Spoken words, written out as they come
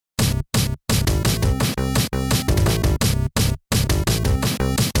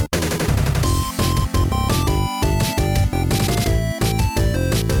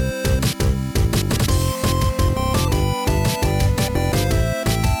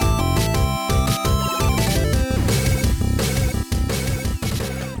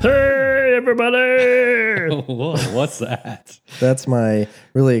Hey, everybody! Whoa, what's that? That's my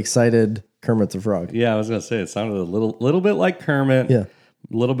really excited Kermit the Frog. Yeah, I was gonna say it sounded a little bit like Kermit. Yeah. A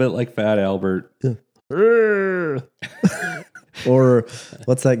little bit like Fat Albert. Yeah. Or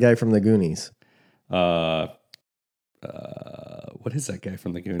what's that guy from the Goonies? What is that guy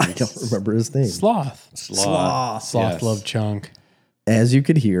from the Goonies? I don't remember his name. Sloth. Sloth. Sloth Love Chunk. As you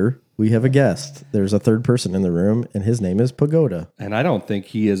could hear, we have a guest. There's a third person in the room, and his name is Pagoda. And I don't think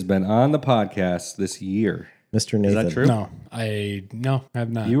he has been on the podcast this year. Mr. Nathan. Is that true? No, I have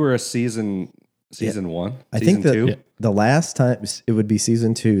not. You were a season one. I season think that two. the last time it would be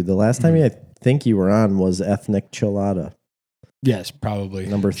season 2. The last time I think you were on was Ethnic Chilada, Yes, probably.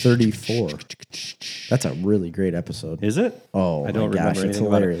 number 34. That's a really great episode. Is it? Oh, I don't my gosh, remember it's anything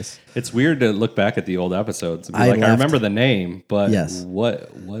about it. hilarious. It's weird to look back at the old episodes and be I like, I laughed. remember the name, but Yes.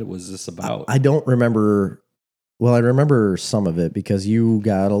 what was this about? I don't remember. Well, I remember some of it because you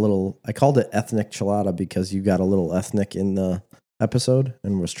got a little. I called it Ethnic Chilada because you got a little ethnic in the episode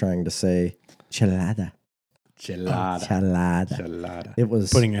and was trying to say Chilada. Chilada. It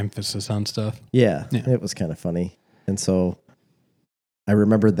was Putting emphasis on stuff. Yeah, Yeah. it was kind of funny. And so I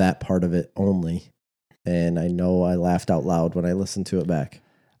remember that part of it only. And I know I laughed out loud when I listened to it back.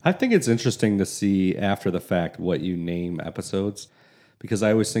 I think it's interesting to see after the fact what you name episodes, because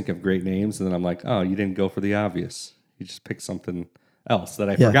I always think of great names and then I'm like, oh, you didn't go for the obvious. You just picked something else that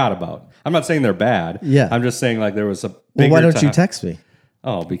I forgot about. I'm not saying they're bad. Yeah. I'm just saying like there was a Well, bigger why don't you time- text me?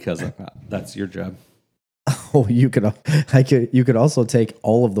 Oh, because that's your job. Oh, you could also take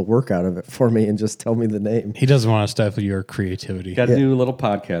all of the work out of it for me and just tell me the name. He doesn't want to stifle your creativity. Got to do a little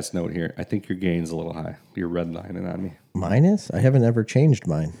podcast note here. I think your gain's a little high. You're redlining on me. Mine is? I haven't ever changed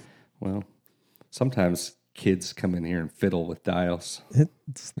mine. Well, sometimes kids come in here and fiddle with dials. It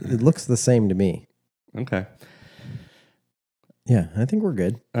looks the same to me. Okay. Yeah, I think we're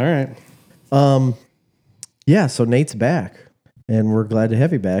good. All right. Yeah, so Nate's back, and we're glad to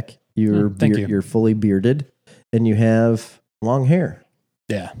have you back. Thank you. You're fully bearded, and you have long hair.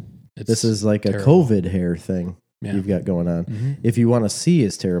 Yeah. This is like terrible. a COVID hair thing Yeah. you've got going on. If you want to see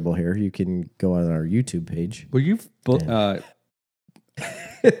his terrible hair, you can go on our YouTube page. Well, you've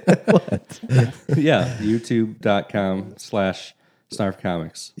yeah,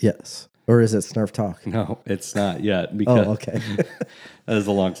 youtube.com/snarfcomics. Yes. Or is it Snarf Talk? No, it's not yet because Oh, okay. that is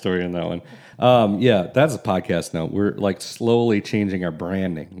a long story on that one. Yeah, that's a podcast note. We're like slowly changing our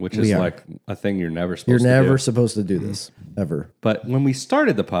branding, which is We are. like a thing you're never You're supposed to never do. supposed to do this, ever. But when we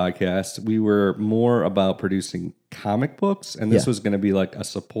started the podcast, we were more about producing comic books, and this Yeah. was going to be like a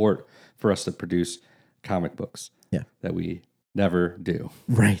support for us to produce comic books. Yeah. That we never do.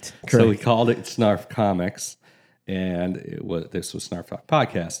 Right. So we Correct. called it Snarf Comics, and this was Snarf Talk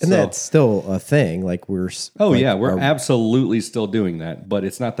Podcast. And So- that's still a thing. Like we're. Oh like, yeah, we're our- absolutely still doing that, but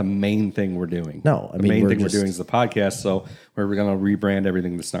it's not the main thing we're doing. No, I the mean, main we're thing just- we're doing is the podcast. So we're going to rebrand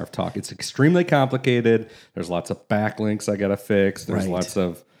everything to Snarf Talk. It's extremely complicated. There's lots of backlinks I got to fix. There's Right. lots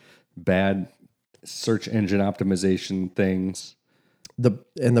of bad search engine optimization things.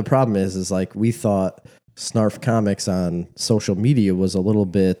 the problem is like we thought Snarf Comics on social media was a little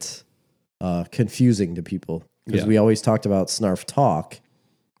bit confusing to people because Yeah. we always talked about Snarf Talk,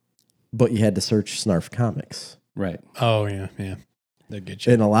 but you had to search Snarf Comics, Right. Oh, yeah. Yeah. That get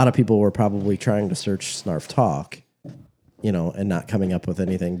you. and a lot of people were probably trying to search Snarf Talk, and not coming up with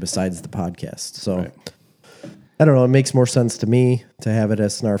anything besides the podcast. So. Right. I don't know. It makes more sense to me to have it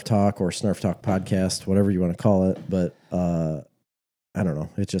as Snarf Talk or Snarf Talk Podcast, whatever you want to call it. But I don't know.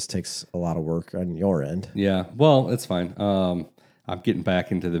 It just takes a lot of work on your end. Yeah. Well, it's fine. I'm getting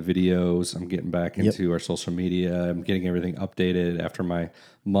back into the videos. I'm getting back into our social media. I'm getting everything updated after my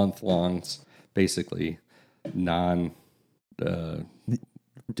month-long, basically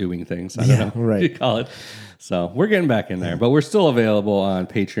doing things. I don't know what right. you call it. So we're getting back in there, but we're still available on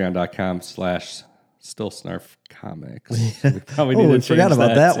patreon.com/stillsnarfcomics. We probably need Oh, to we forgot change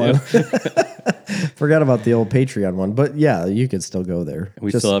about that too. one. Forgot about the old Patreon one. But yeah, you could still go there.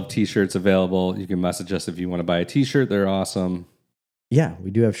 We still have t-shirts available. You can message us if you want to buy a t-shirt. They're awesome. Yeah,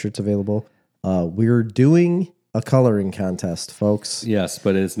 we do have shirts available. We're doing a coloring contest, folks. Yes,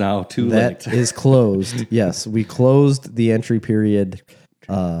 but it's now too That late. is closed. Yes, we closed the entry period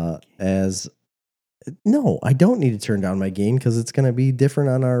as... No, I don't need to turn down my gain because it's going to be different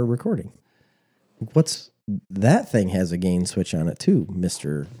on our recording. That thing has a gain switch on it too,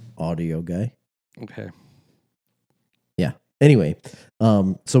 Mr. Audio Guy. Okay. Yeah. Anyway,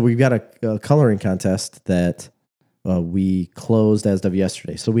 so we've got a coloring contest that we closed as of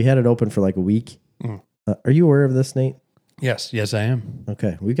yesterday. So we had it open for like a week. Are you aware of this, Nate? Yes. Yes, I am.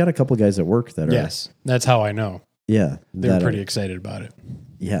 Okay. We've got a couple guys at work that are. Yes. That's how I know. Yeah. They were pretty excited about it.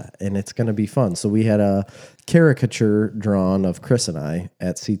 Yeah, and it's going to be fun. So we had a caricature drawn of Chris and I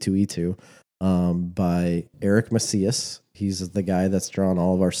at C2E2 by Eric Macias. He's the guy that's drawn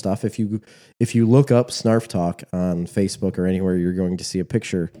all of our stuff. If you look up Snarf Talk on Facebook or anywhere, you're going to see a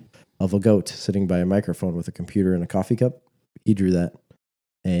picture of a goat sitting by a microphone with a computer and a coffee cup. He drew that,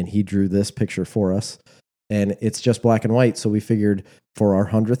 and he drew this picture for us. And it's just black and white, so we figured for our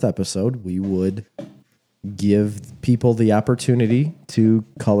 100th episode, we would give people the opportunity to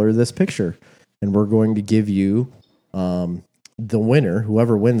color this picture. And we're going to give you the winner,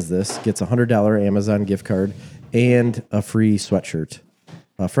 whoever wins this, gets a $100 Amazon gift card and a free sweatshirt.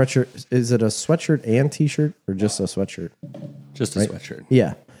 Is it a sweatshirt and t-shirt or just a sweatshirt? Just a sweatshirt.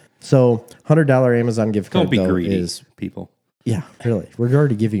 Yeah. So $100 Amazon gift card. Don't be greedy, people. Yeah, really. We're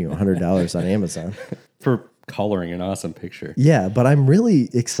already giving you $100 on Amazon. For coloring an awesome picture. Yeah, but I'm really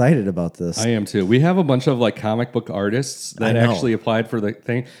excited about this. I am too. We have a bunch of like comic book artists that actually applied for the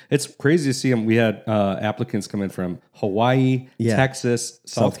thing. It's crazy to see them. We had applicants come in from Hawaii, Texas,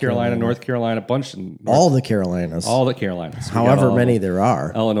 South Carolina, North Carolina, a bunch. All the Carolinas. All the Carolinas. However many there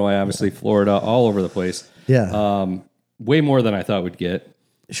are. Illinois, obviously, Florida, all over the place. Yeah. Way more than I thought we'd get.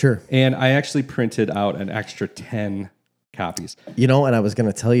 Sure. And I actually printed out an extra 10 copies. You know, and I was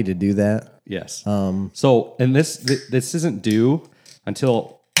going to tell you to do that. Yes. So, and this isn't due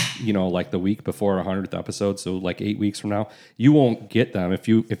until, like the week before our 100th episode. So like 8 weeks from now, you won't get them. If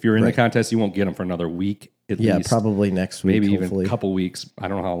you're in the contest, you won't get them for another week at least. Yeah, probably next week. Maybe hopefully. even a couple weeks. I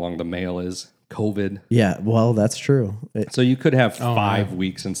don't know how long the mail is. COVID. Yeah, well, that's true. So you could have 5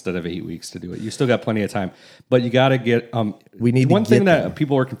 weeks instead of 8 weeks to do it. You still got plenty of time, but you got to get. We need one to thing get that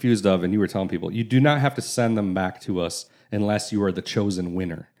people are confused of, and you were telling people, you do not have to send them back to us unless you are the chosen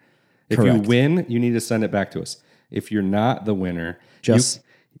winner. If Correct. you win, you need to send it back to us. If you're not the winner, yes,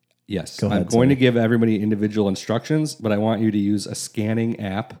 I'm going to give everybody individual instructions, but I want you to use a scanning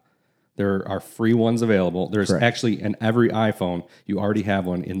app. There are free ones available. There's actually in every iPhone, you already have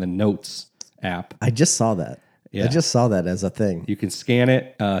one in the Notes app. I just saw that. Yeah. I just saw that as a thing. You can scan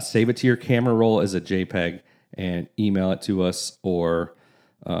it, save it to your camera roll as a JPEG, and email it to us, or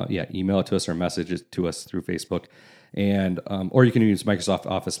email it to us or message it to us through Facebook. And or you can use Microsoft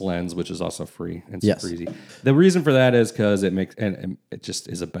Office Lens, which is also free and super easy. The reason for that is because it makes and it just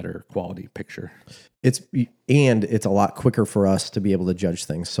is a better quality picture. It's a lot quicker for us to be able to judge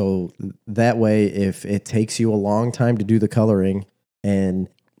things. So that way, if it takes you a long time to do the coloring and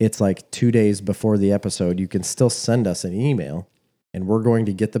it's like 2 days before the episode, you can still send us an email, and we're going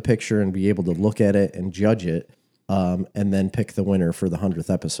to get the picture and be able to look at it and judge it, and then pick the winner for the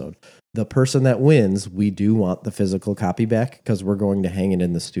 100th episode. The person that wins, we do want the physical copy back because we're going to hang it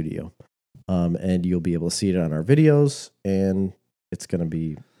in the studio. And you'll be able to see it on our videos, and it's going to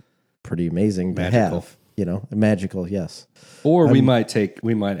be pretty amazing to have. Magical, yes. Or we might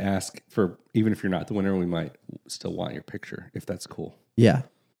ask for, even if you're not the winner, we might still want your picture, if that's cool. Yeah.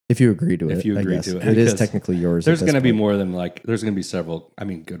 If you agree to it. If you agree to it. It is technically yours. There's going to be more than there's going to be several,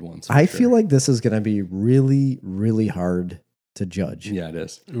 good ones. I feel like this is going to be really, really hard to judge. Yeah, it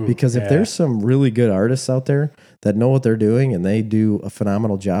is. Because if there's some really good artists out there that know what they're doing and they do a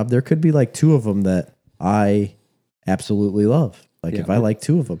phenomenal job, there could be like 2 of them that I absolutely love. If I like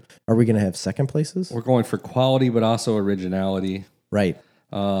 2 of them, are we going to have second places? We're going for quality, but also originality. Right.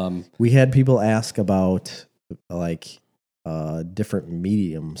 We had people ask about different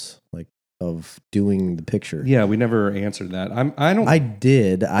mediums of doing the picture. Yeah, we never answered that. I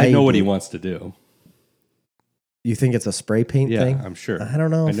did. I know what he wants to do. You think it's a spray paint thing? Yeah, I'm sure. I don't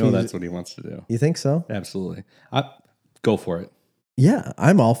know. I know that's what he wants to do. You think so? Absolutely. Go for it. Yeah,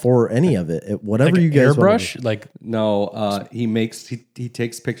 I'm all for any of it. Whatever you guys airbrush, no. He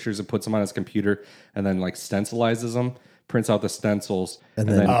takes pictures and puts them on his computer, and then stencilizes them, prints out the stencils, and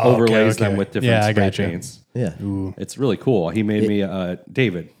then overlays them with different spray paints. Yeah, it's really cool. He made me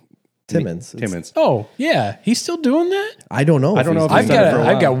David Timmons. Oh yeah, he's still doing that. I don't know. I don't know. If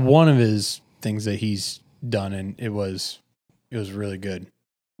I've got one of his things that he's done, and it was really good.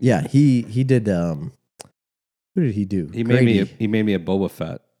 Yeah, he did. Who did he do? He made me a Boba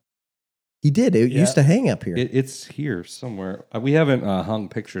Fett. He did. It used to hang up here. It's here somewhere. We haven't hung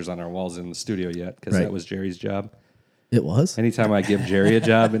pictures on our walls in the studio yet because that was Jerry's job. It was? Anytime I give Jerry a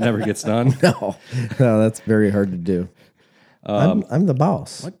job, it never gets done. No, that's very hard to do. I'm the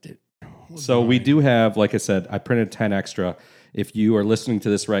boss. So we do have, like I said, I printed 10 extra. If you are listening to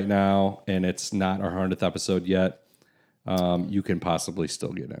this right now and it's not our 100th episode yet, you can possibly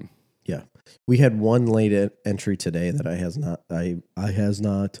still get in. Yeah. We had one late entry today that I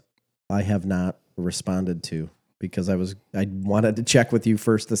have not responded to because I wanted to check with you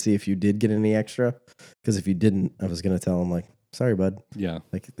first to see if you did get any extra. Because if you didn't, I was going to tell him sorry, bud. Yeah.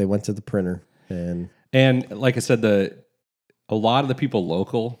 Like they went to the printer and like I said, a lot of the people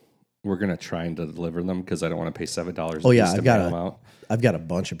local, we're gonna try and deliver them because I don't want to pay $7. oh yeah, to I've mail them out. got a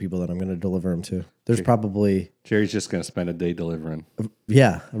bunch of people that I'm going to deliver them to. There's probably Jerry's just gonna spend a day delivering.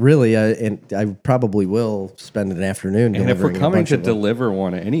 yeah, really, and I probably will spend an afternoon. And if we're delivering a coming bunch to of them. deliver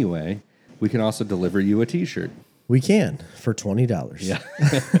one anyway, we can also deliver you a T-shirt. We can for $20. Yeah,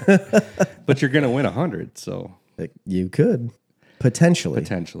 but you're gonna win 100, so You could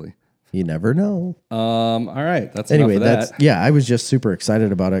potentially. You never know. All right, that's Anyway, enough of that. yeah. I was just super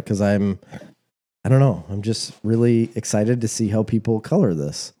excited about it because I don't know. I'm just really excited to see how people color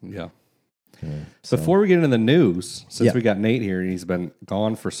this. Yeah. So, Before we get into the news, since Yeah. we got Nate here and he's been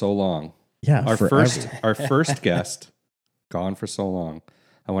gone for so long, yeah, our forever. first guest gone for so long,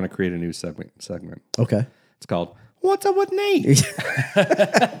 I want to create a new segment. Okay. It's called "What's Up with Nate."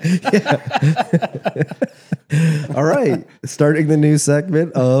 All right. Starting the new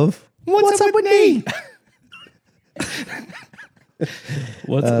segment of What's up with Nate?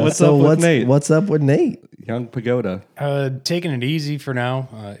 What's up with Nate? What's up with Nate? Young Pagoda. Taking it easy for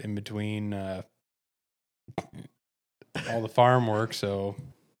now, in between all the farm work. So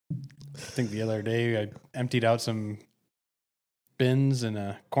I think the other day I emptied out some bins and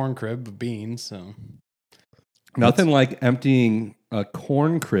a corn crib of beans. So Nothing like emptying a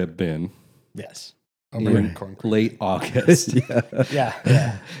corn crib bin yes, in corn crib. late August.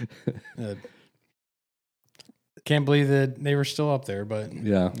 Yeah. Can't believe that they were still up there, but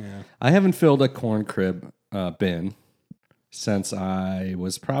Yeah. yeah. I haven't filled a corn crib bin since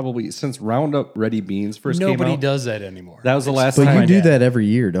since Roundup Ready Beans first came Nobody out. does that anymore. That was the last But time. you my do dad. that every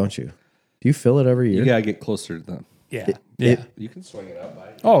year, don't you? Do you fill it every You year? gotta get closer to them. Yeah. Yeah. You can swing it up.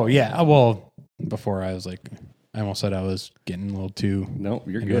 Oh, yeah. Well, before I was like, I almost said I was getting a little too. No,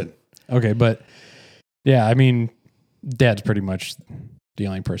 you're into good. it. Okay. But yeah, I mean, Dad's pretty much the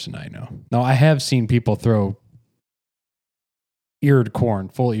only person I know. Now, I have seen people throw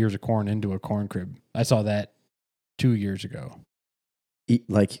full ears of corn into a corn crib. I saw that 2 years ago. Eat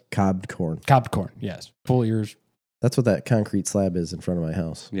like cobbed corn. Cobbed corn. Yes. Full ears. That's what that concrete slab is in front of my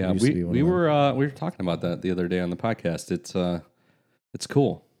house. Yeah, It used to be one we of them. were talking about that the other day on the podcast. It's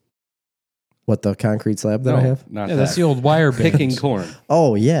cool. What, the concrete slab that I have? Not Yeah, that. that's the old wire bin. Picking corn.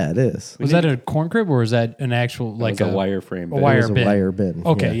 Oh yeah, it is. Was that a corn crib or was that an actual, Like like a wireframe. bin. a wire It was a bin. wire bin.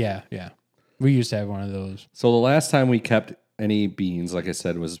 Okay. Yeah. We used to have one of those. So the last time we kept any beans, like I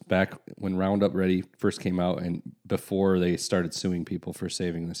said, was back when Roundup Ready first came out and before they started suing people for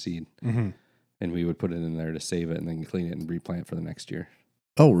saving the seed. Mm-hmm. And we would put it in there to save it and then clean it and replant for the next year.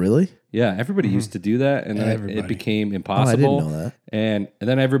 Oh really? Yeah, everybody used to do that, and then Everybody. it became Oh, I impossible. didn't know that. And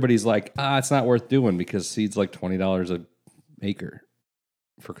then everybody's like, it's not worth doing because seed's like $20 an acre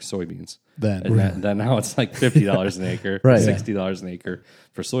for soybeans. Then. And then now it's like $50 an acre, Right. $60 an acre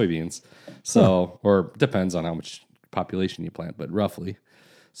for soybeans. So, or depends on how much population you plant, but roughly.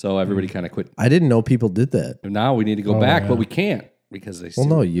 So everybody kind of quit. I didn't know people did that. And now we need to go back, yeah. but we can't because they sue,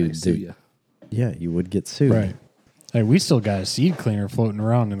 no, you they sue do. you. Yeah, you would get sued. Right. Hey, we still got a seed cleaner floating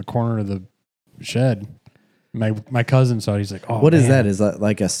around in the corner of the shed. My cousin saw it. He's like, "Oh, What is man." that? Is that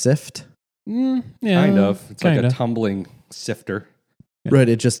like a sift? Yeah, Kind of. It's like kinda. a tumbling sifter. Yeah. Right.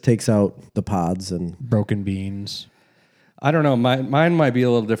 It just takes out the pods and broken beans. I don't know. Mine might be a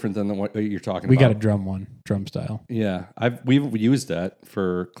little different than what you're talking We about. got a drum style. Yeah, we've used that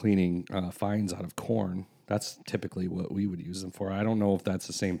for cleaning fines out of corn. That's typically what we would use them for. I don't know if that's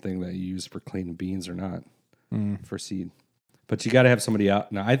the same thing that you use for cleaning beans or not for seed. But you got to have somebody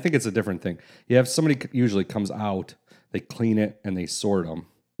out. Now, I think it's a different thing. You have somebody usually comes out, they clean it, and they sort them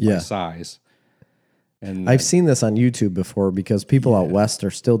by Yeah. size. And I've seen this on YouTube before because people out west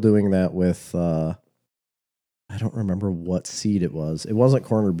are still doing that with I don't remember what seed it was. It wasn't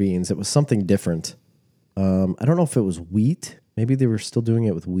corn or beans. It was something different. I don't know if it was wheat. Maybe they were still doing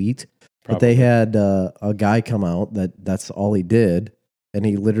it with wheat. But they had a guy come out that's all he did, and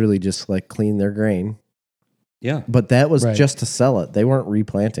he literally just like cleaned their grain. Yeah. But that was Right. just to sell it. They weren't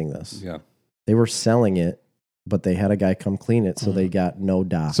replanting this. Yeah. They were selling it, but they had a guy come clean it, so they got no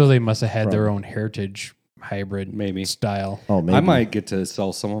dock. So they must have had their own heritage hybrid Maybe. style. Oh, maybe. I might get to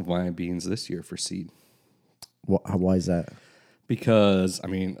sell some of my beans this year for seed. Why is that? Because, I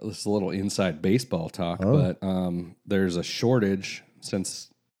mean, this is a little inside baseball talk, but there's a shortage since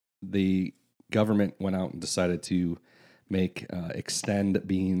the government went out and decided to make extend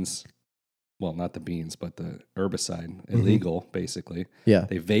beans, well, not the beans, but the herbicide illegal, basically. Yeah.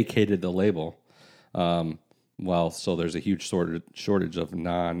 They vacated the label. So there's a huge shortage of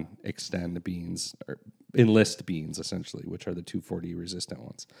non-extend beans, or enlist beans, essentially, which are the 2,4-D resistant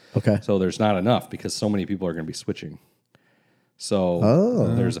ones. Okay. So there's not enough because so many people are going to be switching.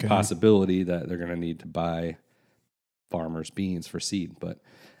 So there's okay. a possibility that they're going to need to buy farmers' beans for seed. But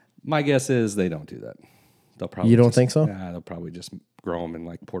my guess is they don't do that. They'll probably You don't think so? Nah, they'll probably just grow them in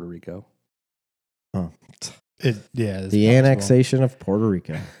like Puerto Rico. Oh, It's the possible. annexation of Puerto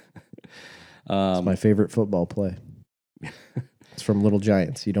Rico. It's Um, my favorite football play. It's from Little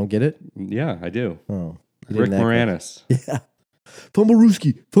Giants. You don't get it? yeah, I do. Oh, you Rick didn't act like- Moranis. Yeah.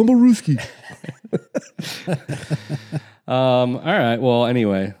 Fumblerooski. Fumblerooski. All right. Well,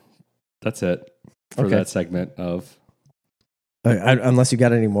 anyway, that's it for Okay. that segment of. Unless you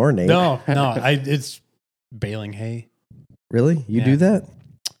got any more, Nate. No, it's baling hay. Really? You Yeah. do that?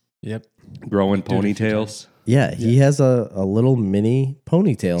 Yep. Growing it a few ponytails. Yeah, he has a little mini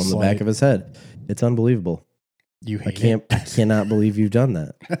ponytail in the Slight. back of his head. It's unbelievable. You hate I cannot believe you've done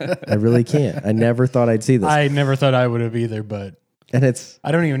that. I really can't. I never thought I'd see it. this. I never thought I would have either, but And it's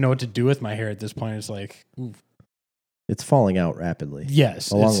I don't even know what to do with my hair at this point. It's like, ooh, falling out rapidly. yes,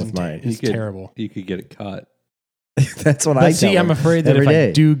 Along it's with mine. It's You could- terrible. You could get it cut. That's what But I see, tell I'm him afraid that every if day.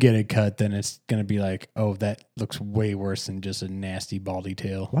 I do get it cut, then it's gonna be like, oh, that looks way worse than just a nasty baldy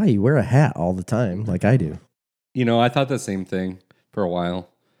tail. Why? You wear a hat all the time like I do. You know, I thought the same thing for a while,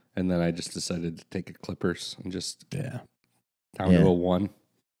 and then I just decided to take a clippers and just Yeah. down Yeah. to a 1,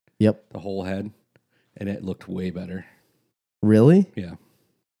 Yep. the whole head, and it looked way better. Really? Yeah.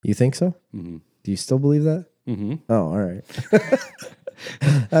 You think so? Mm-hmm. Do you still believe that? Mm-hmm. Oh, all right.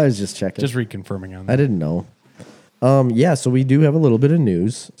 I was just checking. Just reconfirming on I that. didn't know. Yeah, so we do have a little bit of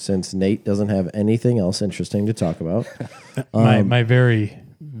news since Nate doesn't have anything else interesting to talk about. My very,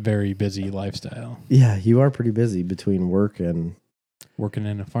 very busy lifestyle. Yeah, you are pretty busy between work and Working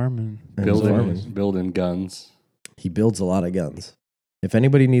in a farm and Building guns. he builds a lot of guns. If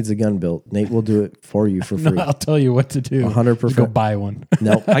anybody needs a gun built, Nate will do it for you for free. No, I'll tell you what to do. 100%. Just go buy one.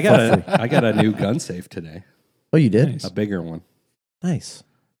 No, I got a new gun safe today, Oh, you did? Nice. a bigger one. Nice.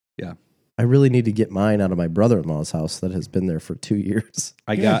 Yeah. I really need to get mine out of my brother-in-law's house that has been there for 2 years.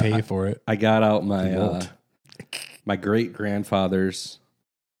 I You got gotta pay for it. I got out You my won't. my great grandfather's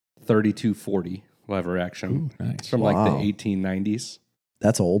 3240 lever action Ooh, nice. It's from Wow. like the 1890s,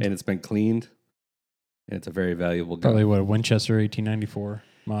 That's old. and it's been cleaned, and it's a very valuable gun. Probably what, a Winchester 1894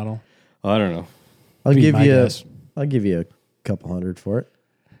 model. I don't know, I'll Be give my you guess. I'll give you a couple hundred for it.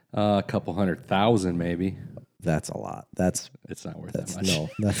 a couple 100,000 maybe. That's a lot. That's It's not worth that much. no.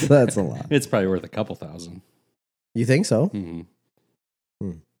 That's a lot. It's probably worth a couple thousand. You think so? hmm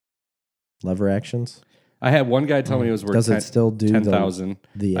Lever actions? I had one guy tell me it was worth Does it still do 10,000.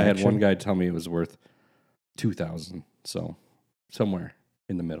 the I had action? one guy tell me it was worth 2,000. So somewhere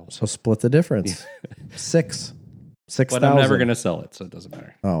in the middle. So split the difference. 6,000. But I'm never going to sell it, so it doesn't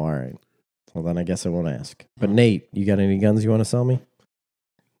matter. Oh, all right. Well, then I guess I won't ask. But Nate, you got any guns you want to sell me?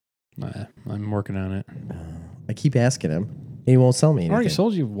 Nah, I'm working on it. I keep asking him. And he won't sell me I anything. already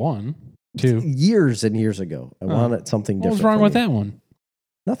sold you one, two. Years and years ago. I wanted something What different. was wrong from with you. that one?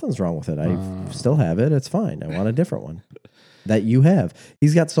 Nothing's wrong with it. I still have it. It's fine. I want a different one that you have.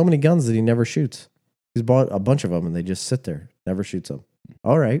 He's got so many guns that he never shoots. He's bought a bunch of them and they just sit there. Never shoots them.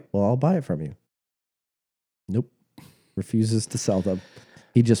 All right. Well, I'll buy it from you. Nope. Refuses to sell them.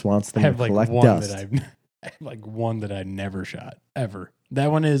 He just wants I them have to like collect one dust. that I have like one that I never shot ever.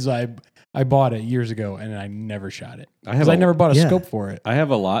 That one is I bought it years ago and I never shot it because I never bought a yeah. scope for it. I have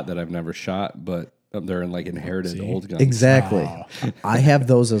a lot that I've never shot, but they're in like inherited See? old guns. Exactly. Oh. I have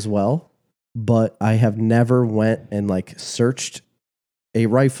those as well, but I have never went and like searched a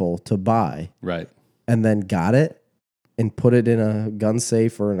rifle to buy Right. and then got it and put it in a gun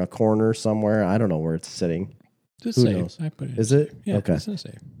safe or in a corner somewhere. I don't know where it's sitting. Just Who safe. knows? I put it. Is it? Yeah, Okay. It's in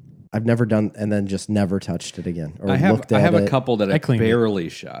safe. I've never done and then just never touched it again or I have looked at a it. couple that I I cleaned it. barely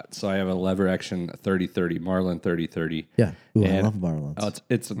shot. So I have a lever action 3030 Marlin 3030. Yeah. Ooh, I And- love Marlins.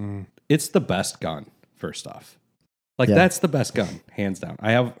 Oh, it's the best gun. First off, like Yeah. that's the best gun, hands down.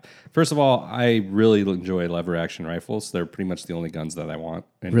 I have. First of all, I really enjoy lever action rifles. They're pretty much the only guns that I want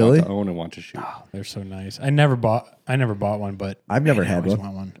and Really? want to own and want to shoot. They're so nice. I never bought one, but I've never I had always one.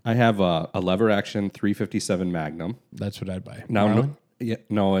 want one. I have a lever action 357 Magnum. That's what I'd buy. Now, Marlin?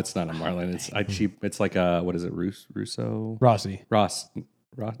 no, it's not a Marlin. It's cheap. It's like a what is it? Russo Rossi. Ross. No,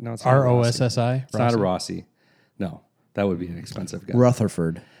 it's not a Rossi. ROSSI. It's not a Rossi. No, that would be an expensive gun.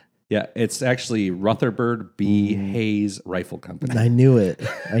 Rutherford. Yeah, it's actually Rutherford B. Hayes Rifle Company. I knew it.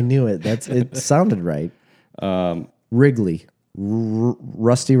 I knew it. It sounded right. Wrigley.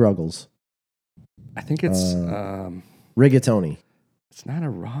 Rusty Ruggles. I think it's Rigatoni. it's not a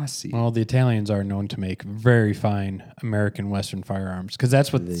Rossi. Well, the Italians are known to make very fine American Western firearms because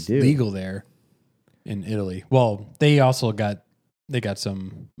that's what's They do. legal there in Italy. Well, they also got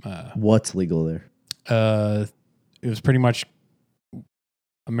some. What's legal there? It was pretty much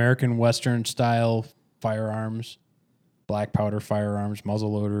American Western style firearms, black powder firearms,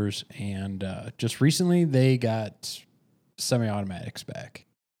 muzzle loaders, and just recently they got semi-automatics back.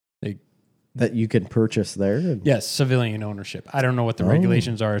 That you can purchase there? Yes, civilian ownership. I don't know what the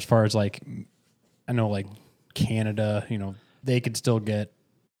regulations are as far as like, I know like Canada, they could still get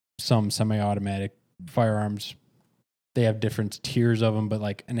some semi-automatic firearms. They have different tiers of them, but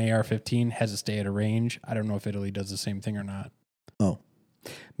like an AR-15 has to stay at a range. I don't know if Italy does the same thing or not. Oh.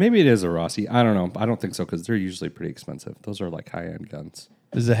 Maybe it is a Rossi. I don't know. I don't think so because they're usually pretty expensive. Those are like high-end guns.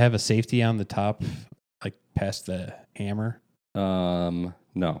 Does it have a safety on the top, like past the hammer? No.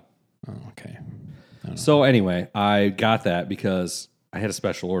 Oh, okay. So anyway, I got that because I had a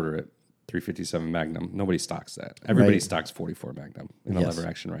special order at 357 Magnum. Nobody stocks that. Everybody stocks 44 Magnum in a lever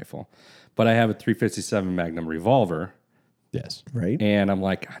action rifle. But I have a 357 Magnum revolver. Yes. Right. And I'm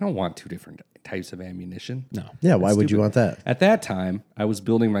like, I don't want two different types of ammunition. No. Yeah, why would you want that? At that time, I was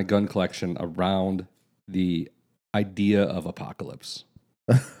building my gun collection around the idea of apocalypse.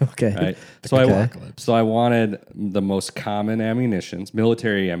 Okay. Right. So I wanted the most common ammunitions,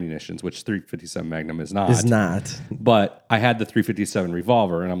 military ammunitions, which 357 Magnum is not. Is not. But I had the 357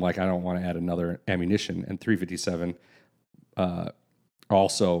 revolver, and I'm like, I don't want to add another ammunition. And 357,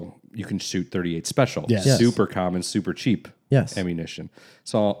 also you can shoot 38 special, Yes. super common, super cheap ammunition.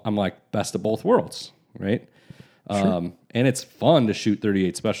 So I'm like, best of both worlds, right? Sure. And it's fun to shoot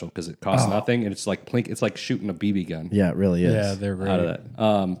 38 special because it costs nothing, and it's like it's like shooting a BB gun. Yeah, it really is. Yeah, they're great. Out of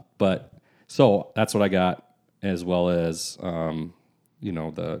that. But so that's what I got, as well as the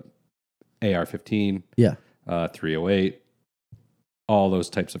AR-15, 308, all those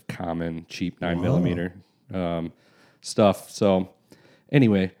types of common cheap 9mm stuff. So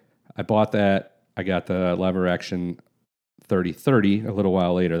anyway, I bought that. I got the lever action 3030 a little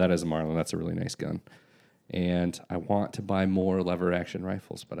while later. That is a Marlin. That's a really nice gun. And I want to buy more lever action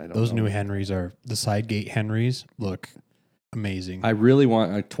rifles, but I don't know. Those new Henrys the side gate Henrys look amazing. I really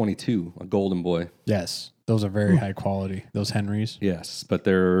want a 22, a Golden Boy. Yes. Those are very high quality. Those Henrys. Yes, but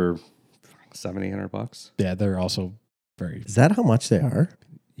they're $700-800. Yeah, they're also very. Is that how much they are?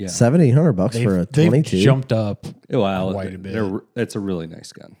 Yeah. $700-800 for a 22? They've jumped up Well, quite a bit. It's a really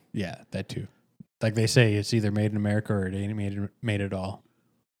nice gun. Yeah, that too. Like they say, it's either made in America or it ain't made at all.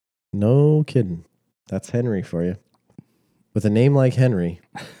 No kidding. That's Henry for you. With a name like Henry.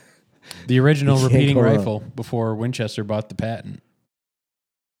 The original You can't repeating go wrong. rifle before Winchester bought the patent.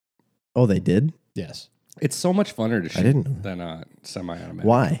 Oh, they did? Yes. It's so much funner to shoot didn't know than a semi-automatic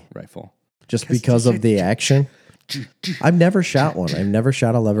Why? rifle. Just because of the action? I've never shot one. I've never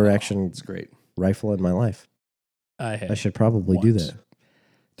shot a lever action It's great. rifle in my life. I should probably do once. that.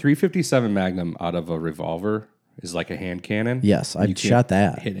 357 Magnum out of a revolver is like a hand cannon. Yes, You I've can't shot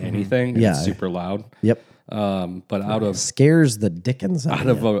that. Hit anything. Yeah. It's super loud. Yep. But out of Scares the dickens out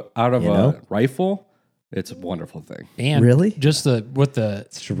of you. a rifle, it's a wonderful thing. And Really? just with the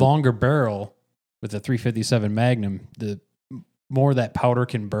longer barrel with the 357 Magnum, the more that powder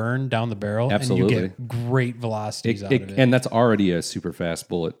can burn down the barrel, Absolutely. and you get great velocities out of it. And that's already a super fast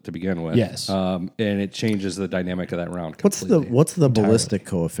bullet to begin with. Yes. And it changes the dynamic of that round What's completely. the ballistic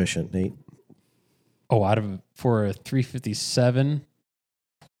coefficient, Nate? For a 357,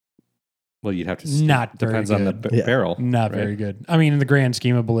 Well, you'd have to see. Not very Depends on the good. Yeah. barrel. not right? very good. I mean, in the grand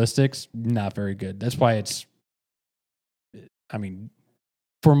scheme of ballistics, not very good. That's why it's, I mean,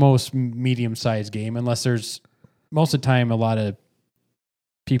 for most medium-sized game, unless there's most of the time a lot of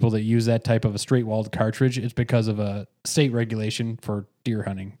people that use that type of a straight-walled cartridge, it's because of a state regulation for deer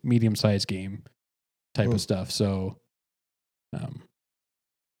hunting, medium-sized game type of stuff. So,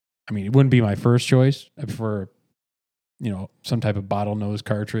 I mean, it wouldn't be my first choice. I prefer, some type of bottlenose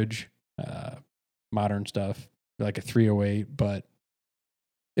cartridge, modern stuff, like a 308, but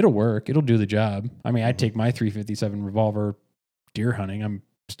it'll work. It'll do the job. I mean, I'd take my 357 revolver deer hunting. I'm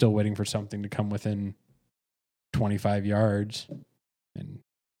still waiting for something to come within 25 yards. And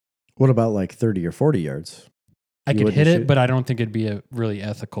What about like 30 or 40 yards? I You could wouldn't hit it, shoot? but I don't think it'd be a really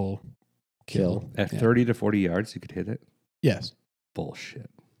ethical kill. At Yeah. 30 to 40 yards, you could hit it. Yes. Bullshit.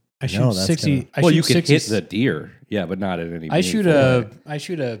 I shoot No, that's 60. kinda- I Well, shoot you could 60 hit the deer. Yeah, but not at any. I shoot meaningful way. a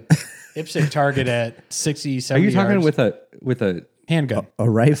IPSC target at 60, Are 70 you talking yards. with a handgun? A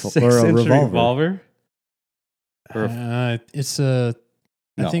rifle 6 or a inch revolver? Or a It's a.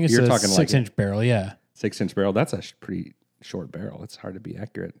 I No, think it's you're a talking like 6-inch barrel. Yeah. 6-inch barrel? That's a pretty short barrel. It's hard to be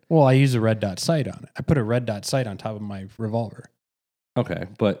accurate. Well, I use a red dot sight on it. I put a red dot sight on top of my revolver. Okay,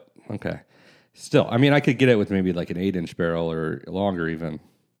 but okay. Still, I mean, I could get it with maybe like an 8-inch barrel or longer, even.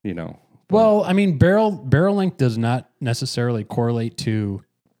 But- Well, I mean, barrel length does not necessarily correlate to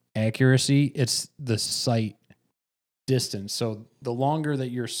accuracy. It's the sight distance. So the longer that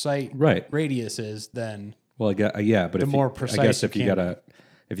your sight Right. radius is, then Well, yeah, but the if more you, precise I guess you if you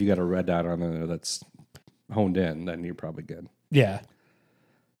can got a red dot on there that's honed in, then you're probably good. yeah.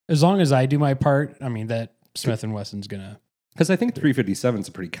 As long as I do my part, I mean that Smith & Wesson's gonna. Because I think 357 is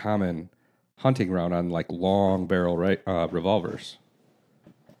a pretty common hunting round on like long barrel revolvers.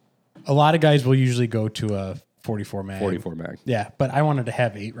 A lot of guys will usually go to a 44 mag. 44 mag. Yeah, but I wanted to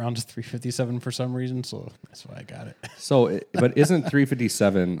have 8 rounds of 357 for some reason, so that's why I got it. So, but isn't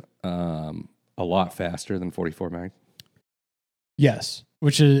 357 a lot faster than 44 mag? Yes,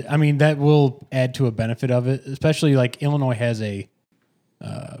 which is, I mean, that will add to a benefit of it, especially like Illinois has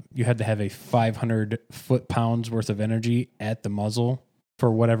you had to have a 500 foot-pounds worth of energy at the muzzle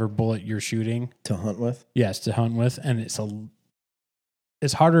for whatever bullet you're shooting. To hunt with? Yes, to hunt with, and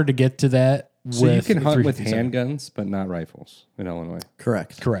it's harder to get to that. So you can hunt with 357. handguns, but not rifles in Illinois.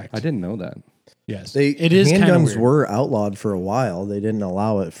 Correct. Correct. I didn't know that. Yes, It is kinda handguns weird. were outlawed for a while. They didn't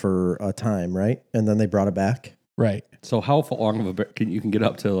allow it for a time, right? And then they brought it back. Right. So how long of a you can get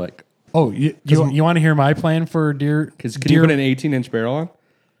up to like? Oh, you want to hear my plan for deer? Because can you put an 18-inch barrel on?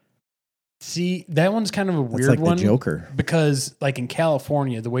 See, that one's kind of a That's weird like one. the Joker. Because like in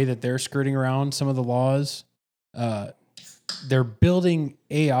California, the way that they're skirting around some of the laws, they're building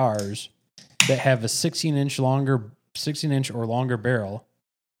ARs that have a 16-inch or longer barrel,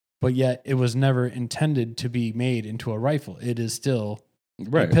 but yet it was never intended to be made into a rifle. It is still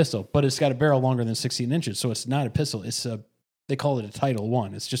a pistol, but it's got a barrel longer than 16 inches, so it's not a pistol. They call it a Title I.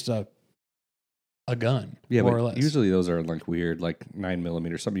 It's just a gun, Yeah, more but or less. usually those are like weird, like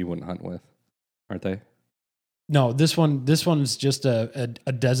 9mm, something you wouldn't hunt with, aren't they? No, this one's just a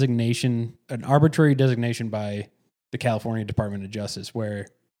designation, an arbitrary designation by the California Department of Justice, where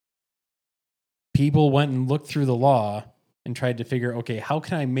people went and looked through the law and tried to figure, okay, how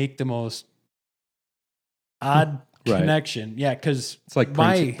can I make the most odd Right. connection? Yeah, because It's like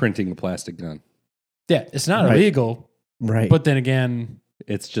printing a plastic gun. yeah, it's not Right. illegal, Right. but then again,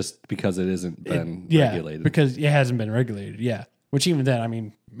 It's just because it isn't been yeah, regulated. because it hasn't been regulated. Yeah, which even then, I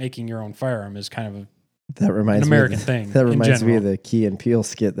mean, making your own firearm is kind of that reminds an American me of thing. That in reminds me of general. the Key and Peele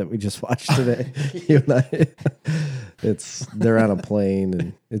skit that we just watched today. You and I. They're on a plane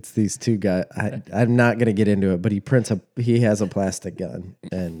and it's these two guys. I'm not going to get into it, but he has a plastic gun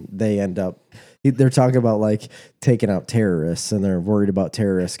and they end up, they're talking about like taking out terrorists and they're worried about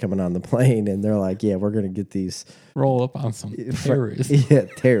terrorists coming on the plane. And they're like, yeah, we're going to get these. roll up on some terrorists. Yeah,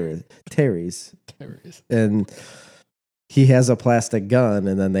 terries. And he has a plastic gun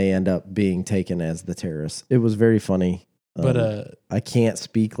and then they end up being taken as the terrorists. It was very funny. But I can't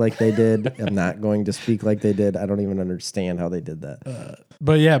speak like they did. I'm not going to speak like they did. I don't even understand how they did that.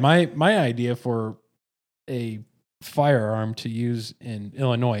 But yeah, my idea for a firearm to use in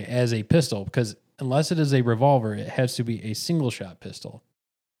Illinois as a pistol, because unless it is a revolver, it has to be a single shot pistol.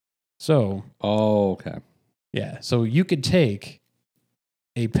 So Oh, okay. yeah, so you could take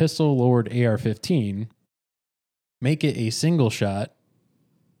a pistol lowered AR-15, make it a single shot,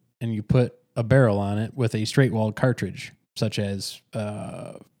 and you put a barrel on it with a straight walled cartridge, such as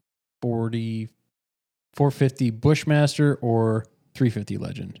 450 Bushmaster or 350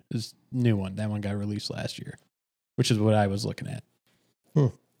 Legend is new one. That one got released last year, which is what I was looking at. A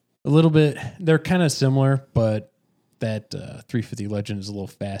little bit, they're kind of similar, but that 350 Legend is a little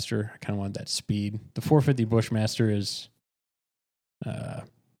faster. I kind of want that speed. The 450 Bushmaster is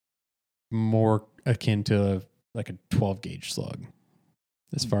more akin to like a 12 gauge slug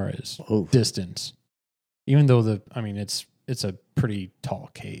as far as distance. Even though it's a pretty tall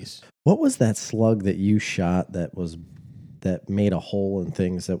case. What was that slug that you shot that made a hole in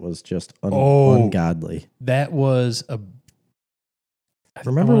things that was just ungodly? That was a.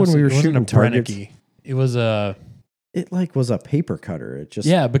 Remember when we were shooting a targets? Brennicky. It was a. It like was a paper cutter. It just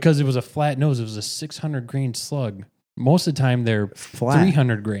Because it was a flat nose. It was a 600 grain slug. Most of the time they're flat.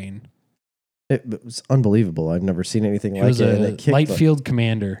 300 grain. It was unbelievable. I've never seen anything It like was it. And a it kicked light like- field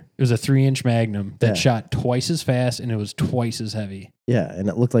Commander. It was a 3-inch Magnum that Yeah. shot twice as fast and it was twice as heavy. Yeah, and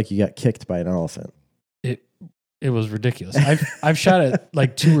it looked like you got kicked by an elephant. It was ridiculous. I've shot at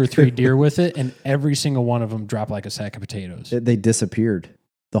like 2 or 3 deer with it, and every single one of them dropped like a sack of potatoes. They disappeared.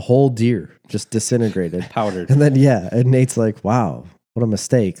 The whole deer just disintegrated. Powdered. And then, and Nate's like, wow, what a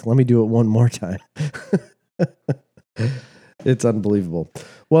mistake. Let me do it one more time. It's unbelievable.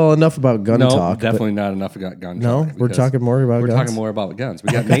 Well, enough about gun talk. but- definitely not enough about gun No, talk. we're because talking more about We're guns. talking more about guns.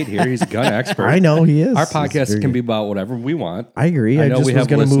 We got Nate here. He's a gun expert. I know he is. Our He's podcast very can be good. about whatever we want I agree. I I know just we was have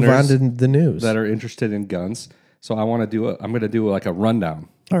going to move on to listeners the news. that are interested in guns. So I'm going to do like a rundown,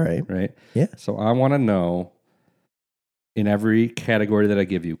 All right. right? Yeah. So I want to know in every category that I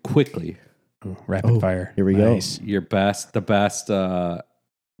give you quickly, Ooh, rapid fire. Here we Nice. The best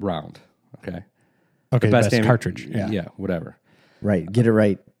round. Okay. Okay, the best ammu- cartridge. Yeah. Yeah, whatever. Right. Get it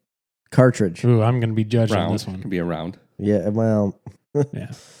right. Cartridge. Ooh, I'm going to be judged on Round. this one. Can be a round. Yeah. Well,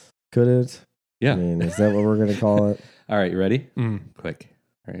 Yeah. could it? Yeah. I mean, is that what we're going to call it? All right, you ready? Mm. Quick.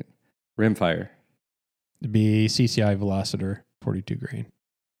 All right. Rimfire. It'd be CCI Velocitor 42 grain.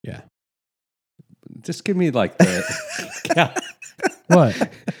 Yeah. Just give me like the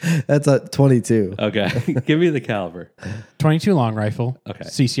What? That's a 22. Okay. Give me the caliber. 22 long rifle. Okay.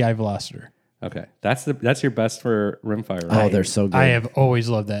 CCI Velocitor. Okay. That's your best for rimfire, Oh, right? they're so good. I have always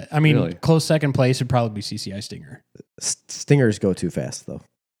loved that. I mean, Really? close second place would probably be CCI Stinger. Stingers go too fast, though.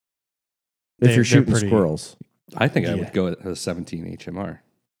 If They're you're shooting pretty- squirrels. I think I Yeah. would go with a 17 HMR.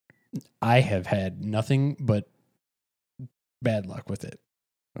 I have had nothing but bad luck with it.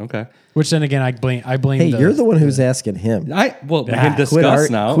 Okay. Which then again, I blame. Hey, you're the one who's asking him. We Yeah. can discuss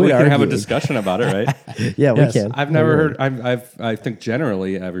now. quit We can have a arguing. discussion about it, right? Yeah, Yes. we can. I've never heard. I think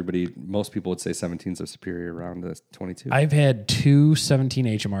generally most people would say 17 is a superior round to 22. I've had two 17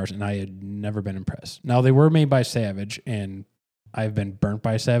 HMRs and I had never been impressed. Now they were made by Savage and I've been burnt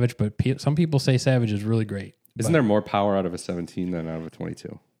by Savage, but some people say Savage is really great. Isn't there more power out of a 17 than out of a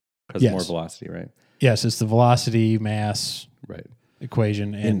 22? Because Yes. more velocity, right? Yes, it's the velocity mass Right.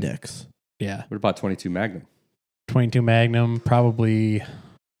 equation and Index. yeah, What about 22 Magnum? 22 Magnum, probably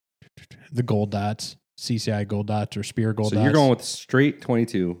the gold dots, CCI gold dots or Spear gold So dots. you're going with straight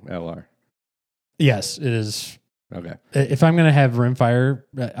 22 LR. Yes, it is. Okay. If I'm going to have rimfire,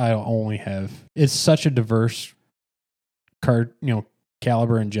 I'll only have. It's such a diverse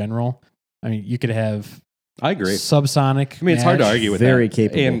caliber in general. I mean, you could have I agree. subsonic. I mean, it's hard to match. argue with Very that.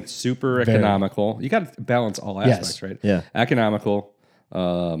 capable. And super Very. economical. You got to balance all Yes. aspects, right? Yeah. Economical,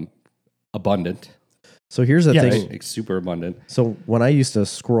 abundant, So here's the Yeah, thing. right? Like super abundant. So when I used to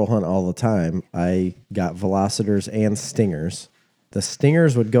squirrel hunt all the time, I got velocitors and stingers. The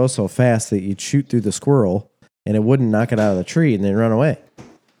stingers would go so fast that you'd shoot through the squirrel and it wouldn't knock it out of the tree and then run away.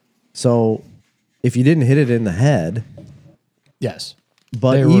 So if you didn't hit it in the head, Yes.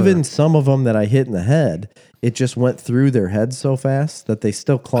 but They even were- some of them that I hit in the head, it just went through their head so fast that they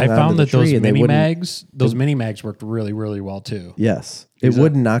still clung I onto found the that tree those and they mini wouldn't. mags worked really, really well too. Yes, it Use a-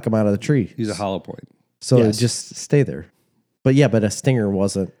 wouldn't knock them out of the tree. Use a hollow point. So Yes. it just stay there. But yeah, but a stinger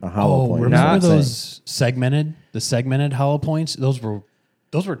wasn't a hollow point. remember Not those segmented hollow points? Those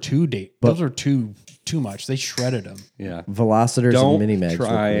were too deep. Those were too much. They shredded them. Yeah. Velocitors Don't and mini mags. try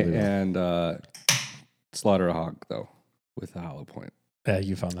work really well. and slaughter a hog, though, with a hollow point. Yeah,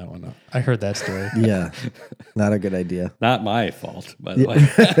 you found that one out. I heard that story. Yeah, not a good idea. Not my fault, by the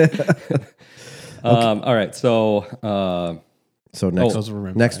way. All right. So So next, Those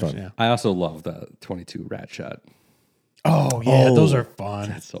were next rimfires, one. Yeah. I also love the 22 rat shot. Oh yeah, Oh. those are fun.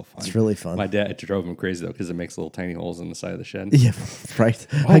 That's so fun. It's really fun. My dad drove him crazy, though, because it makes little tiny holes in the side of the shed. Yeah, right.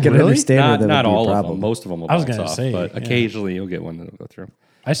 I can really? understand where that Not would be all a of problem. them. Most of them will I was bounce gonna off, say, but yeah. occasionally you'll get one that'll go through.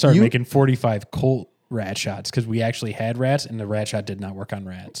 I started You- making 45 Colt rat shots because we actually had rats, and the rat shot did not work on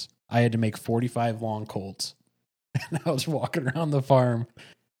rats. I had to make 45 long Colts, and I was walking around the farm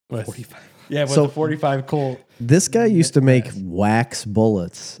with 45. yeah, with So- a 45 Colt. This guy used to make wax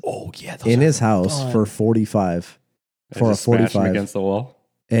bullets Oh yeah, those in are his house fun. for 45 for a Just smash them 45, against the wall.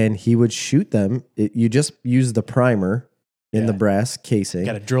 and he would shoot them. You just use the primer in the Yeah. brass casing. You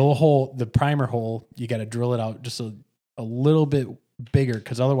got to drill a hole, the primer hole. You got to drill it out just a little bit bigger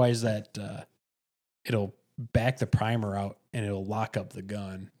because otherwise that it'll back the primer out and it'll lock up the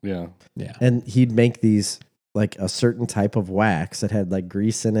gun. Yeah. Yeah. And he'd make these like a certain type of wax that had like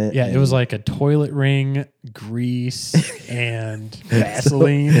grease in it. Yeah, it and- was like a toilet ring, grease, and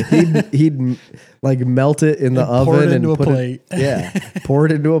Vaseline. he'd like melt it in the And pour it oven into and a put plate. it, yeah, pour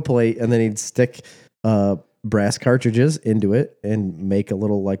it into a plate, and then he'd stick brass cartridges into it and make a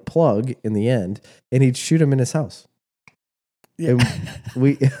little like plug in the end, and he'd shoot them in his house. Yeah.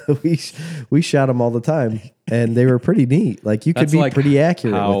 And we shot them all the time, and they were pretty neat. Like you could That's be like pretty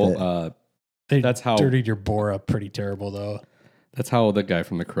accurate with it. How They That's how- dirtied your bore up pretty terrible though. that's how the guy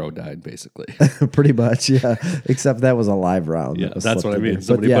from The Crow died, basically. Pretty much, yeah. Except that was a live round. Yeah, that was that's slipped what I in mean. there. But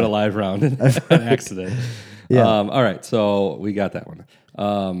Somebody yeah, put a live round in an accident. Yeah. All right, so we got that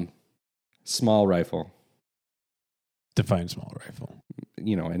one. Small rifle. Define small rifle.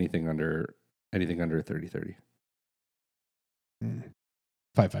 You know, anything under 30-30.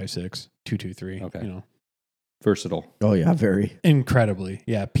 5.56, 2.23. Okay. You know, Versatile. Oh yeah, very. incredibly.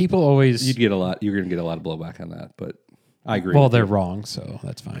 Yeah, people always. You're gonna get a lot of blowback on that, but I agree. well, with they're you. wrong, so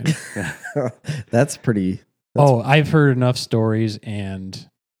that's fine. That's pretty. I've heard enough stories, and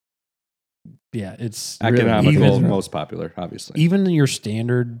yeah, it's economical, Even- most popular, obviously. even your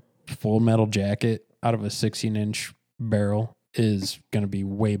standard full metal jacket out of a 16-inch barrel is going to be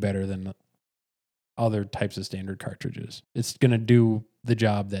way better than other types of standard cartridges. It's going to do the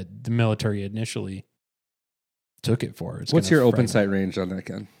job that the military initially took it for. What's your open sight range on that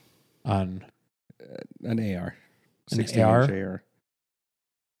gun? On an AR. An 16-inch AR.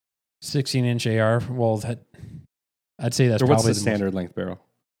 16-inch AR. Well, I'd say that's or probably what's the standard length barrel?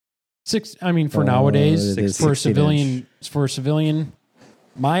 For nowadays, for a 16-inch. civilian,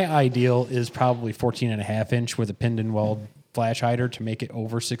 my ideal is probably 14.5 inch with a pinned and weld flash hider to make it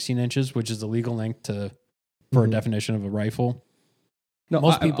over 16 inches, which is the legal length for a definition of a rifle. No,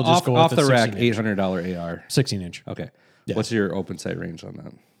 most people just go off with the rack. 16-inch. $800 AR. 16 inch. Okay. Yeah. What's your open sight range on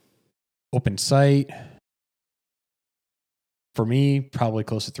that? Open sight. For me, probably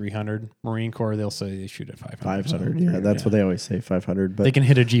close to 300. Marine Corps, they'll say they shoot at 500. 500. Yeah, that's what they always say, 500. But they can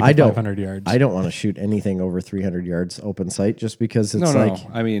hit a Jeep I at don't- 500 yards. I don't want to shoot anything over 300 yards open sight just because it's No.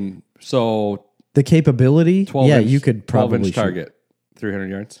 I mean, so the capability. 12 Yeah, inch, you could 12 probably inch shoot. target, 300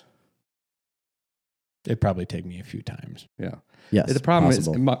 yards. It'd probably take me a few times. Yeah. Yes, The problem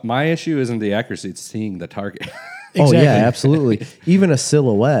possible. is my issue isn't the accuracy; it's seeing the target. Oh yeah, Exactly. absolutely. Even a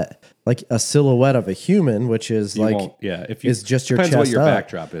silhouette, like a silhouette of a human, which is You like won't- yeah, if you is just your depends chest what your up.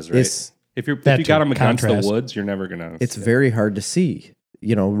 backdrop is, right? It's If you That got too, them against contrast. the woods, you're never gonna. it's very hard to see.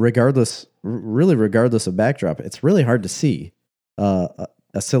 You know, regardless of backdrop, it's really hard to see a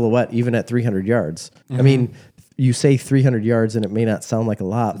silhouette even at 300 yards. I mean, you say 300 yards and it may not sound like a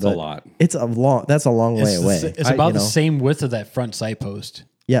lot, It's but a lot. it's a long. That's a long way away. It's about you the know? same width of that front sight post.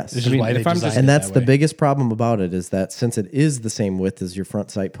 Yes, Which is why they if I'm designed just- it and that's that the way. biggest problem about it is that since it is the same width as your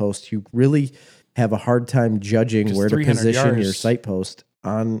front sight post, you really have a hard time judging 'Cause where to 300 position your yards, sight post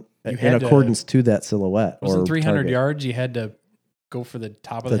on in had to- accordance to that silhouette. Wasn't or 300 target. yards, you had to go for the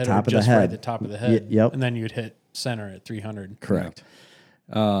top of The the head top or of the just right head. the top of the head. Yep. And then you'd hit center at 300. Correct.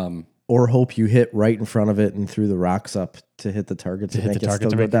 Or Hope you hit right in front of it and threw the rocks up to hit the target to, To hit make the it target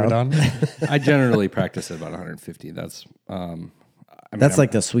still to go make it down. go down. I generally practice at about 150. That's I mean, That's I'm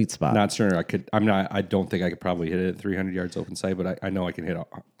like the sweet spot. not sure I could. I'm not. I don't think I could probably hit it at 300 yards open sight, but I know I can hit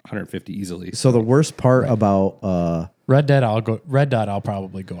 150 easily. So the worst part about Red dot, I'll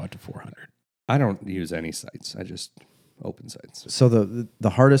probably go out to 400. I don't use any sights. I just open sights. so the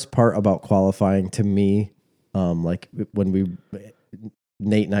hardest part about qualifying to me, like when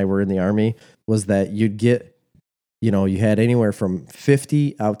Nate and I were in the Army, was that you'd get, you know, you had anywhere from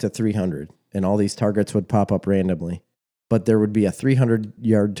 50 out to 300, and all these targets would pop up randomly. But there would be a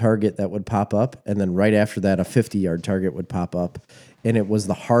 300-yard target that would pop up, and then right after that, a 50-yard target would pop up. And it was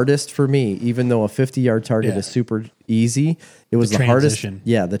the hardest for me, even though a 50-yard target Yeah. is super easy. It was the hardest. transition.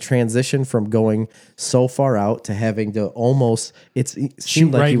 Yeah, the transition from going so far out to having to almost, it Shoot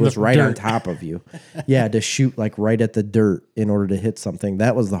seemed like right he in was the right on dirt. top of you. Yeah, to shoot like right at the dirt in order to hit something.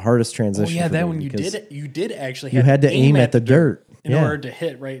 That was the hardest Oh transition. yeah, for that me one you because did actually You have had to aim at the dirt. in Yeah. order to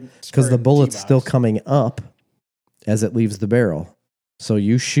hit right Because the square bullet's T-box. still coming up as it leaves the barrel. So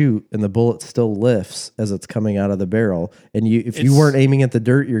you shoot and the bullet still lifts as it's coming out of the barrel. And if you It's- weren't aiming at the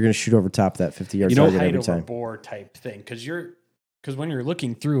dirt, you're going to shoot over top that 50-yard You know, target height every over time. bore type thing because when you're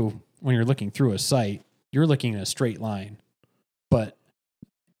looking through a sight, you're looking at a straight line, but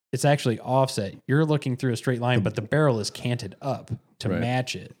it's actually offset. You're looking through a straight line, but the barrel is canted up to Right.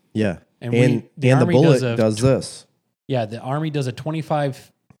 match it. Yeah. And And the the Army bullet does a does this. Yeah, the Army does a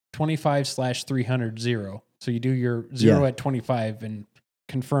 25/300 0. So you do your 0 Yeah. at 25 and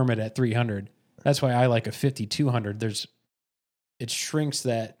confirm it at 300. That's why I like a 50/200. It shrinks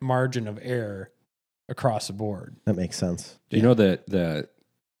that margin of error across the board. That makes sense. Do you know the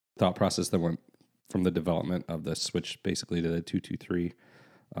thought process that went from the development of the switch basically to the 223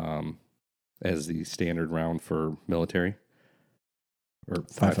 as the standard round for military or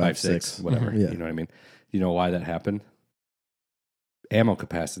 5.56, whatever. Mhm. Yeah. You know what I mean? You know why that happened? Ammo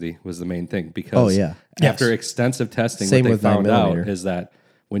capacity was the main thing Oh, because yeah. after Yes. extensive testing, Same what they with 9 found out millimeter. is that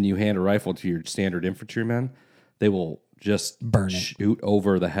when you hand a rifle to your standard infantrymen, they will just Burn it. shoot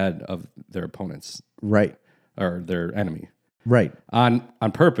over the head of their opponents Right. or their enemy Right. on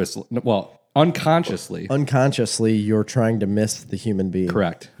purpose. Well, unconsciously. Unconsciously, you're trying to miss the human being.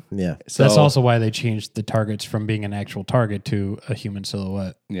 Correct. Yeah. So That's also why they changed the targets from being an actual target to a human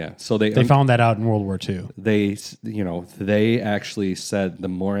silhouette. yeah. So they They found that out in World War II. they actually said the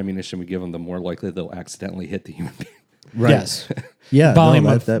more ammunition we give them, the more likely they'll accidentally hit the human being. Right. Yes. Yeah. Volume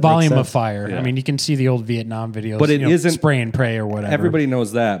no, of that makes volume of sense. fire. Yeah. I mean, you can see the old Vietnam videos, But it isn't- spray and pray or whatever. Everybody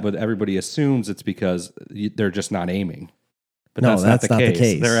knows that, but everybody assumes it's because they're just not aiming. But No, that's, that's not not the the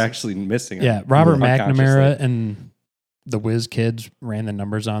case. case. They're actually missing. Yeah, it Robert unconsciously. McNamara and the Whiz Kids ran the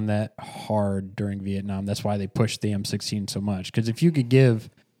numbers on that hard during Vietnam. That's why they pushed the M16 so much. Because if you could give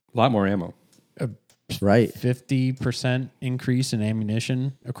A lot more ammo. Right. 50% increase in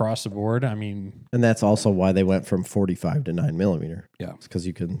ammunition across the board. I mean, And that's also why they went from 45 to 9mm. Yeah. Because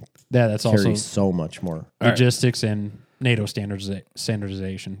you can that's carry also so much more. logistics and NATO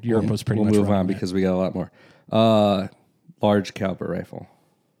standardization. Europe was pretty much We'll move on running it. because we got a lot more. Large caliber rifle.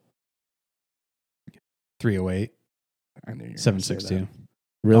 308, I knew you were gonna say 762.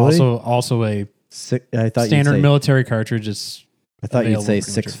 Really? Also a I thought standard you'd say, military cartridge is I thought you'd available say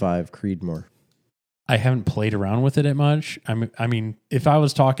pretty much 6.5 Creedmoor. I haven't played around with it that much. I mean, if I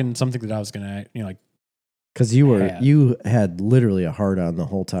was talking something that I was gonna, like Because you had literally a hard on the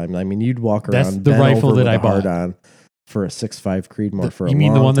whole time. I mean, you'd walk around. That's the bent rifle over that with I a hard bought. on for a 6.5 Creedmoor for a you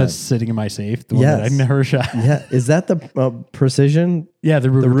mean the long one time. that's sitting in my safe, the one that I Yes. never shot? Yeah, is that the precision? Yeah, the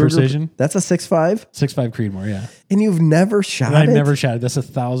Ruger Precision That's a 6.5, 6.5 Creedmoor. Yeah, and you've never shot and I've it. never shot it. That's a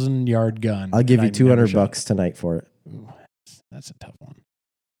 1,000-yard gun. I'll give and you I've never shot $200 tonight for it. it. Ooh, that's a tough one.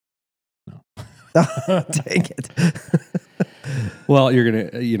 Dang it! Well, you're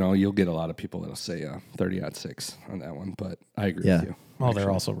gonna, you'll get a lot of people that'll say 30-06 on that one, but I agree Yeah. with you. Well, they're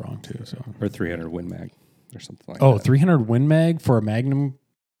actually. also wrong too. So, Or 300 Win Mag or something like oh, that. 300 Win Mag for a Magnum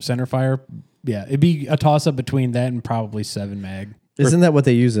centerfire. Yeah, it'd be a toss up between that and probably 7 Mag. Isn't that what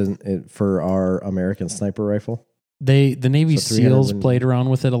they use for our American sniper rifle? The Navy So 300 SEALs Win- played around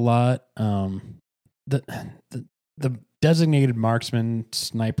with it a lot. The designated marksman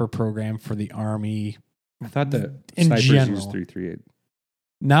sniper program for the Army. I thought that In snipers general. use 338.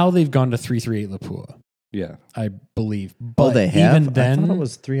 Now they've gone to 338 Lapua, Yeah. I believe. But They have. even then, I thought it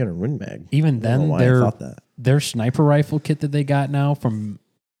was 300 Win Mag. even I don't know then, why I their thought that. their sniper rifle kit that they got now from,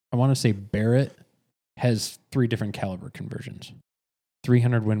 I want to say Barrett, has 3 different caliber conversions: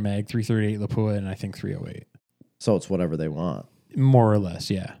 300 Win Mag, 338 Lapua, and I think 308. So it's whatever they want, More or less,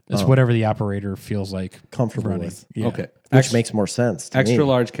 yeah. It's Oh. whatever the operator feels like comfortable running. with, Yeah. Okay. which makes more sense. To Extra me.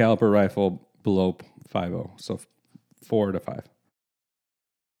 large caliber rifle below 5.0. So 4 to 5.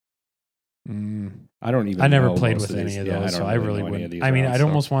 I don't even I never know played most with any these. of Yeah, those, so I really know any of wouldn't. these I mean, rounds, I'd so-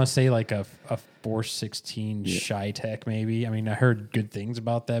 almost want to say like a 416 Shy-Tech maybe. I mean, I heard good things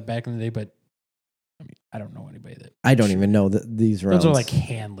about that back in the day, but I mean, I don't know anybody that. I don't even know that these rounds. Those are like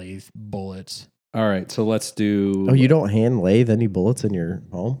hand lathe bullets. All right, so let's do. Oh, you don't hand lathe any bullets in your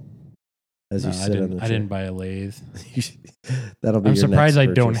home as No, you I sit on didn't. the I chair? didn't buy a lathe. That'll be. I'm your surprised I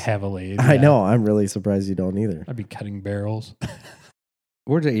next don't purchase. have a lathe. I Yeah. know. I'm really surprised you don't either. I'd be cutting barrels.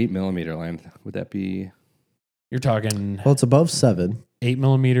 Where's the 8mm land? Would that be? You're talking Well, it's above 7.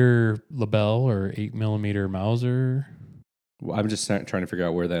 8mm Lebel or 8mm Mauser. Well, I'm just trying to figure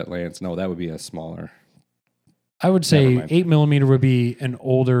out where that lands. No, that would be a smaller. I would Never say mind. 8mm would be an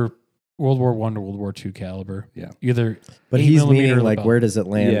older World War I to World War II caliber. Yeah. Either But 8 he's millimeter meaning like Lebel. where does it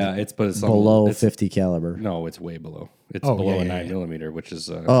land Yeah, it's below it's, 50 caliber? No, it's way below. It's Oh, below yeah, a yeah, 9mm, which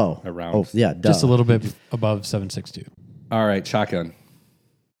is Oh, around. oh yeah, duh. just a little bit above 7.62, All right, shotgun.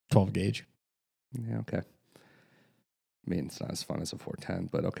 12 gauge. Yeah, okay. I mean, it's not as fun as a 410,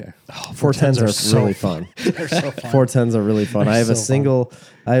 but okay. Oh, 410s are so really fun. They're so fun. 410s are really fun. They're I have so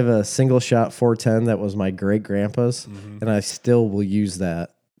I have a single shot 410 that was my great grandpa's, Mhm. and I still will use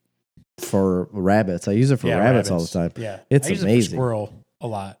that for rabbits. I use it for rabbits all the time. Yeah, It's I use amazing. It for squirrel a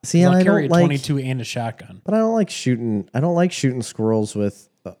lot. See, 'Cause and I'll I carry a don't like- 22 and a shotgun. But I don't like shooting squirrels with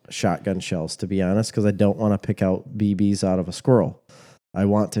shotgun shells, to be honest, because I don't want to pick out BBs out of a squirrel. I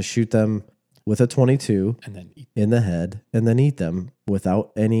want to shoot them with a 22 And then eat. in the head and then eat them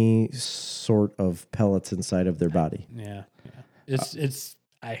without any sort of pellets inside of their body. Yeah, it's.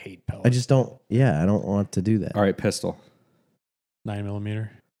 I hate pellets. I just don't. Yeah, I don't want to do that. All right, pistol. 9mm.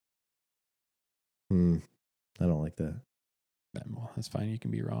 I don't like that. Well, that's fine. You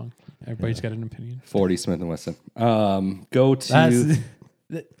can be wrong. Everybody's got an opinion. 40 Smith & Wesson. Go to.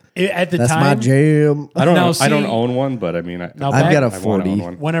 At the That's my time. jam. I don't Now, know. I don't see- own one, but I mean, Now, I've got a I wanna 40. own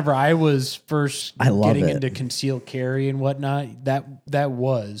one. Whenever I was first I love getting it. into concealed carry and whatnot, that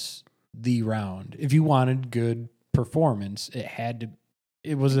was the round. If you wanted good performance, it had to.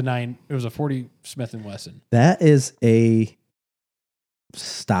 It was a 40 Smith and Wesson. That is a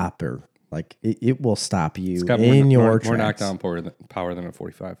stopper. Like it will stop you It's got in your more tracks. knockdown power than a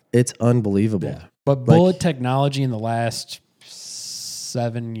 45. It's unbelievable. But bullet technology in the last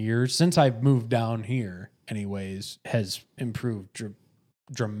 7 years, since I've moved down here, anyways, has improved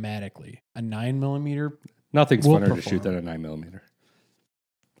dramatically. A 9mm. Nothing's Will funner to perform. shoot than a 9mm.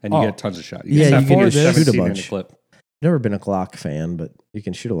 And you Oh. get tons of shots. Yeah, get you can 17 just shoot a 17 in bunch. clip. Never been a Glock fan, but you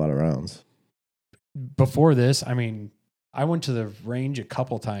can shoot a lot of rounds. Before this, I mean, I went to the range a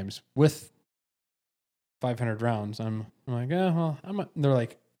couple times with 500 rounds. I'm like, well, they're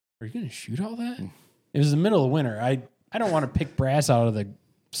like, are you going to shoot all that? It was the middle of winter. I don't want to pick brass out of the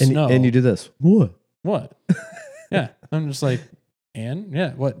snow. And you do this. What? What? Yeah. I'm just like, and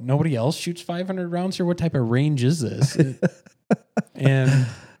yeah, what? Nobody else shoots 500 rounds here? What type of range is this? And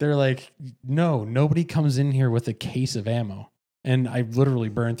they're like, no, nobody comes in here with a case of ammo. And I literally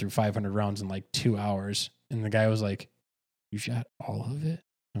burned through 500 rounds in like 2 hours. And the guy was like, you shot all of it?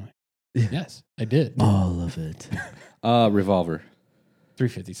 I'm like, yes, I did. All of it. Revolver.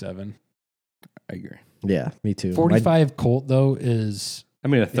 357. I agree. Yeah, me too. 45 Colt, though, is... I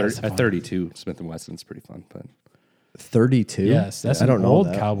mean, a it's fun. 32 Smith & Wesson's pretty fun, but 32? Yes, that's I don't an know old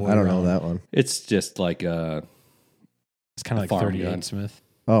that. cowboy I don't know round. that one. it's just like a It's kind of like farm 38 gun. Smith.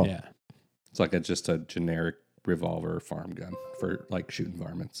 Oh, Yeah. it's like just a generic revolver farm gun for like shooting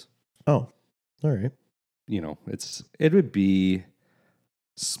varmints. Oh, all right. You know, it would be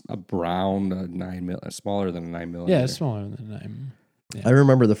around a 9mm, smaller than a 9mm. Yeah, it's smaller than I'm. Yeah. I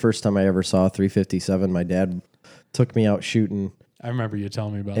remember the first time I ever saw a 357. My dad took me out shooting, I remember you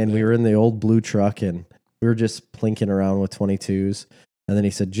telling me about and that. we were in the old blue truck, and we were just plinking around with 22s. And then he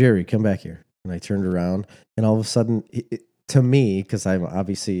said, Jerry, come back here. And I turned around, and all of a sudden, to me, because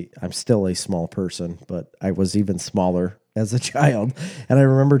I'm still a small person, but I was even smaller as a child. And I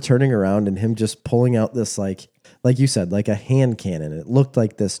remember turning around and him just pulling out this, like you said, like a hand cannon. It looked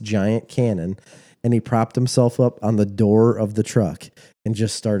like this giant cannon. And he propped himself up on the door of the truck and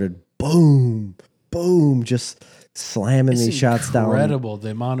just started boom, boom, just slamming these shots down. Incredible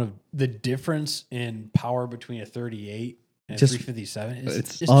the amount of the difference in power between a 38 and Just- a 357.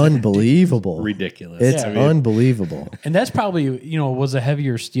 it's just Unbelievable. ridiculous. It's I mean, unbelievable. And that's probably, was a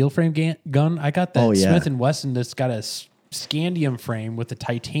heavier steel frame gun. I got that Oh, yeah. Smith & Wesson that's got a scandium frame with a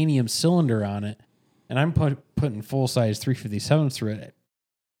titanium cylinder on it. And I'm putting full-size 357 through it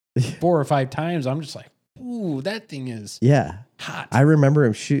 4 or 5 times. I'm just like, ooh, that thing is Yeah. hot. I remember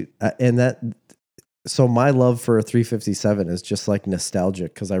him shoot, and that. So my love for a 357 is just like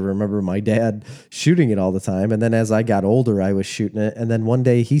nostalgic because I remember my dad shooting it all the time. And then as I got older, I was shooting it. And then one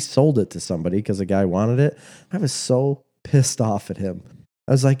day he sold it to somebody because a guy wanted it. I was so pissed off at him.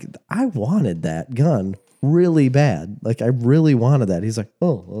 I was like, I wanted that gun really bad. Like I really wanted that. He's like,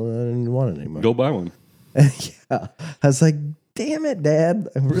 oh, well, I didn't want it anymore. go buy one. Yeah. I was like, damn it, Dad.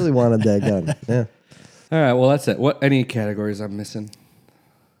 I really wanted that gun. Yeah. All right, well that's it. What any categories I'm missing?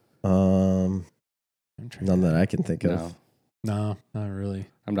 I'm trying None that I can think of. No, No, not really.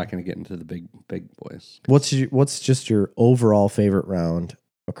 I'm not going to get into the big boys. What's just your overall favorite round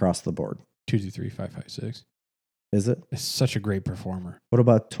across the board? 223 556. Is it? It's such a great performer. What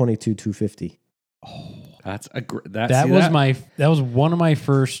about 22 250? That's a That was one of my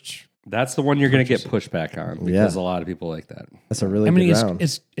first. That's the one you're going to get pushback on because a lot of people like that. That's a really I mean, good round.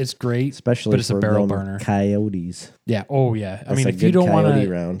 it's great, Especially but it's a for barrel them burner. Coyotes. Yeah. Oh yeah. I That's mean, a if you good don't want coyote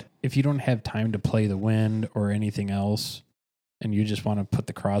to, round. if you don't have time to play the wind or anything else, and you just want to put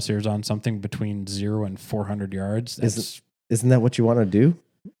the crosshairs on something between 0 and 400 yards, that's Isn't that what you want to do?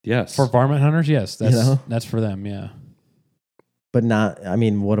 Yes. for varmint hunters. Yes, that's You know? that's for them. Yeah. But not, I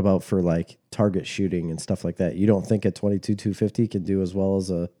mean, what about for like target shooting and stuff like that? You don't think a 22 250 can do as well as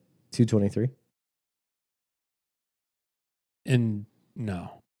a 223? And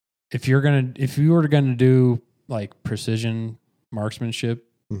no, if you were gonna do like precision marksmanship,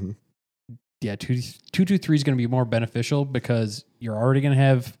 Mhm. yeah, 223 is gonna be more beneficial because you're already gonna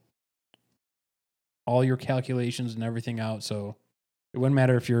have all your calculations and everything out. So it wouldn't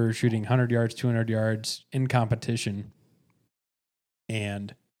matter if you're shooting 100 yards, 200 yards in competition,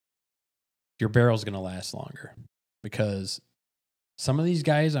 and your barrel's gonna last longer because some of these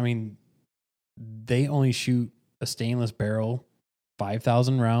guys, I mean, they only shoot a stainless barrel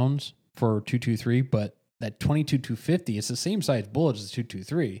 5,000 rounds for 223, but that 22 250, it's the same size bullet as the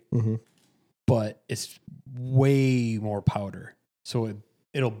 223, Mm-hmm. but it's way more powder. So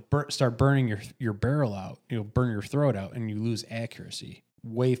it'll start burning your barrel out. It'll burn your throat out, and you lose accuracy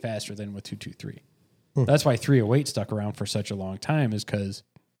way faster than with 223. That's why 308 stuck around for such a long time, is because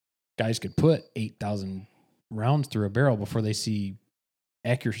guys could put 8,000 rounds through a barrel before they see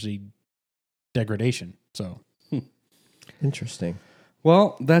accuracy degradation. So Interesting.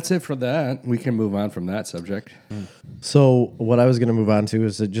 Well, that's it for that. We can move on from that subject. So what I was going to move on to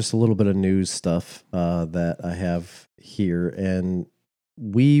is just a little bit of news stuff that I have here. And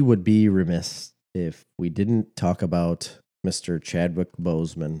we would be remiss if we didn't talk about Mr. Chadwick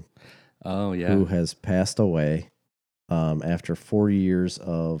Boseman, Oh, yeah. who has passed away after 4 years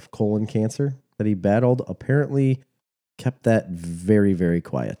of colon cancer that he battled. Apparently kept that very, very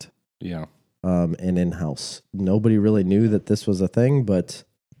quiet. Yeah. And in-house. Nobody really knew that this was a thing, but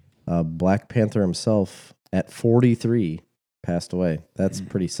Black Panther himself at 43 passed away. That's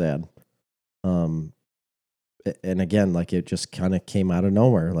pretty sad. and again, like it just kind of came out of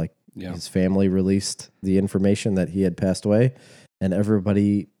nowhere. Like his family released the information that he had passed away, and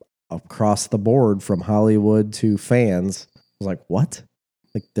everybody across the board from Hollywood to fans was like, what?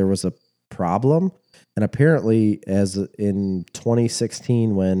 Like there was a problem. And apparently as in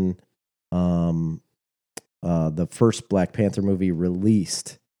 2016, when the first Black Panther movie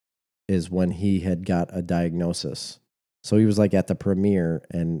released, is when he had got a diagnosis. So he was like at the premiere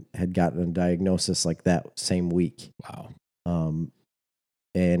and had gotten a diagnosis like that same week. Wow.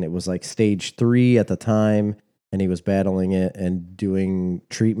 And it was like stage 3 at the time, and he was battling it and doing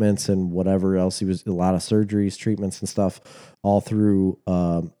treatments and whatever else. He was a lot of surgeries, treatments and stuff all through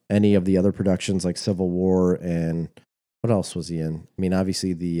any of the other productions like Civil War, and what else was he in? I mean,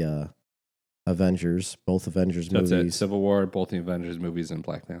 obviously the Avengers, both Avengers That's movies. it. Civil War, both the Avengers movies, and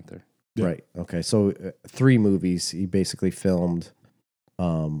Black Panther. Yeah. Right. Okay. So 3 movies he basically filmed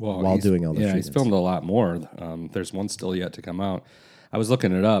while doing all the treatments. He's filmed a lot more. There's one still yet to come out. I was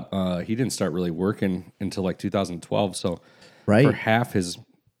looking it up. He didn't start really working until like 2012. So for half his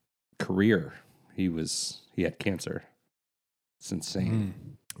career, he had cancer. It's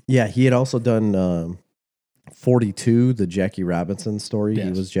insane. Yeah, he had also done 42, the Jackie Robinson story. Yes.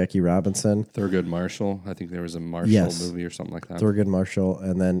 He was Jackie Robinson. Thurgood Marshall. I think there was a Marshall movie or something like that. Thurgood Marshall.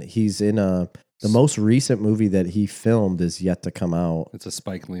 And then he's in the most recent movie that he filmed is yet to come out. It's a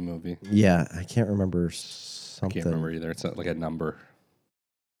Spike Lee movie. Yeah, I can't remember something. I can't remember either. It's like a number.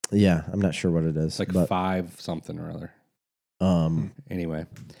 Yeah, I'm not sure what it is. It's like 5 something or other. Anyway.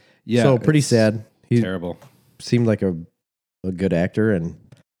 Yeah. So pretty sad. He terrible. seemed like a good actor, and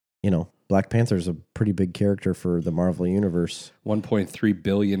Black Panther's a pretty big character for the Marvel Universe. $1.3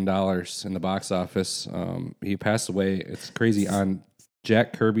 billion in the box office. He passed away. It's crazy on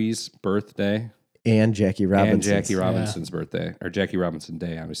Jack Kirby's birthday. And Jackie Robinson's birthday, or Jackie Robinson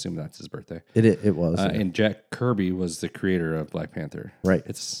Day. I assume that's his birthday. It was. Yeah. And Jack Kirby was the creator of Black Panther. Right.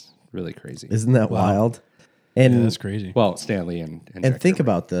 It's really crazy. Isn't that wild? And that's crazy. Well, Stan Lee and Jack think Kirby.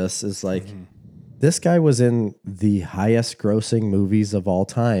 About this is like, this guy was in the highest grossing movies of all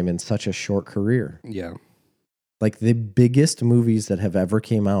time in such a short career. Yeah. Like the biggest movies that have ever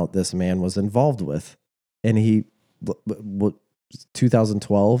came out, this man was involved with. And he,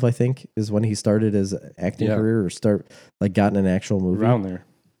 2012, I think, is when he started his acting career, or gotten an actual movie. Around there.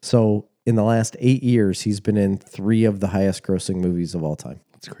 So in the last 8 years, he's been in 3 of the highest grossing movies of all time.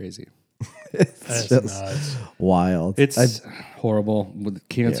 It's crazy. It's just nuts. Wild. It's horrible.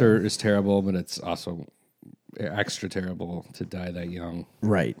 Cancer is terrible, but it's also extra terrible to die that young.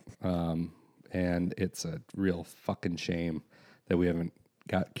 Right. And it's a real fucking shame that we haven't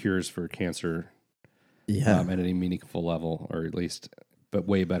got cures for cancer at any meaningful level, or at least, but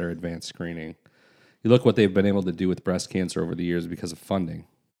way better advanced screening. You look what they've been able to do with breast cancer over the years because of funding.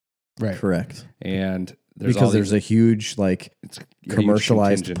 Right. Correct. And there's a huge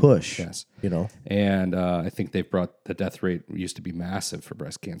commercialized push. Yes. And I think they've brought the death rate used to be massive for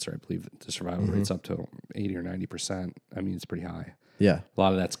breast cancer. I believe the survival rate's up to 80 or 90%. I mean, it's pretty high. Yeah. A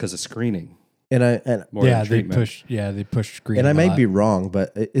lot of that's because of screening. They push screening. And I might be wrong,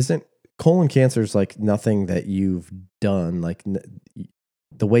 but isn't colon cancer is like nothing that you've done, like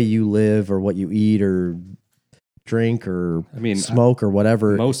the way you live or what you eat or drink or smoke or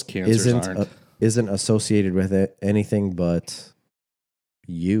whatever. Most cancers isn't associated with it anything but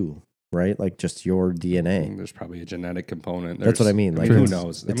you, right? Like just your DNA. There's probably a genetic component. That's what I mean. Like who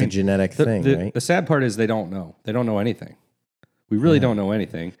knows? It's a genetic thing, right? The sad part is they don't know. They don't know anything. We really don't know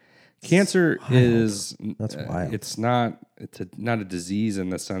anything. Cancer is that's wild. It's not a disease in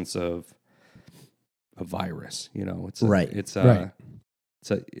the sense of a virus. It's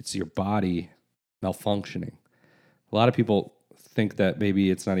your body malfunctioning. A lot of people think that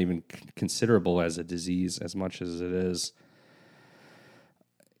maybe it's not even considerable as a disease as much as it is.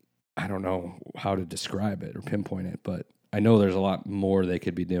 I don't know how to describe it or pinpoint it, but I know there's a lot more they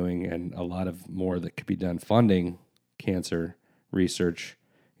could be doing, and a lot of more that could be done funding cancer research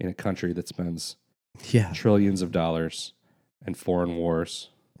in a country that spends trillions of dollars in foreign wars.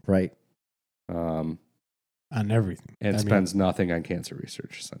 Right. On everything. And spends nothing on cancer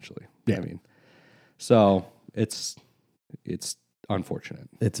research, essentially. Yeah. So it's unfortunate.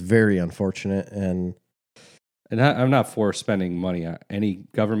 It's very unfortunate. And I'm not for spending money on any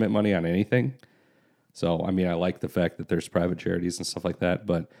government money on anything. So, I like the fact that there's private charities and stuff like that,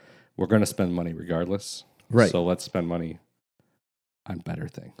 but we're going to spend money regardless. Right. So let's spend money on better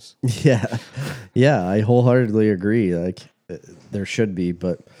things. Yeah. Yeah. I wholeheartedly agree. Like there should be,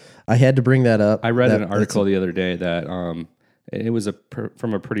 but I had to bring that up. I read an article the other day that it was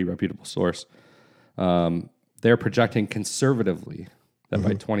from a pretty reputable source. They're projecting conservatively that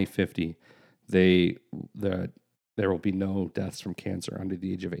by 2050, there will be no deaths from cancer under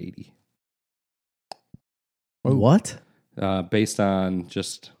the age of 80. What? Based on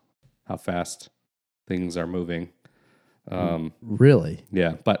just how fast things are moving. Really?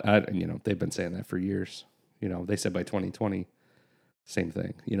 Yeah, but they've been saying that for years. They said by 2020, same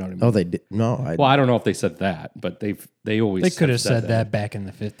thing. You know what I mean? Oh, they did. No, Well, I don't know if they said that, but they always They could have said that back in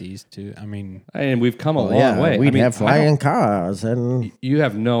the 50s too. I mean, and we've come a long way. We'd have flying cars, and You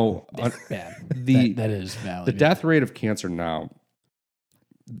have no that is valid. the death rate of cancer now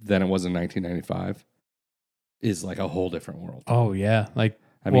than it was in 1995 is like a whole different world. Oh yeah, like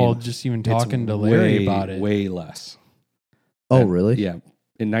I mean, just even It's talking to Larry about it. way less. oh, really? Yeah,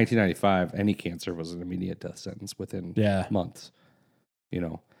 in 1995, any cancer was an immediate death sentence within months.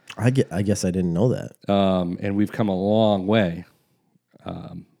 I guess I didn't know that. And we've come a long way,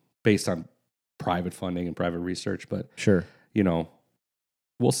 based on private funding and private research. But Sure.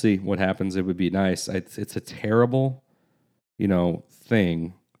 we'll see what happens. It would be nice. It's a terrible,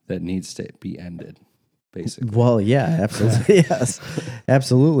 thing that needs to be ended. Basically. Well, yeah, absolutely. Yes,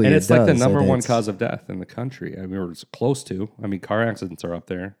 absolutely. And it's like the does, number and one it's- cause of death in the country. I mean, we're close to. I mean, car accidents are up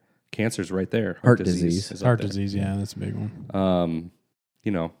there. Cancer's right there. Heart disease. is up Heart there. disease, yeah, that's a big one.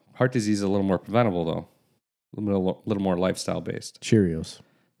 Heart disease is a little more preventable though. A little more lifestyle based. Cheerios.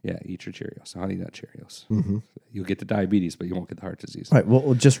 Yeah, eat your Cheerios, Honey Nut Cheerios. Mm-hmm. You'll get the diabetes, but you won't get the heart disease. Right.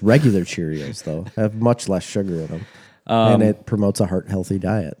 Well, just regular Cheerios though have much less sugar in them, and it promotes a heart healthy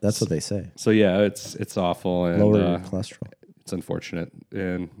diet. That's what they say. So yeah, it's awful and Lower your cholesterol. it's unfortunate,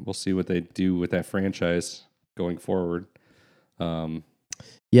 and we'll see what they do with that franchise going forward.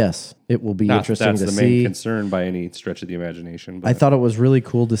 Yes, it will be Not interesting that's to the see. main concern by any stretch of the imagination. But I thought it was really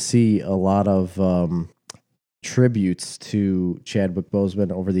cool to see a lot of tributes to Chadwick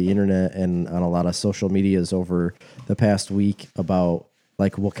Boseman over the internet and on a lot of social medias over the past week about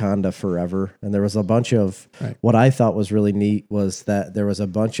like Wakanda Forever. And there was a bunch of what I thought was really neat was that there was a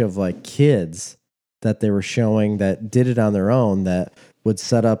bunch of like kids that they were showing that did it on their own that would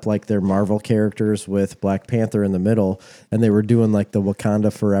set up like their Marvel characters with Black Panther in the middle, and they were doing like the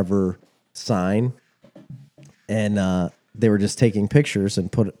Wakanda Forever sign, and they were just taking pictures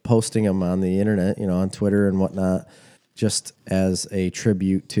and posting them on the internet, on Twitter and whatnot, just as a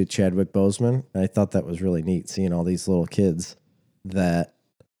tribute to Chadwick Boseman. And I thought that was really neat, seeing all these little kids that,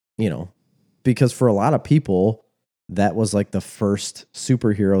 because for a lot of people, that was like the first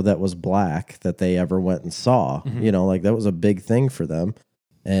superhero that was black that they ever went and saw. Mm-hmm. Like that was a big thing for them.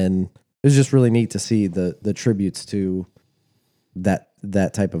 And it was just really neat to see the tributes to that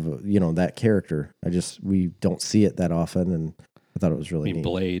type of, that character. We don't see it that often. And I thought it was really neat.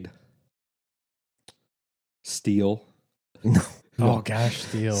 Blade, Steel. Oh gosh,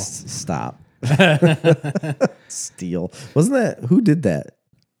 Steel. Stop. Steel. Wasn't that, who did that?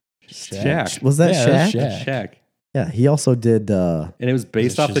 Shaq. Was that Yeah, Shaq? that's Shaq. Shaq. Yeah, he also did And it was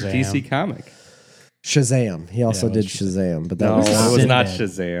based off the Shazam? DC comic. Shazam. He also it did was Shazam, but that No, was it was not Sinbad.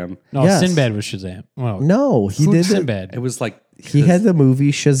 Shazam. No, Yes. Sinbad was Shazam. Well, no. He who's did it. Sinbad. It was like He had the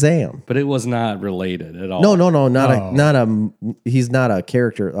movie Shazam. but it was not related at all. No, Oh. not a. He's not a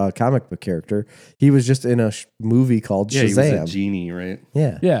character, a comic book character. He was just in a movie called Yeah, he was a Shazam. genie, right?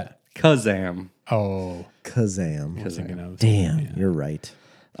 Yeah, Yeah. Kazam. Oh, Kazam. I was thinking of. Damn, Yeah. you're right.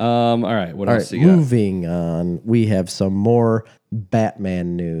 All right. What All else right, you got? moving on. We have some more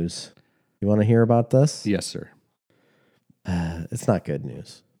Batman news. You want to hear about this? Yes, sir. It's not good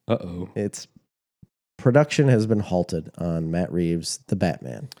news. Uh-oh. It's production has been halted on Matt Reeves' The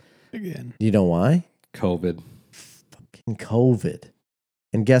Batman. Again. You know why? COVID. Fucking COVID.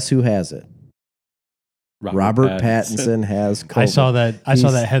 And guess who has it? Robert Pattinson has COVID. I saw that. I saw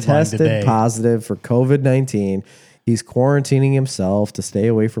He's that headline tested today. positive for COVID-19. He's quarantining himself to stay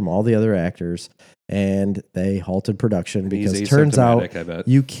away from all the other actors, and they halted production And he's because it turns out asymptomatic, I bet.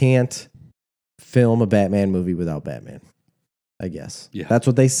 you can't film a Batman movie without Batman. I guess. Yeah. That's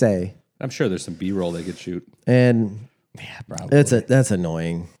what they say. I'm sure there's some B-roll they could shoot. And Yeah, probably. that's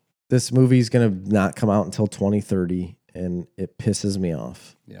annoying. This movie's gonna not come out until 2030, and it pisses me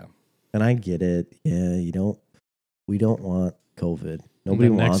off. Yeah. And I get it. Yeah, we don't want COVID. And Nobody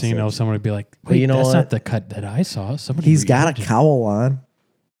then wants next thing you it. know, somebody would be like, But "Wait, you know that's what? not the cut that I saw." Somebody He's got a reacted. cowl on.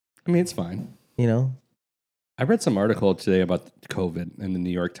 I mean, it's fine. I read some article today about COVID in the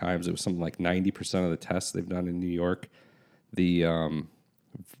New York Times. It was something like 90% of the tests they've done in New York.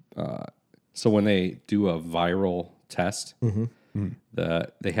 So when they do a viral test,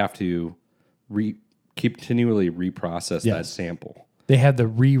 they have to continually reprocess that Yes. sample. They had to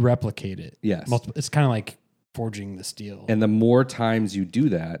re-replicate it. Yes. It's kind of like forging the steel. And the more times you do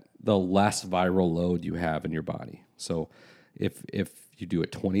that, the less viral load you have in your body. So if you do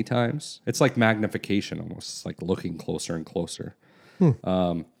it 20 times. It's like magnification almost. It's like looking closer and closer.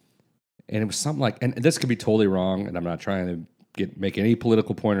 And it was something like, and this could be totally wrong, and I'm not trying to make any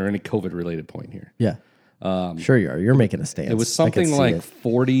political point or any COVID related point here. Yeah. Sure you are. You're making a stance. It was I can something see like it.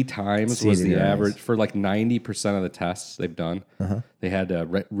 40 times See was it in the your eyes. average for like 90% of the tests they've done. They had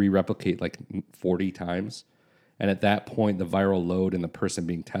to re-replicate like 40 times. And at that point, the viral load in the person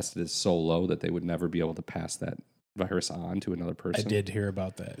being tested is so low that they would never be able to pass that virus on to another I person. did hear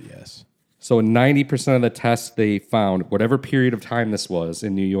about that. Yes. So in 90% of the tests they found, whatever period of time this was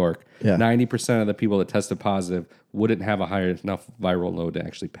in New York, Yeah. 90% of the people that tested positive wouldn't have a high enough viral load to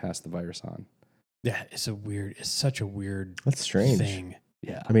actually pass the virus on. Yeah, it's such a weird That's strange. thing.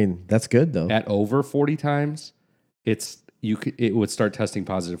 Yeah. I mean, that's good though. At over 40 times, it would start testing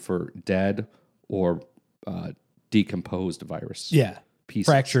positive for dead or decomposed virus. Yeah.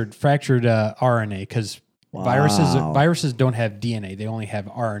 Pieces. Fractured RNA, because Wow. viruses don't have DNA, they only have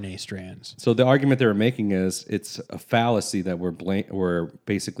RNA strands. So the argument they were making is it's a fallacy that we're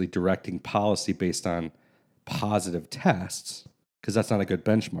basically directing policy based on positive tests because that's not a good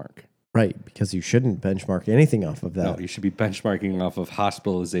benchmark. Right, because you shouldn't benchmark anything off of that. No, you should be benchmarking off of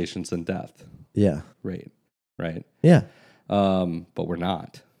hospitalizations and death Yeah. rate, right? Yeah. But we're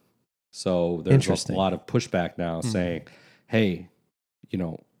not. So there's a Interesting. lot of pushback now saying, hey,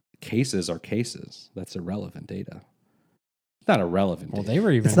 cases are cases. That's irrelevant data. It's not irrelevant Well, data. they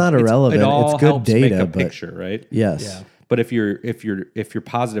were even It's not irrelevant. It all It's good helps make data, a but picture, right? yes. Yeah. But if your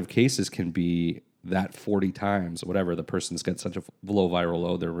positive cases can be that 40 times, whatever, the person's got such a low viral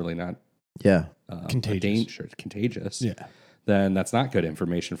load, they're really not Yeah. contagious. Yeah. Then that's not good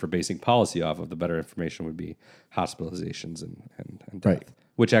information for basing policy off of. The better information would be hospitalizations and death, Right.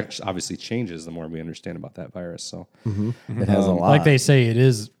 which actually obviously changes the more we understand about that virus. So It has a lot. Like they say, it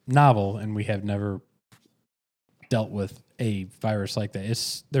is novel, and we have never dealt with a virus like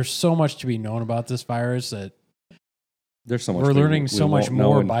that. There's so much to be known about this virus that there's so much we're we learning so much won't know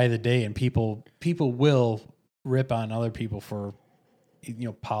more and- by the day, and people will rip on other people for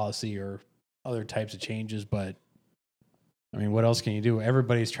policy or other types of changes. But I mean, what else can you do?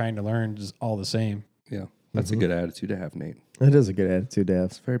 Everybody's trying to learn just all the same. Yeah, that's a good attitude to have, Nate. It is a good attitude to have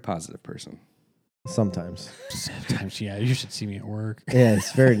It's a very positive person. sometimes. Sometimes, yeah, you should see me at work. Yeah,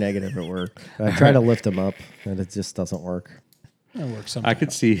 it's very negative at work. I try to lift him up, and it just doesn't work. It works I sometimes.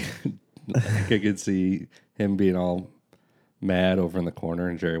 could see, I could see him being all mad over in the corner,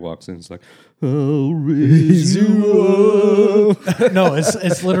 and Jerry walks in. And it's like, "I'll raise you up." No,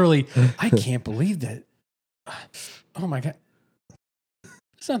 it's literally. I can't believe that. Oh my god,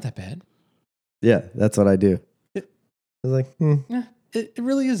 it's not that bad. Yeah, that's what I do. I was like, Yeah, it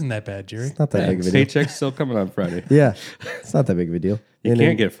really isn't that bad, Jerry. it's not that big of a deal. Paycheck's still coming on Friday. Yeah, it's not that big of a deal. You And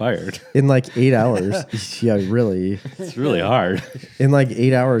can't get fired. in like 8 hours. Yeah, really. It's really hard. In like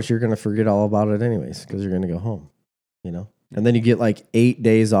 8 hours, you're going to forget all about it anyways because you're going to go home, And then you get like 8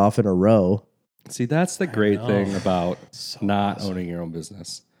 days off in a row. See, that's the great know. thing about So not awesome. owning your own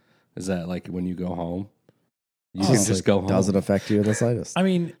business is that like when you go home, you Oh. can It's just like, go home. doesn't affect you in the slightest. I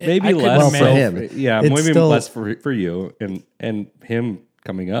mean, Maybe I could less Well, for imagine- him. Yeah, It's maybe still- less for you and him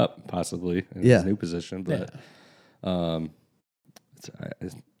coming up possibly in Yeah. his new position. But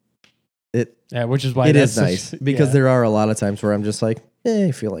Yeah, which is why It that's is nice because there are a lot of times where I'm just like,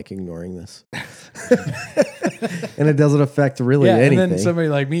 I feel like ignoring this. And it doesn't affect really and anything. then somebody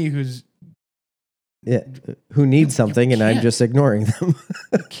like me who's Who needs something and I'm can't. just ignoring them.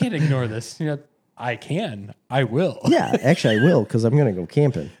 can't ignore this. I can. I will. Yeah, actually I will because I'm going to go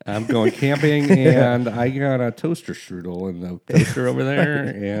camping. I'm going camping and I got a toaster strudel in the toaster over there,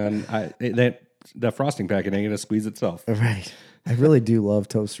 and that frosting packet ain't gonna squeeze itself. Right. I really do love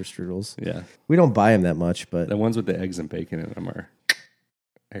toaster strudels. Yeah, We don't buy them that much, but the ones with the eggs and bacon in them are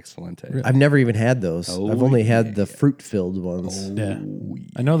excellent. I've never even had those. Oh, I've only had yeah. the fruit-filled ones. Yeah.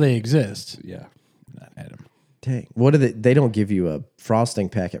 I know they exist. Yeah, Not had 'em. Dang. What do they don't give you a frosting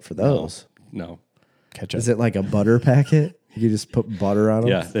packet for those. no, Ketchup. Is it like a butter packet? You just put butter on them?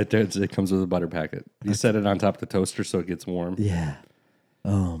 yeah, it comes with a butter packet. You set it on top of the toaster so it gets warm. Yeah.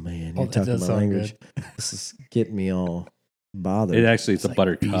 Oh man, you're that talking does my sound language. This is getting me all bothered. It's a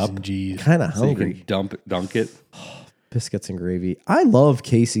butter B's cup, and G's. Kind of so you hungry. can dunk it. Biscuits and gravy. I love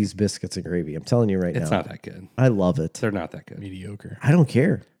Casey's biscuits and gravy. I'm telling you right It's now. not that good. I love it. They're not that good. Mediocre. I don't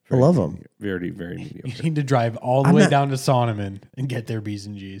care. I love them. Very, very You mediocre. need to drive all the I'm way not- down to Sonneman and get their B's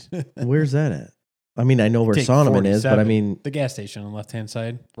and G's. Where's that at? I mean, I know where Take Sonneman is, but I 47, mean, the gas station on the left hand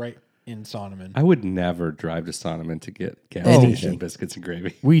side, right in Sonneman. I would never drive to Sonneman to get gas Anything. station biscuits and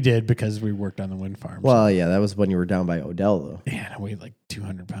gravy. We did because we worked on the wind farm. well, yeah, that was when you were down by Odell, though. Yeah, and I weighed like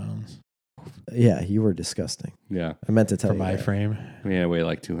 200 pounds. Yeah, you were disgusting. Yeah. I meant to tell For you my that. frame. I mean, I weigh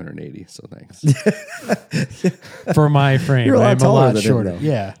like 280, so thanks. For my frame. You're a lot I'm a taller lot than him, shorter. though.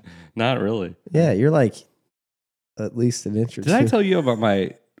 Yeah. Not really. Yeah, you're like at least an inch or Did two. I tell you about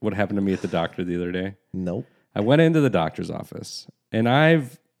what happened to me at the doctor the other day? Nope. I went into the doctor's office, and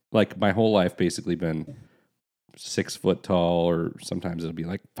I've like my whole life basically been 6 foot tall, or sometimes it'll be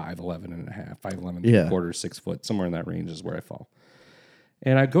like 5'11 and a half, 5'11, Yeah. quarter, 6 foot, somewhere in that range is where I fall.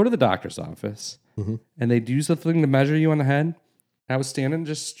 And I go to the doctor's office, and they do something to measure you on the head. I was standing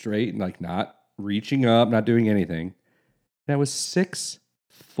just straight and like not reaching up, not doing anything. And I was 6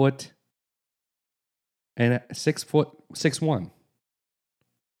 foot and 6'1".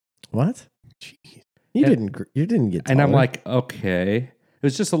 What? Jeez. You And- didn't get taller. And I'm like, okay. It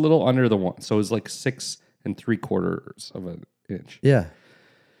was just a little under the one. So it was like 6 3/4 of an inch. yeah.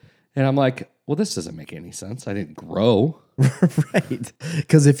 And I'm like, well, this doesn't make any sense. I didn't grow. Right.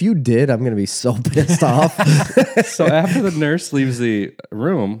 Because if you did, I'm going to be so pissed off. So after the nurse leaves the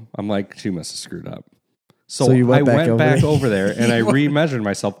room, I'm like, she must have screwed up. So you went I back went over back there? over there and I remeasured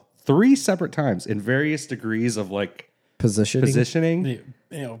myself 3 separate times in various degrees of like positioning. You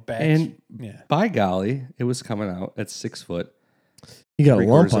know, back. And yeah. by golly, it was coming out at 6 foot. You got a 3/4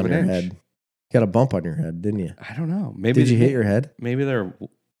 lump of on an your inch. head. You got a bump on your head, didn't you? I don't know. Maybe Did you hit your head? Maybe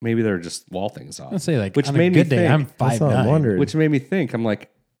they're just wall things off. Let's say like Which on made a me good day, think- I'm That's what I'm 5'9". wondering. Which made me think, I'm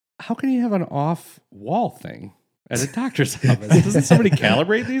like, how can you have an off wall thing at a doctor's office? Doesn't somebody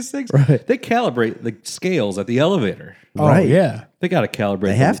calibrate these things? Right. They calibrate the scales at the elevator. Oh, Right. yeah. They got to calibrate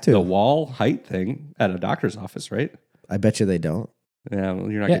They have to. the wall height thing at a doctor's office, right? I bet you they don't. Yeah,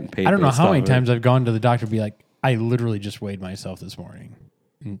 well, you're not Yeah, getting paid. I don't know based how off many of it. times I've gone to the doctor and be like, I literally just weighed myself this morning.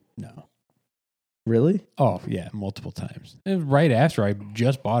 No. Really? Oh, yeah, multiple times. It was right after I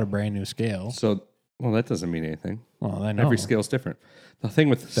just bought a brand new scale. So, well, that doesn't mean anything. Well, I know. Every scale's different. The thing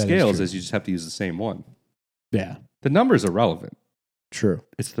with That is scales true. is you just have to use the same one. Yeah. The numbers are relevant. True.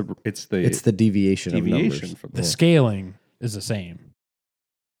 It's the It's the deviation, of deviation numbers. from The the. scaling is the same.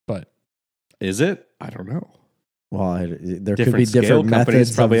 But Is it? I don't know. Well, there could Different be scale different companies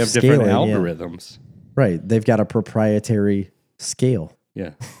methods probably of have different scaling, yeah. algorithms. Right. They've got a proprietary scale.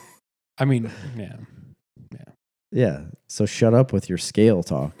 Yeah. I mean, yeah. Yeah. So shut up with your scale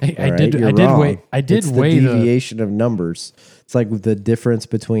talk. Hey, all I right? did- You're I did wrong. weigh- I did it's weigh the the- deviation of numbers. It's like the difference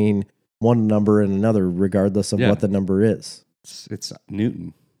between one number and another, regardless of Yeah. what the number is. It's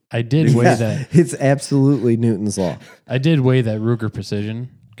Newton. I did weigh Yeah, that. It's absolutely Newton's law. I did weigh that Ruger Precision.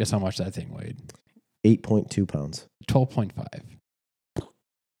 Guess how much that thing weighed? 8.2 pounds. 12.5.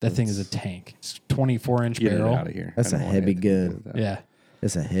 That thing is a tank. It's 24-inch Get it barrel. out of here. That's I a don't want heavy anything to do gun. with that. Yeah.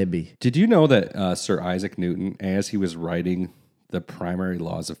 It's a heavy. Did you know that Sir Isaac Newton, as he was writing the primary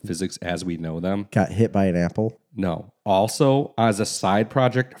laws of physics as we know them, Got hit by an apple. no, also as a side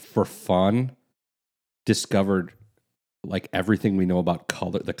project for fun, discovered like everything we know about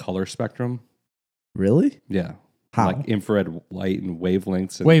the color spectrum. Really? Yeah. How? Like infrared light and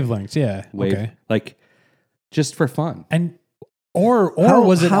wavelengths and Wavelengths, yeah. Okay. like just for fun. And or how,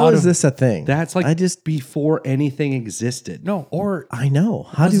 was it how out is of this a thing? That's like I just before anything existed. no, or I know.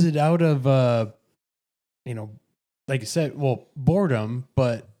 How was do it out of like I said, well, boredom,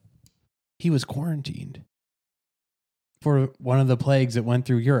 but he was quarantined for one of the plagues that went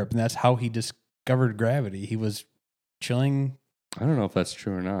through Europe, and that's how he discovered gravity. He was chilling. I don't know if that's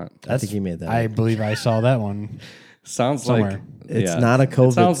true or not. I think he made that I up. believe I saw that one. Sounds Somewhere. like It's not a COVID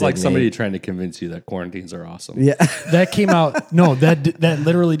It sounds like thing, somebody Nate. trying to convince you that quarantines are awesome. Yeah. That came out. No, that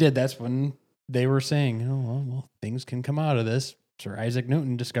literally did. That's when they were saying, oh, well, things can come out of this. Sir Isaac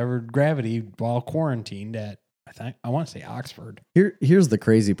Newton discovered gravity while quarantined at, I want to say Oxford. Here's the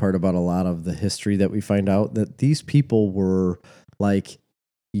crazy part about a lot of the history that we find out, that these people were like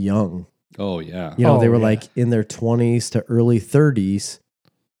young. Oh yeah. You know, Oh, they were yeah. like in their 20s to early 30s,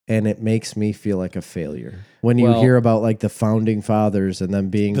 and it makes me feel like a failure when you Well- hear about like the founding fathers and them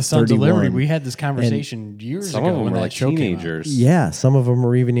being The Sons of 31. Liberty. We had this conversation years Some ago of them when were that like show came out. teenagers. Yeah, some of them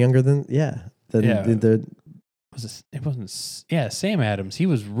were even younger than Yeah. It wasn't. Sam Adams. He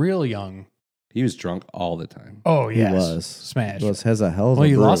was real young. He was drunk all the time. Oh he yes, was. smash. Has a hell of Well, a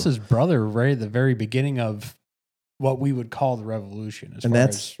he brew. lost his brother right at the very beginning of what we would call the revolution. As and far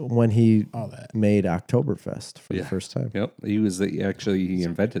that's as when he all that. made Oktoberfest for the Yeah. first time Yep. He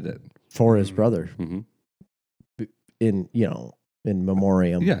invented it. for his brother hmm in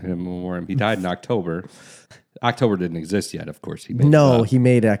memoriam. Yeah. In memoriam. He died in October. October didn't exist yet, of course. He made it No, up. he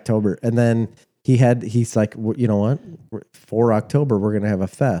made October. And then he's like, you know what? For October, we're going to have a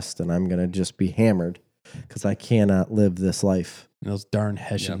fest and I'm going to just be hammered because I cannot live this life. And those darn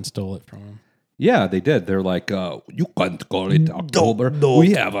Hessians Yep. stole it from him. Yeah, they did. They're like, you can't call it October. No.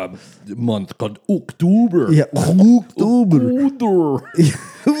 We have a month called October. Yeah, October. October.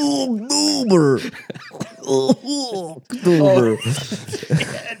 October.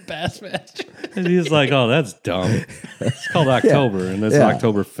 Bassmaster. And he's like, oh, that's dumb. It's called October, and it's Yeah.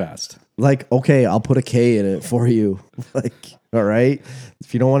 Oktoberfest. Like, okay, I'll put a K in it for you. Like, all right.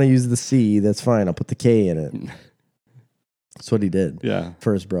 If you don't want to use the C, that's fine. I'll put the K in it. That's what he did Yeah,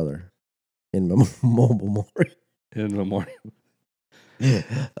 for his brother in memorial. in memoriam.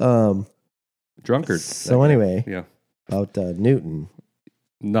 Drunkard. So anyway, Yeah. about Newton.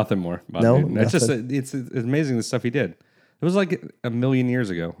 Nothing more about No, Newton. It's just nothing. it's amazing the stuff he did. It was like a million years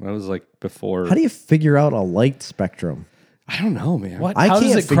ago. That was like before. How do you figure out a light spectrum? I don't know, man. What? I How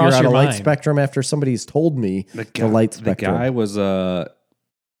can't does it figure cross out a your light mind? spectrum after somebody's told me the light spectrum. The guy was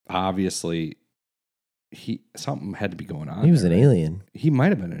obviously something had to be going on. He was there, an right? alien. He might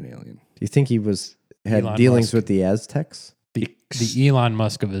have been an alien. Do you think he had Elon dealings Musk. with the Aztecs? The Elon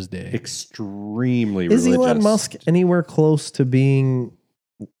Musk of his day. Extremely Is religious. Elon Musk anywhere close to being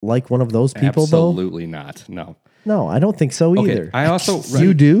like one of those people, Absolutely not. No. though? No, I don't think so Okay, either. I also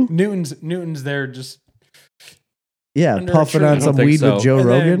You do? Newton's there just Yeah, Under a puffing tree. I on don't some think weed so. with Joe And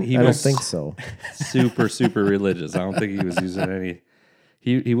then Rogan? he I don't was- think so. super religious. I don't think he was using any.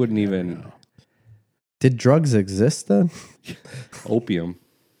 He wouldn't even Did drugs exist then? opium.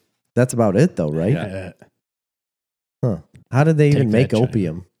 That's about it, though, right? Yeah. How did they even Take make that, China.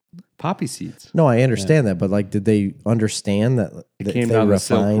 opium? Poppy seeds. No, I understand that, but like, did they understand that? It that came they down the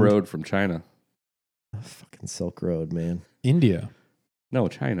Silk refined- Road from China. Fucking Silk Road, man. India. No,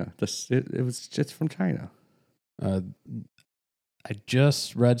 China. It was just from China. I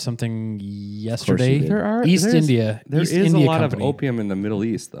just read something yesterday. did. There are East there's- India. There East is India a lot Company. of opium in the Middle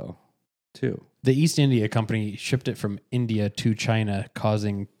East, though, too. The East India Company shipped it from India to China,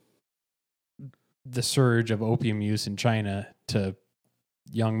 causing the surge of opium use in China to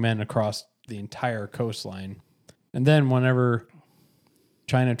young men across the entire coastline. And then whenever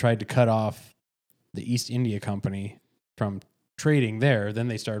China tried to cut off the East India Company from trading there, then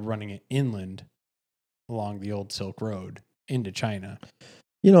they started running it inland along the old Silk Road into China.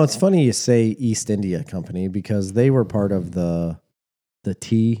 You know, it's funny you say East India Company because they were part of the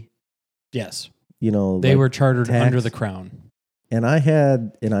tea. Yes. You know, They like were chartered tax. under the crown. And I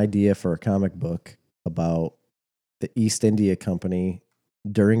had an idea for a comic book about the East India Company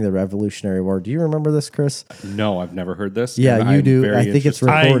during the Revolutionary War. Do you remember this, Chris? No, I've never heard this. Yeah, and you I'm do. very I think it's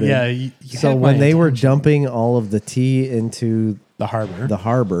interested. recorded. You So had when my they were attention. dumping all of the tea into the harbor, the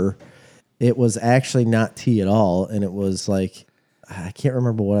harbor, it was actually not tea at all, and it was like I can't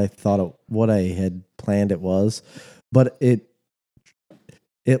remember what I thought what I had planned it was, but it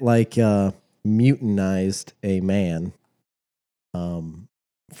like mutinized a man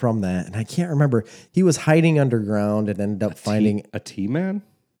from that, and I can't remember. He was hiding underground and ended up finding a tea man.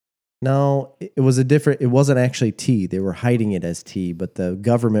 no, it was a different. It wasn't actually tea. They were hiding it as tea, but the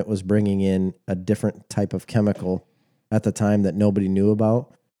government was bringing in a different type of chemical at the time that nobody knew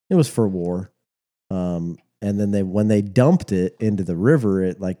about. It was for war. And then when they dumped it into the river,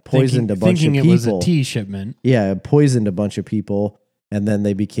 it like poisoned a bunch of thinking people. it was a tea shipment. Yeah, it poisoned a bunch of people, and then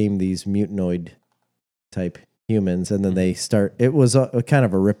they became these mutanoid type humans. And then they start. It was a kind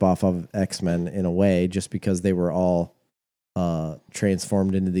of a ripoff of X-Men in a way, just because they were all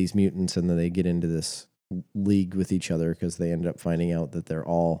transformed into these mutants, and then they get into this league with each other because they ended up finding out that they're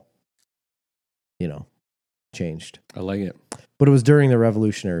all, changed. I like it. But it was during the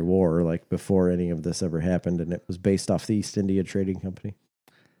Revolutionary War, like before any of this ever happened, and it was based off the East India Trading Company.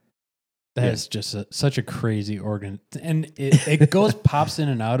 That's just such a crazy organ, and it pops in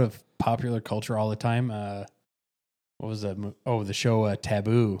and out of popular culture all the time. What was that? The show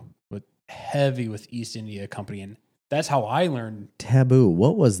Taboo, heavy with East India Company, and that's how I learned. Taboo.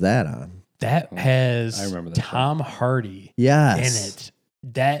 What was that on? That has I remember that Tom Hardy Yes. in it.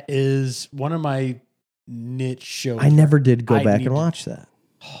 That is one of my niche shows. I never did go I back need and to- watch that.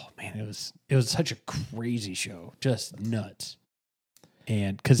 Oh man, it was such a crazy show, just nuts.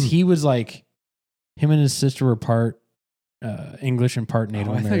 And because he was like, him and his sister were part English and part Native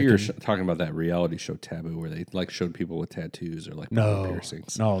I American. thought you were talking about that reality show Taboo, where they like showed people with tattoos or like body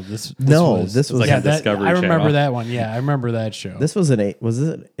piercings. This was like a Discovery I remember Channel. that one. Yeah, I remember that show. This was was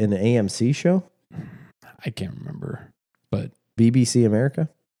it an AMC show? I can't remember, but BBC America?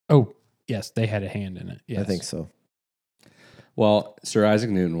 oh yes, they had a hand in it. Yes. I think so. Well, Sir Isaac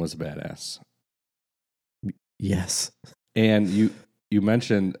Newton was a badass, Yes. and you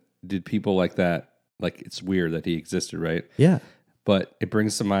mentioned did people like that? Like it's weird that he existed, right? Yeah. But it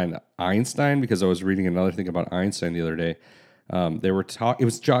brings to mind Einstein because I was reading another thing about Einstein the other day. They were talking. It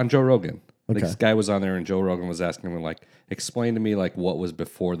was Joe Rogan. Okay. This guy was on there and Joe Rogan was asking him, like, explain to me, like, what was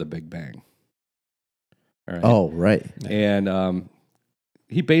before the Big Bang. All right. Oh, right. And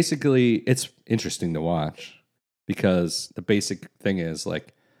he basically, it's interesting to watch because the basic thing is,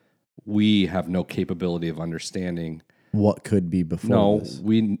 like, we have no capability of understanding. What could be before No, this?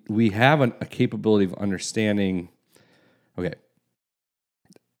 we have a capability of understanding. Okay.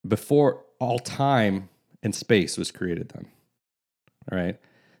 Before all time and space was created then. All right.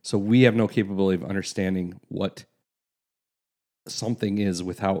 So we have no capability of understanding what something is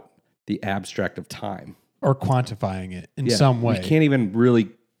without the abstract of time. Or quantifying it in Yeah, some way. We can't even really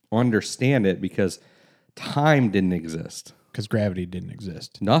understand it because time didn't exist. Because gravity didn't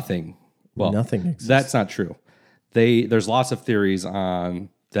exist. Nothing. Well, Nothing exists. That's not true. There's lots of theories on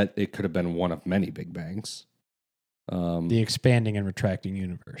that it could have been one of many Big Bangs. The expanding and retracting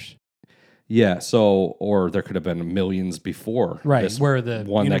universe. Yeah, so, or there could have been millions before. Right, this where the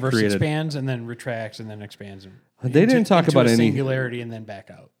one that universe created- expands and then retracts and then expands. They didn't talk into about a any- singularity and then back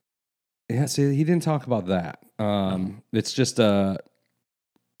out. Yeah, see, he didn't talk about that. It's just you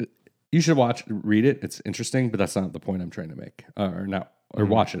should read it. It's interesting, but that's not the point I'm trying to make. Or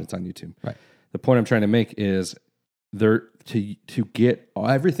watch it. It's on YouTube. Right. The point I'm trying to make is they're to get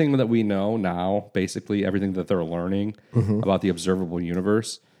everything that we know now, basically everything that they're learning about the observable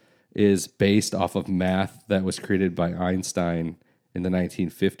universe is based off of math that was created by Einstein in the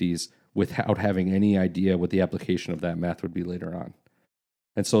 1950s without having any idea what the application of that math would be later on.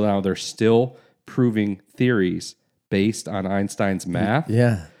 And so now they're still proving theories based on Einstein's math.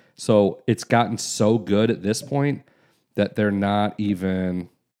 Yeah. So it's gotten so good at this point that they're not even...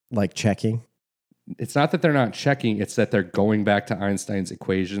 Like checking. It's not that they're not checking, it's that they're going back to Einstein's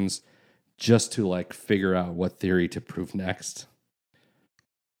equations just to like figure out what theory to prove next.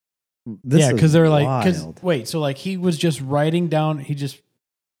 This yeah, is because they're like, wild. wait, so like he was just writing down,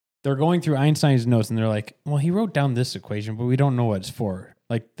 they're going through Einstein's notes and they're like, well, he wrote down this equation, but we don't know what it's for.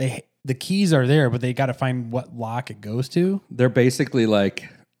 Like the keys are there, but they got to find what lock it goes to. They're basically like,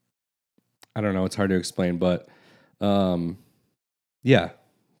 I don't know, it's hard to explain, but yeah,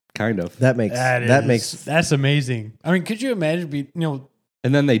 kind of. That's amazing. I mean, could you imagine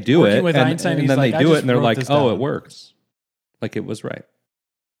and then they do working it, with and, Einstein, and he's then like, they I do it, just and they're wrote like, this oh, down. it works. Like it was right.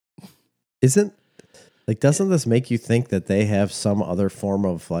 Doesn't this make you think that they have some other form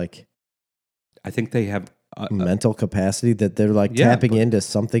of like I think they have mental capacity that they're like yeah, tapping into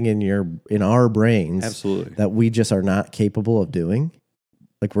something in our brains absolutely that we just are not capable of doing?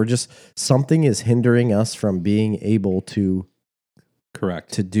 Like something is hindering us from being able to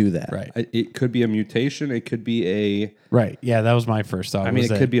correct to do that. Right. It could be a mutation. It could be a Right. Yeah, that was my first thought. I mean,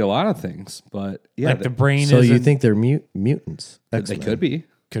 it could be a lot of things, but yeah, like the brain So is you think they're mutants? they X-Men. could be.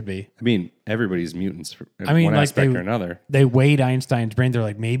 could be. I mean, everybody's mutants in I mean, one like aspect or another. They weighed Einstein's brain. They're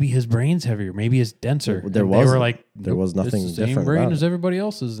like, maybe his brain's heavier, maybe it's denser. There And they wasn't. were like, There was nope, nothing it's the same different brain about as it. everybody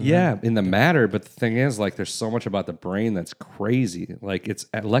else's. And Yeah, in the matter, but the thing is, like, there's so much about the brain that's crazy. Like, it's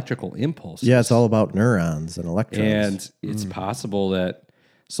electrical impulses. Yeah, it's all about neurons and electrons. And it's possible that,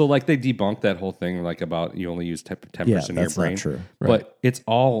 so like they debunked that whole thing, like about you only use 10% yeah, of your that's brain. not true. But it's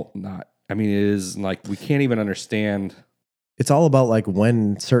all not, I mean, it is like, we can't even understand. It's all about like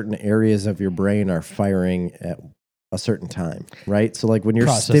when certain areas of your brain are firing at a certain time, right? So like when you're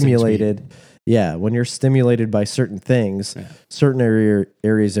Processing stimulated, when you're stimulated by certain things, certain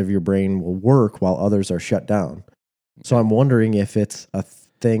areas of your brain will work while others are shut down. So I'm wondering if it's a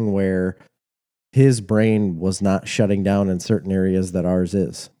thing where his brain was not shutting down in certain areas that ours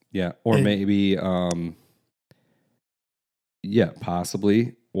is. Yeah. Or maybe,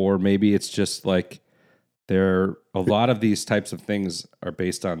 possibly. Or maybe it's just like, a lot of these types of things are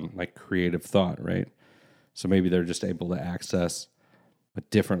based on like creative thought, right? So maybe they're just able to access a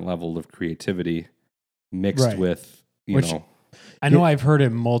different level of creativity mixed Right. with, Which- I know I've heard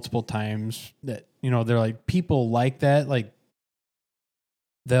it multiple times that, they're like, people like that, like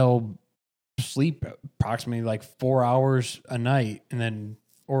they'll sleep approximately like 4 hours a night and then,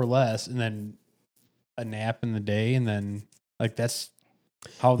 or less, and then a nap in the day. And then like, that's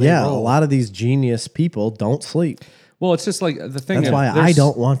how they roll. A lot of these genius people don't sleep. well, it's just like the thing. That's is, why I there's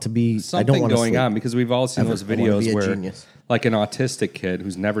don't want to be. I something don't want to going sleep. on because we've all seen those I wanna be videos a where genius. like an autistic kid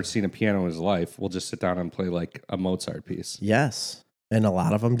who's never seen a piano in his life will just sit down and play like a Mozart piece. Yes, and a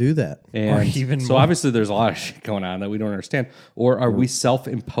lot of them do that. And even so more. obviously there's a lot of shit going on that we don't understand. Or are we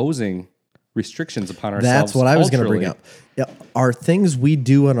self-imposing restrictions upon ourselves? That's what I was going to bring culturally? up. Yeah, are things we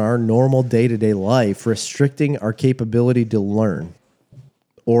do in our normal day-to-day life restricting our capability to learn,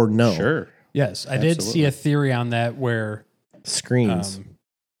 or no? Sure. Yes, I did see a theory on that where Screens.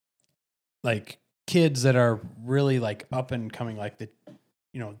 like kids that are really like up and coming, like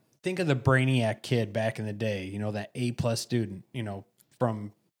think of the brainiac kid back in the day, you know, that A+ student, you know,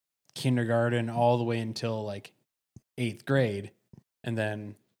 from kindergarten all the way until like 8th grade and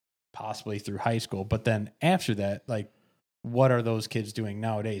then possibly through high school. But then after that, like, what are those kids doing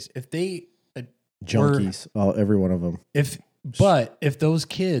nowadays? If they Junkies, every one of them. If those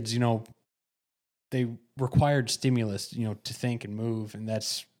kids, you know, they required stimulus, you know, to think and move, and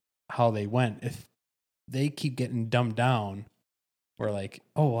that's how they went. If they keep getting dumbed down, or like,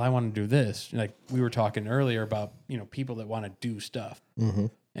 oh, well, I want to do this. Like we were talking earlier about, you know, people that want to do stuff. Mm-hmm.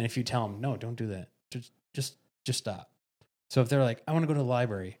 And if you tell them, no, don't do that. Just stop. So if they're like, I want to go to the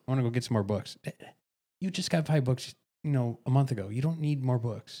library, I want to go get some more books. You just got 5 books, you know, a month ago. You don't need more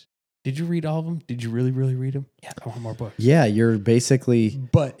books. Did you read all of them? Did you really, really read them? Yeah, I want more books. Yeah, you're basically.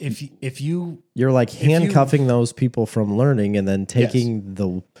 But you're like handcuffing those people from learning, and then taking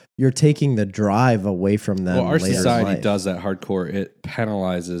the drive away from them. Well, our later society in life. does that hardcore. It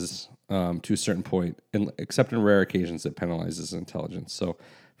penalizes to a certain point, except in rare occasions, it penalizes intelligence. So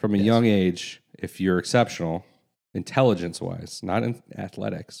from a young age, if you're exceptional, intelligence-wise, not in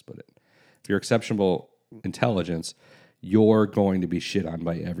athletics, but if you're exceptional intelligence, you're going to be shit on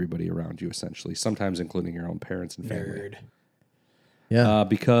by everybody around you, essentially, sometimes including your own parents and family. Nerd. Yeah.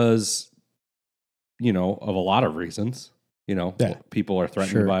 Because, you know, of a lot of reasons, you know, people are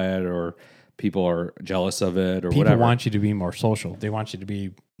threatened by it, or people are jealous of it, or people whatever. People want you to be more social. They want you to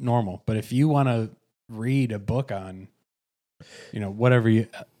be normal. But if you want to read a book on, you know, whatever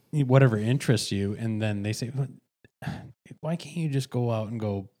interests you, and then they say, why can't you just go out and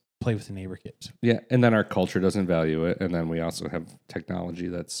go play with the neighbor kids? Yeah, and then our culture doesn't value it, and then we also have technology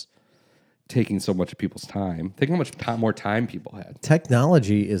that's taking so much of people's time. Think how much more time people had.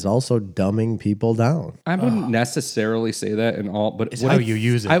 Technology is also dumbing people down. I wouldn't necessarily say that in all, but it's how you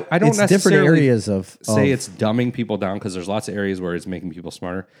use it. I don't it's necessarily different areas of it's dumbing people down, because there's lots of areas where it's making people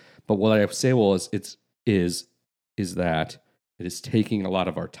smarter. But what I say, is that it is taking a lot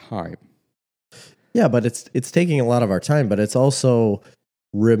of our time. Yeah, but it's taking a lot of our time, but it's also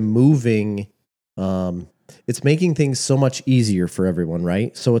removing it's making things so much easier for everyone,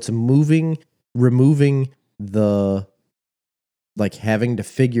 right? So it's removing the like having to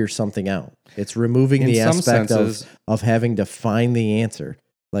figure something out. It's removing the aspect of having to find the answer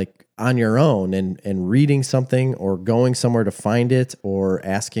like on your own and reading something or going somewhere to find it or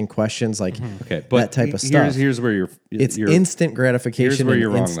asking questions like okay, but that type of stuff. Here's where it's instant gratification. Here's where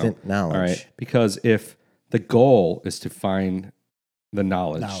you're and instant wrong, knowledge. All right, because if the goal is to find the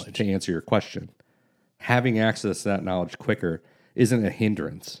knowledge to answer your question, having access to that knowledge quicker isn't a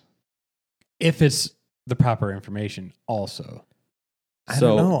hindrance. If it's the proper information also.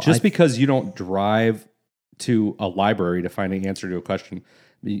 So just because you don't drive to a library to find an answer to a question,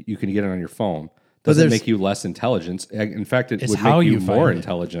 you can get it on your phone. Doesn't make you less intelligent. In fact, it would make you more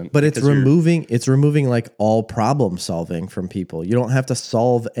intelligent. But it's removing like all problem solving from people. You don't have to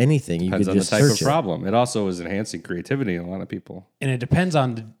solve anything. You depends could on just the type search of problem. It also is enhancing creativity in a lot of people. And it depends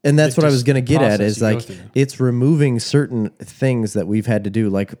on and that's what I was going to get at is like it's removing certain things that we've had to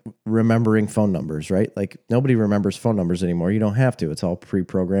do, like remembering phone numbers, right? Like nobody remembers phone numbers anymore. You don't have to. It's all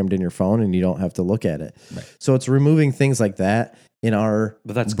pre-programmed in your phone and you don't have to look at it. Right. So it's removing things like that in our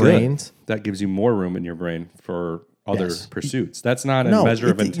brains. Good. That gives you more room in your brain for other pursuits. That's not a measure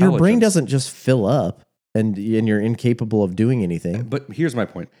of intelligence. Your brain doesn't just fill up and you're incapable of doing anything. But here's my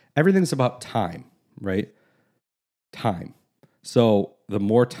point. Everything's about time, right? Time. So the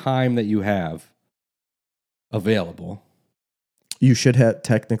more time that you have available, you should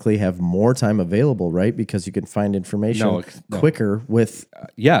technically have more time available, right? Because you can find information quicker with...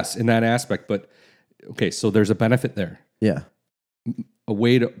 yes, in that aspect. But okay, so there's a benefit there. Yeah.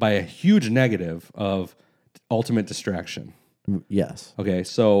 By a huge negative of ultimate distraction. Yes. Okay,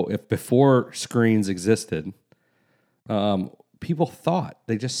 so if before screens existed, people thought.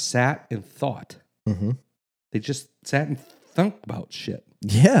 They just sat and thought. Mm-hmm. They just sat and thunk about shit.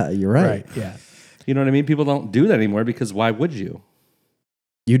 Yeah, you're right. Yeah. You know what I mean? People don't do that anymore because why would you?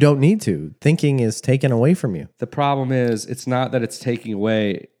 You don't need to. Thinking is taken away from you. The problem is, it's not that it's taking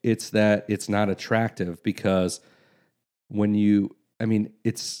away, it's that it's not attractive because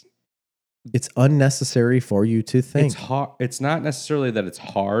it's unnecessary for you to think. It's hard. It's not necessarily that it's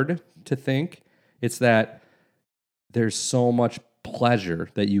hard to think. It's that there's so much pleasure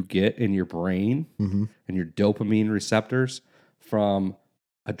that you get in your brain and your dopamine receptors from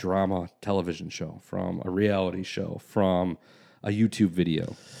a drama television show, from a reality show, from a YouTube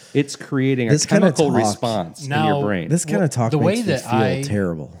video. It's creating a chemical response in your brain. This kind of talk makes me feel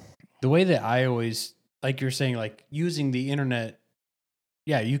terrible. The way that I always, like you're saying, like using the internet,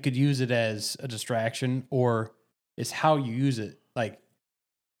 yeah, you could use it as a distraction, or it's how you use it. Like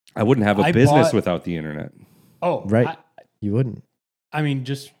I wouldn't have a I business bought- without the internet. Oh, Right. You wouldn't. I mean,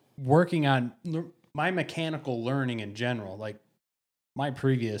 just working on my mechanical learning in general, like my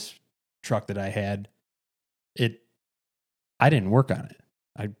previous truck that I had, I didn't work on it.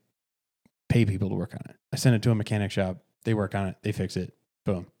 I pay people to work on it. I send it to a mechanic shop. They work on it. They fix it.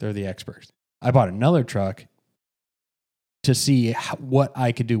 Boom. They're the experts. I bought another truck to see what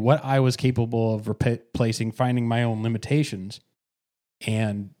I could do, what I was capable of replacing, finding my own limitations,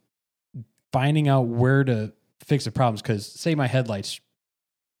 and finding out where to fix the problems. Because say my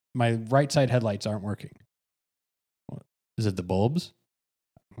right side headlights aren't working. Is it the bulbs?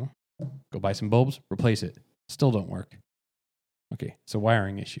 Go buy some bulbs, replace it. Still don't work. Okay, it's a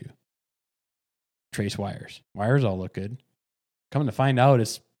wiring issue. Trace wires. Wires all look good. Coming to find out,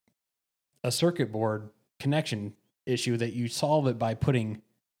 it's a circuit board connection issue that you solve it by putting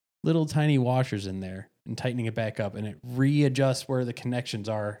little tiny washers in there and tightening it back up, and it readjusts where the connections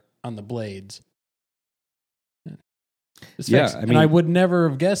are on the blades. It's fixed. I mean, and I would never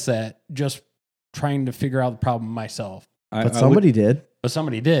have guessed that just trying to figure out the problem myself. But somebody did. But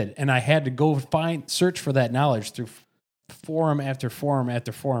somebody did, and I had to go search for that knowledge through forum after forum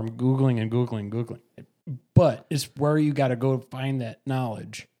after forum, Googling and Googling and Googling. But it's where you got to go find that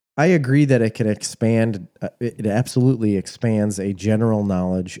knowledge. I agree that it can expand. It absolutely expands a general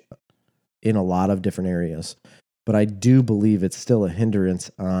knowledge in a lot of different areas. But I do believe it's still a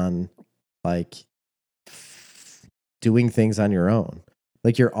hindrance on like doing things on your own.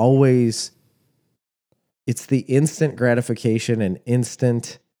 Like you're always, it's the instant gratification and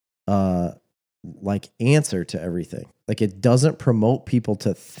instant like answer to everything. Like it doesn't promote people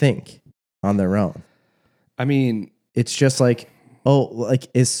to think on their own. I mean, it's just like, oh, like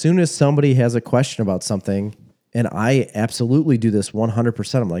as soon as somebody has a question about something, and I absolutely do this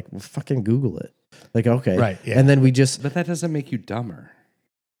 100%, I'm like, well, fucking Google it. Like, okay. Right. Yeah. And then we just, but that doesn't make you dumber.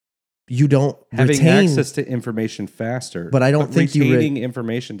 You don't having retain access to information faster. But I don't think retaining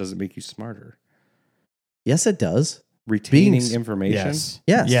information doesn't make you smarter. Yes, it does. Retaining information?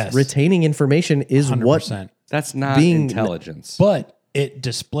 Yes. Retaining information is 100%. What. That's not intelligence. But it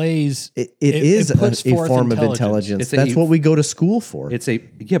displays. It is a form of intelligence. That's what we go to school for.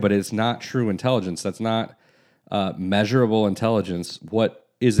 But it's not true intelligence. That's not measurable intelligence. What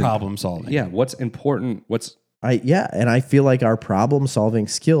is problem solving? Yeah. What's important? And I feel like our problem solving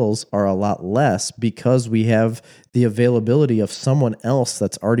skills are a lot less because we have the availability of someone else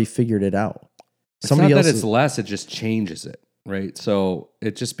that's already figured it out. It's not that it's less, it just changes it, right? So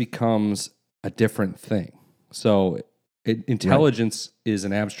it just becomes a different thing. So intelligence is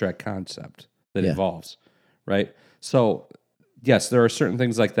an abstract concept that evolves, right? So yes, there are certain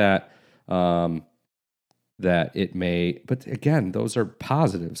things like that that it may, but again, those are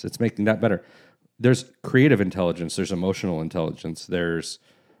positives. It's making that better. There's creative intelligence, there's emotional intelligence, there's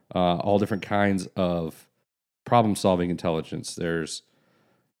all different kinds of problem-solving intelligence. There's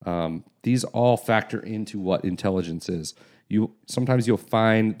these all factor into what intelligence is. Sometimes you'll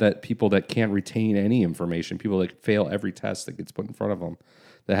find that people that can't retain any information, people that fail every test that gets put in front of them,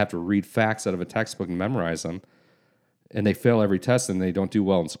 that have to read facts out of a textbook and memorize them, and they fail every test and they don't do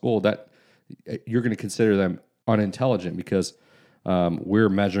well in school, that you're going to consider them unintelligent because we're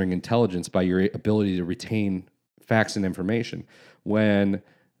measuring intelligence by your ability to retain facts and information. When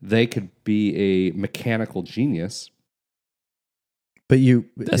they could be a mechanical genius. But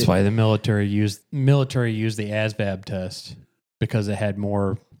that's why the military used the ASVAB test because it had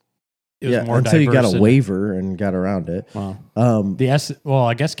more. It was more until you got a waiver and got around it. Wow.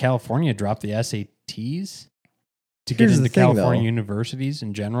 I guess California dropped the SATs to get into California universities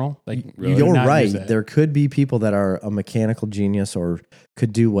in general. Like you're right. There could be people that are a mechanical genius or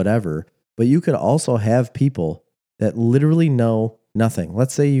could do whatever, but you could also have people that literally know nothing.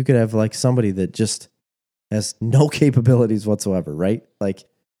 Let's say you could have like somebody that just has no capabilities whatsoever, right? Like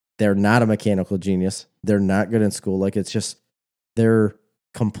they're not a mechanical genius. They're not good in school. Like it's just, they're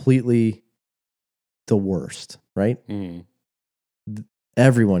completely the worst, right? Mm.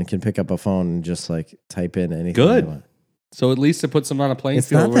 Everyone can pick up a phone and just like type in anything. Good. They want. So at least it puts them on a playing it's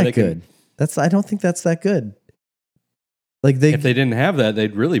field. It's not that good. I don't think that's that good. Like if they didn't have that,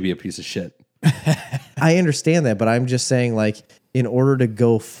 they'd really be a piece of shit. I understand that, but I'm just saying, like, in order to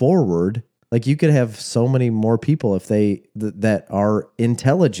go forward, like you could have so many more people if they that are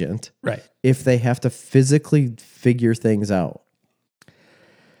intelligent, right? If they have to physically figure things out.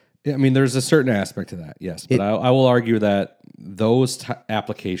 I mean, there's a certain aspect to that, yes. But I will argue that those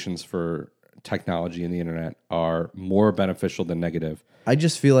applications for technology and the internet are more beneficial than negative. I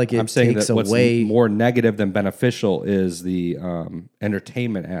just feel like I'm saying takes that what's away more negative than beneficial is the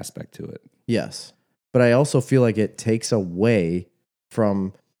entertainment aspect to it. Yes. But I also feel like it takes away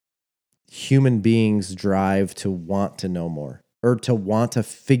from human beings' drive to want to know more or to want to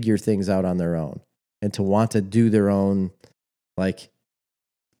figure things out on their own and to want to do their own like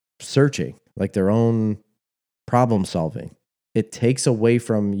searching, like their own problem solving. It takes away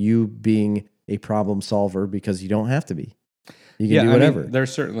from you being a problem solver because you don't have to be. You can do whatever.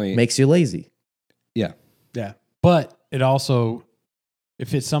 There's certainly makes you lazy. Yeah. Yeah. But it also,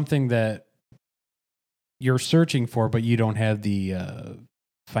 if it's something that you're searching for, but you don't have the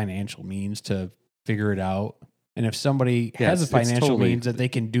financial means to figure it out, and if somebody has a financial means that they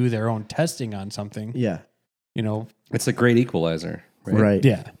can do their own testing on something, Yeah. you know, it's a great equalizer. Right.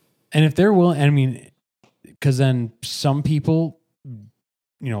 Yeah. And if they're willing, I mean, because then some people,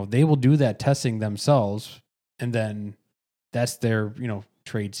 you know, they will do that testing themselves, and then that's their, you know,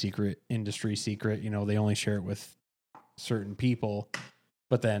 trade secret, industry secret. You know, they only share it with certain people.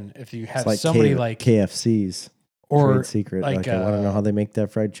 But then if you have It's like somebody like KFC's or trade secret, like I want to know how they make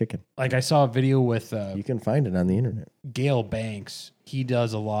that fried chicken. Like I saw a video with You can find it on the internet. Gale Banks. He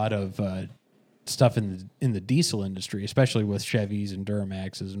does a lot of stuff in the diesel industry, especially with Chevys and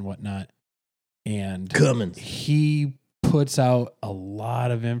Duramaxes and whatnot. And Cummins. He puts out a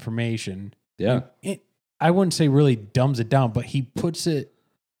lot of information. Yeah. I wouldn't say really dumbs it down, but he puts it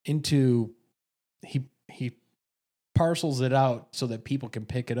into he parcels it out so that people can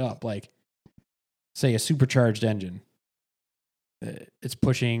pick it up. Like, say a supercharged engine, it's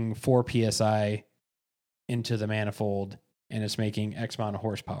pushing 4 psi into the manifold and it's making X amount of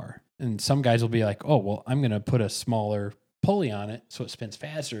horsepower. And some guys will be like, oh, well, I'm going to put a smaller pulley on it so it spins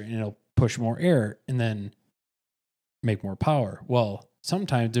faster and it'll push more air and then make more power. Well,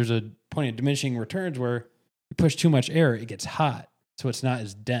 sometimes there's a point of diminishing returns where you push too much air, it gets hot. So it's not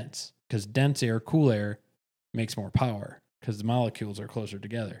as dense, because dense air, cool air makes more power because the molecules are closer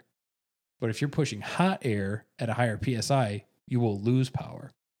together. But if you're pushing hot air at a higher PSI, you will lose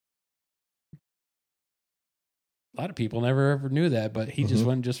power. A lot of people never ever knew that, but he just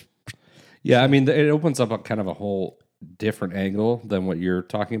went just. Yeah, I mean, it opens up a kind of a whole different angle than what you're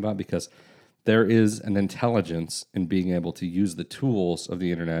talking about, because there is an intelligence in being able to use the tools of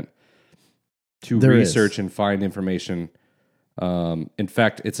the internet to research and find information. In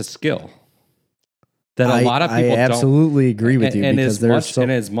fact, it's a skill that a lot of people I absolutely agree with you. And because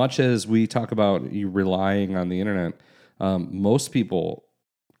as much as we talk about you relying on the internet, most people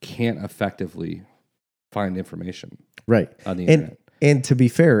can't effectively find information on the internet. And to be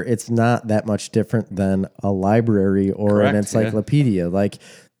fair, it's not that much different than a library or an encyclopedia. Yeah. Like,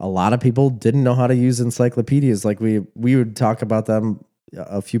 a lot of people didn't know how to use encyclopedias. Like we would talk about them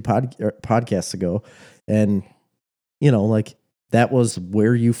a few podcasts ago, and like that was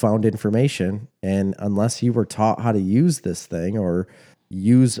where you found information. And unless you were taught how to use this thing or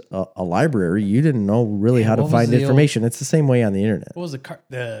use a library, you didn't know really how to find information. It's the same way on the internet. What was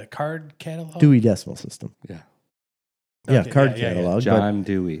the card catalog? Dewey Decimal System. Yeah. Yeah, card catalog. John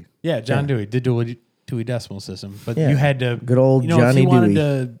Dewey. Yeah, John Dewey did Dewey Decimal System, but Yeah. you had to Good old Johnny if you wanted Dewey.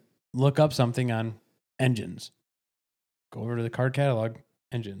 to look up something on engines, go over to the card catalog,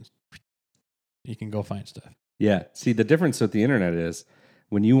 engines. You can go find stuff. Yeah. See, the difference with the internet is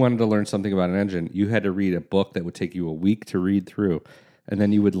when you wanted to learn something about an engine, you had to read a book that would take you a week to read through, and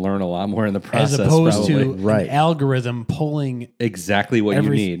then you would learn a lot more in the process. As opposed probably. to an algorithm pulling exactly what you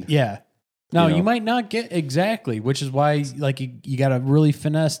need. Yeah. Now, you might not get exactly, which is why like you got to really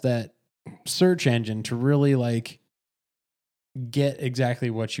finesse that search engine to really like get exactly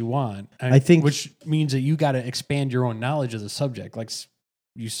what you want. I think, which means that you got to expand your own knowledge of the subject. Like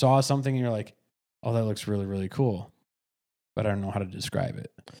you saw something and you're like, oh, that looks really, really cool, but I don't know how to describe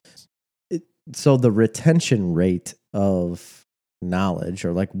it. So the retention rate of knowledge,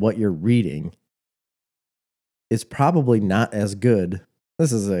 or like what you're reading, is probably not as good.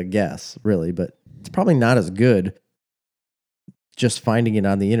 This is a guess, really, but it's probably not as good just finding it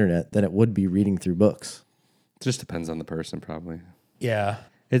on the internet than it would be reading through books. It just depends on the person, probably. Yeah.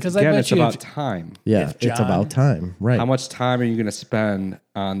 It's about time. Yeah, it's about time. Right. How much time are you going to spend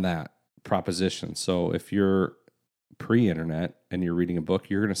on that proposition? So if you're pre-internet and you're reading a book,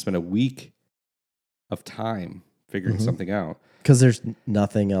 you're going to spend a week of time figuring something out. Because there's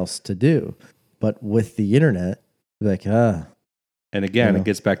nothing else to do. But with the internet, like, And again, it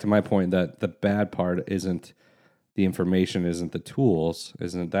gets back to my point that the bad part isn't the information, isn't the tools,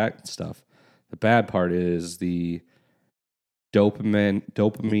 isn't that stuff. The bad part is the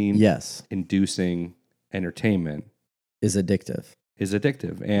dopamine yes, inducing entertainment is addictive.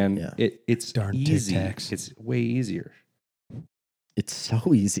 And it's darn easy. Tic-Tacs. It's way easier. It's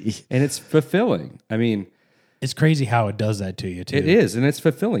so easy. And it's fulfilling. I mean, it's crazy how it does that to you too. It is, and it's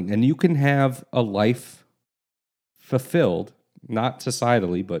fulfilling. And you can have a life fulfilled, not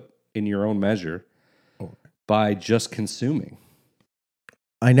societally, but in your own measure by just consuming.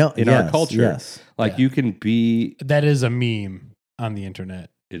 I know. In our culture. Yes. Like you can be. That is a meme on the internet.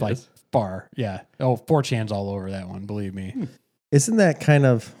 It like is? far. Yeah. Oh, 4chan's all over that one. Believe me. Isn't that kind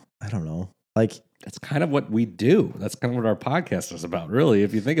of, I don't know, like That's kind of what we do. That's kind of what our podcast is about, really,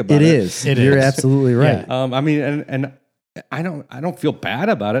 if you think about it it. is. It You're is. absolutely right. Yeah. I mean, and I don't feel bad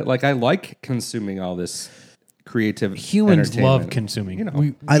about it. Like I like consuming all this creative Humans love entertainment. consuming. You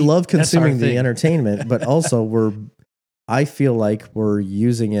know, I love that's our consuming the thing. entertainment, but also I feel like we're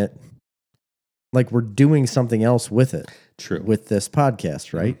using it, like we're doing something else with it, True. with this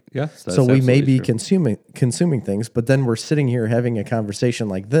podcast, right? Yes. that's So we may absolutely be true. consuming things, but then we're sitting here having a conversation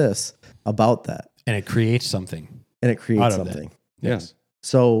like this about that, And it creates something. and it creates Out of that. something. Yes.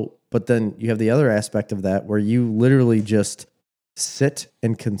 So, but then you have the other aspect of that where you literally just sit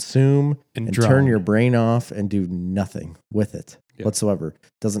and consume And and drown. turn your brain off and do nothing with it Yeah. whatsoever.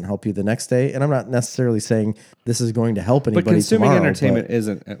 Doesn't help you the next day. And I'm not necessarily saying this is going to help anybody But consuming tomorrow, entertainment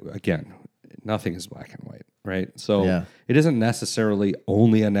isn't, again, nothing is black and white, right? So Yeah. it isn't necessarily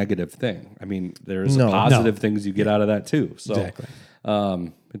only a negative thing. I mean, there's No. positive things you get out of that too. So Exactly.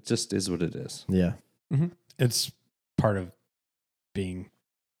 it just is what it is. but yeah. It's part of being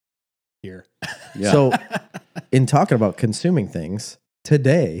here. Yeah. So, in talking about consuming things,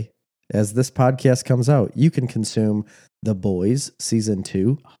 today, as this podcast comes out, you can consume The Boys season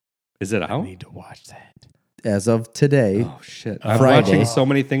 2 is it I out? need to watch that. as of today. Oh shit! I'm Friday. watching so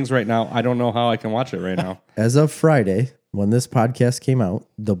many things right now. I don't know how I can watch it right now. As of Friday, when this podcast came out,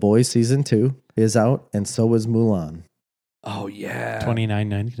 The Boys season 2 is out, and so is Mulan. Oh yeah,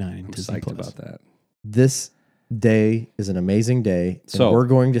 $29.99. I'm Disney psyched Plus. about that. This day is an amazing day, So- and we're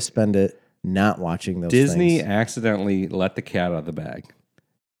going to spend it not watching those Disney things. accidentally let the cat out of the bag,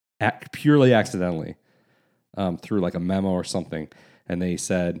 purely accidentally, through like a memo or something, and they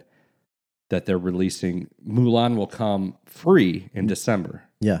said that they're releasing Mulan will come free in December.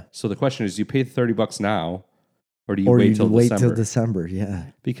 Yeah. So the question is, do you pay $30 now, or do you Or wait you till wait December? till December. Yeah.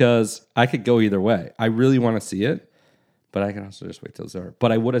 Because I could go either way. I really want to see it, but I can also just wait till December.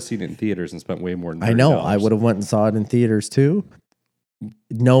 But I would have seen it in theaters and spent way more than $30. I know. I would have went and saw it in theaters too,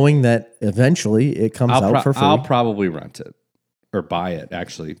 knowing that eventually it comes out for free. I'll probably rent it or buy it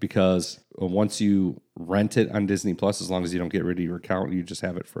actually, because once you rent it on Disney Plus, as long as you don't get rid of your account, you just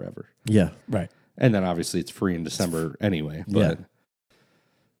have it forever. yeah. Right. And then obviously it's free in December anyway. But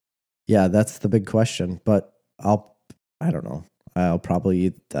Yeah, that's the big question. But I don't know. I'll probably,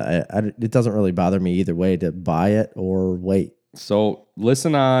 it doesn't really bother me either way to buy it or wait. so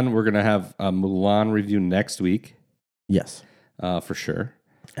listen on. We're gonna have a Mulan review next week Yes, for sure.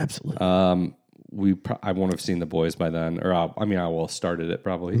 absolutely. I won't have seen The Boys by then, or I will have started it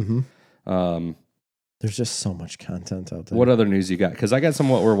probably. Mhm. There's just so much content out there. What other news you got? Because I got some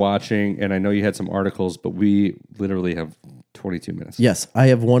what we're watching, and I know you had some articles, but we literally have 22 minutes. Yes, I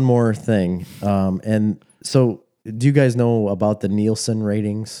have one more thing. And so, do you guys know about the Nielsen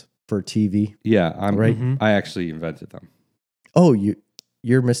ratings for TV? Yeah, I'm Right. I actually invented them. Oh,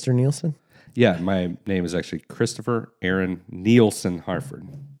 you're Mr. Nielsen? Yeah, my name is actually Christopher Aaron Nielsen Harford.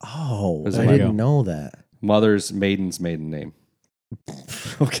 Oh, Is I it my- didn't know that. Maiden's maiden name.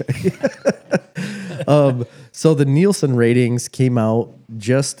 Okay. So the Nielsen ratings came out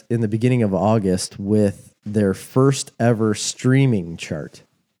just in the beginning of August with their first ever streaming chart.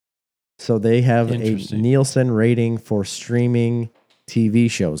 So they have a Interesting. Nielsen rating for streaming TV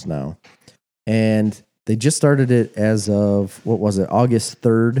shows now. And they just started it as of, what was it, August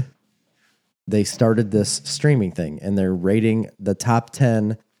 3rd. They started this streaming thing, and they're rating the top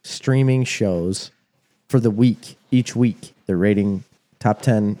 10 streaming shows for the week, each week. They're rating top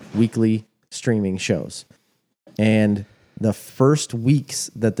 10 weekly streaming shows. And the first weeks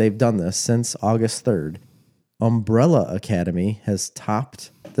that they've done this, since August 3rd, Umbrella Academy has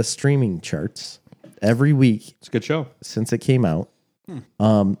topped the streaming charts every week It's a good show. since it came out.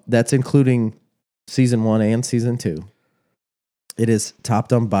 That's including season 1 and season 2. It is topped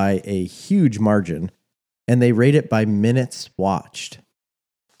them by a huge margin, and they rate it by minutes watched.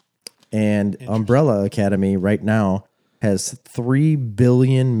 And Umbrella Academy right now has 3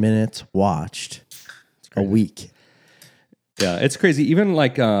 billion minutes watched a week. Yeah, it's crazy. Even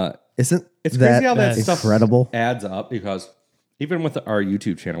like Isn't it's that crazy how that stuff incredible? adds up, because even with our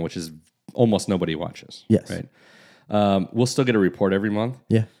YouTube channel, which is almost nobody watches. Yes. Right. We'll still get a report every month.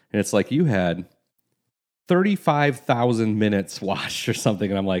 Yeah. And it's like you had 35,000 minutes watched or something.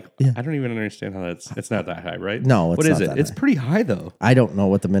 And I'm like, Yeah. I don't even understand how it's not that high, right? No, it's What is not it? that It's high. pretty high though. I don't know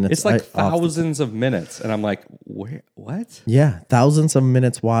what the minutes. It's like I- off the- thousands of minutes. And I'm like, what? Yeah, thousands of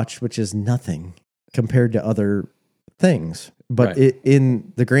minutes watched, which is nothing compared to other things. But Right.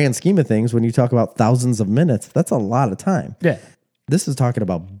 in the grand scheme of things, when you talk about thousands of minutes, that's a lot of time. Yeah. This is talking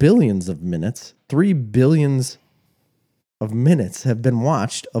about billions of minutes. 3 billions of minutes have been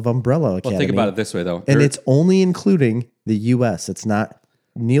watched of Umbrella Academy. Well, think about it this way, though. And it's only including the U.S. It's not,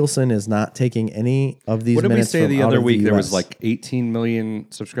 Nielsen is not taking any of these What did we minutes say from the out other of week? the There US. was like 18 million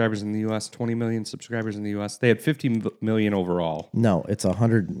subscribers in the U.S., 20 million subscribers in the U.S. They had 50 million overall. No, it's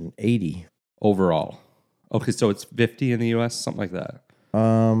 180. Overall. Okay, so it's 50 in the U.S., something like that.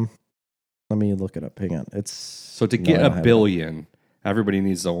 Let me look it up. Hang on. It's So to get a billion, everybody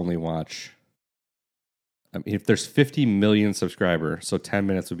needs to only watch. I mean, if there's 50 million subscribers, so 10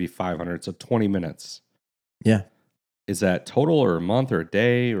 minutes would be 500. So 20 minutes. Yeah, Is that total or a month or a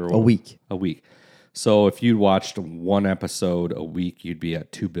day or a week. A week. So if you watched one episode a week, you'd be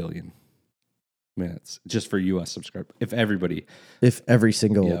at 2 billion minutes just for U.S. subscribers. If Every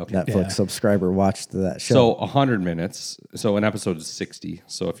single Yeah, okay. Netflix Yeah. subscriber watched that show. so 100 minutes. So an episode is 60.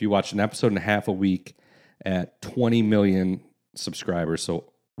 So if you watch an episode and a half a week at 20 million subscribers, so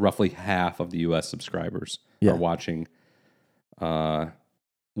roughly half of the U.S. subscribers Yeah. are watching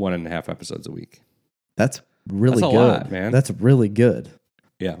 1.5 episodes a week. That's really That's a good, lot, man. That's really good.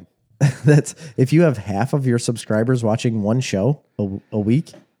 Yeah. That's if you have half of your subscribers watching one show a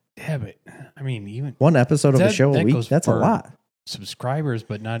week, Yeah, but I mean, even one episode of a That- show a that week, goes that's a for- lot. subscribers,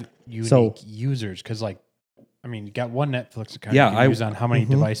 but not unique So- users. Because, like, I mean, you got one Netflix account Yeah, you can I- use on how many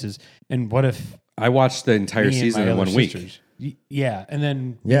devices? And what if I watched the entire me and season my in other 1 week. sisters- Yeah, and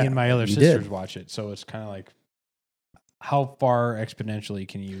then Yeah, me and my other you sisters did. watch it. So it's kind of like, how far exponentially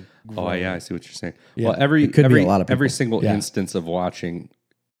can you? Oh grow yeah, I it? see what you're saying. Yeah. Well, every It could be every a lot of every people. single Yeah. instance of watching,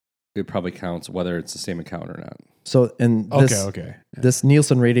 it probably counts whether it's the same account or not. So, and this, Okay. Yeah. this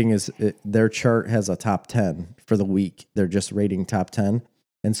Nielsen rating their chart has a top 10 for the week. They're just rating top 10.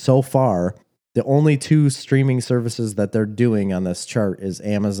 And so far, the only two streaming services that they're doing on this chart is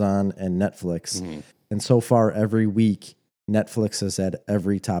Amazon and Netflix. Mhm. And so far, every week, Netflix is at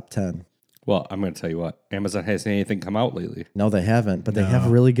every top 10. Well, I'm going to tell you what. Amazon hasn't anything come out lately. No, they haven't, but they No.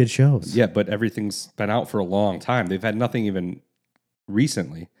 have really good shows. Yeah, but everything's been out for a long time. They've had nothing even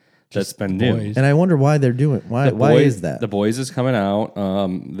recently that's been new. Boys. And I wonder why they're doing. Why is that? The Boys is coming out.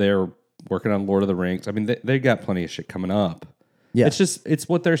 They're working on Lord of the Rings. I mean, they got plenty of shit coming up. Yeah. It's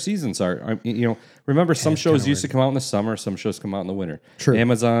what their seasons are. I mean, remember some it's shows kinda used to come out in the summer, some shows come out in the winter. True.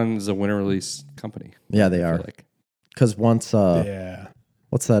 Amazon's a winter release company. Yeah, they I are. feel like. Because once, yeah.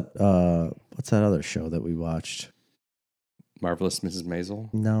 what's that other show that we watched? Marvelous Mrs.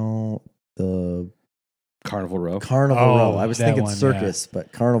 Maisel, No, the Carnival Row. Carnival Oh, Row. I was that thinking one, Circus,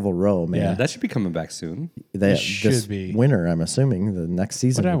 but Carnival Row, man. Yeah. That should be coming back soon. They, It should this be. winter, I'm assuming the next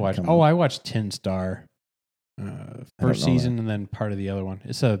season. What did I will be watch? coming Oh, out. I watched Tin Star. First know season and then part of the other one.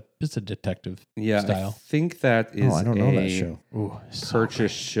 It's a detective Yeah, I style. think that is. I don't know that show. Ooh, so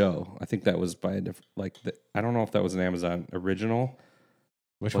Purchase show. I think that was by a different. I don't know if that was an Amazon original.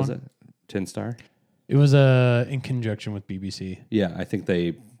 Which was one? it? Tin Star. It was in conjunction with BBC. Yeah, I think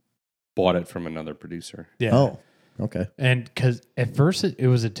they bought it from another producer. Yeah. Oh, okay. And because at first it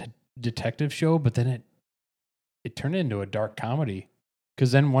was a detective show, but then it turned into a dark comedy.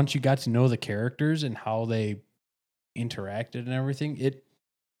 Because then once you got to know the characters and how they interacted and everything, it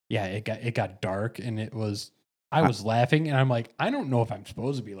got dark, and it was. I was laughing, and I'm like, I don't know if I'm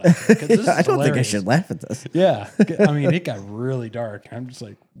supposed to be laughing. 'cause this is I don't think I hilarious. should laugh at this. Yeah, I mean, it got really dark. I'm just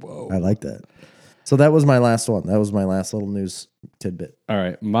like, whoa. I like that. So that was my last one. That was my last little news tidbit. All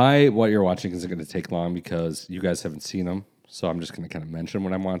right, what you're watching isn't going to take long because you guys haven't seen them. So I'm just going to kind of mention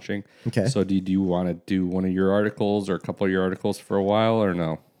what I'm watching. Okay. So do you want to do one of your articles or a couple of your articles for a while or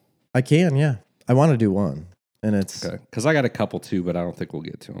no? I can, yeah. I want to do one. And it's Okay. Because I got a couple too, but I don't think we'll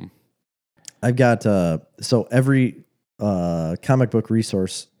get to them. I've got so every comic book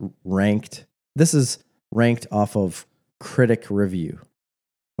resource ranked. This is ranked off of critic review.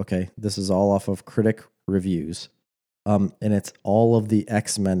 Okay, this is all off of critic reviews, and it's all of the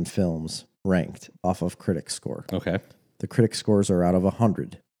X-Men films ranked off of critic score. Okay. The critic scores are out of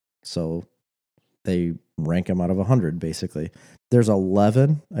 100, so they rank them out of 100 basically. There's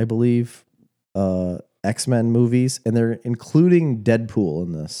 11, I believe, X-Men movies, and they're including Deadpool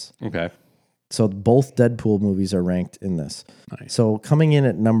in this. Okay. So both Deadpool movies are ranked in this. Nice. So coming in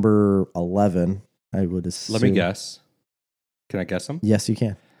at number 11, I would assume. Let me guess. Can I guess them? Yes, you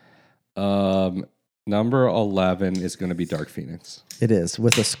can. Number 11 is going to be Dark Phoenix. It is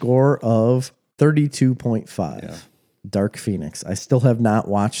with a score of 32.5. Yeah. Dark Phoenix. I still have not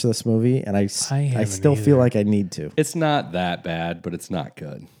watched this movie, and I haven't still feel either. like I need to. It's not that bad, but it's not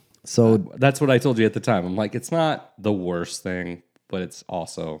good. So That's what I told you at the time. I'm like, it's not the worst thing, but it's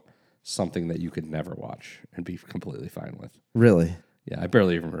also something that you could never watch and be completely fine with. Really? Yeah, I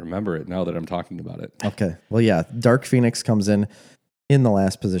barely even remember it now that I'm talking about it. Okay. Well, yeah, Dark Phoenix comes in the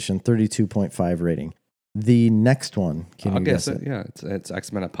last position, 32.5 rating. The next one, can I'll you guess guess it. it? Yeah, it's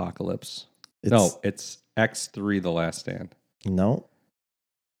X-Men Apocalypse. It's X3 The Last Stand. No.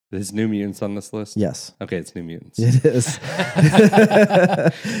 Is New Mutants on this list? Yes. Okay, it's New Mutants. It is.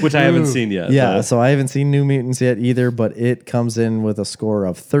 Which I haven't seen yet. Yeah, but- so I haven't seen New Mutants yet either, but it comes in with a score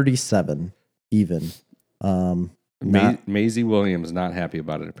of 37 even. Maisie Williams not happy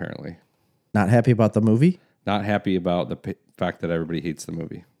about it, apparently. Not happy about the movie? Not happy about the fact that everybody hates the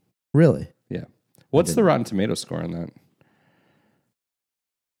movie. Really? Yeah. What's the Rotten Tomato score on that?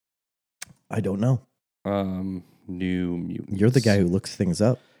 I don't know. New Mutants. You're the guy who looks things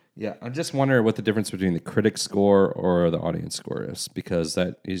up. Yeah, I just wonder what the difference between the critic score or the audience score is, because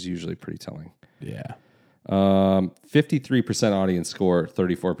that is usually pretty telling. Yeah. 53% audience score,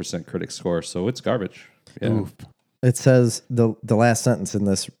 34% critic score, so it's garbage. Yeah. Oof. It says the last sentence in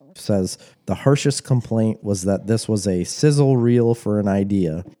this says the harshest complaint was that this was a sizzle reel for an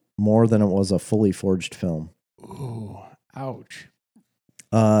idea more than it was a fully forged film. Ooh. Ouch.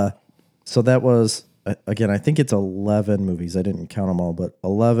 So that was again, I think it's 11 movies. I didn't count them all, but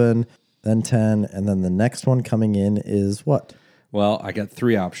 11, then 10, and then the next one coming in is what? Well, I got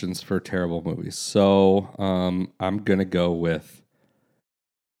 3 options for terrible movies. So I'm going to go with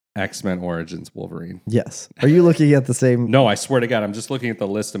X-Men Origins Wolverine. Yes. Are you looking at the same? No, I swear to God, I'm just looking at the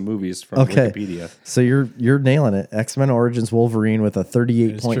list of movies from Okay. Wikipedia. So you're nailing it. X-Men Origins Wolverine with a It is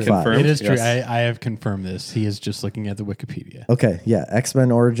 38.5. Confirmed. It is true. Yes. I have confirmed this. He is just looking at the Wikipedia. Okay, yeah. X-Men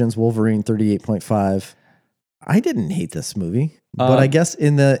Origins Wolverine 38.5. I didn't hate this movie, but I guess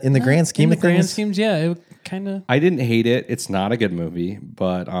in the grand scheme In the of grand things, schemes, yeah, it kind of. I didn't hate it. It's not a good movie,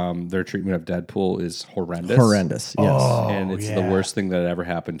 but their treatment of Deadpool is horrendous. horrendous. Yes. And it's the yeah. worst thing that ever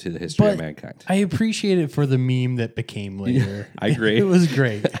happened to the history of But mankind. I appreciate it for the meme that became later. I agree. It was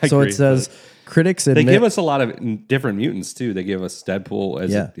great. I So agree, it says critics they admit give us a lot of different mutants too. They gave us Deadpool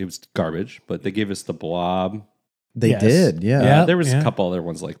as Yeah. it was garbage, but they gave us the Blob. they Yes. did. Yeah. Yeah. There was a couple other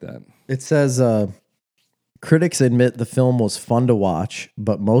ones like that. It says critics admit the film was fun to watch,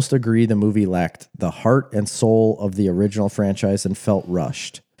 but most agree the movie lacked the heart and soul of the original franchise and felt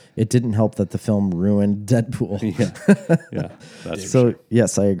rushed. It didn't help that the film ruined Deadpool. Yeah, that's So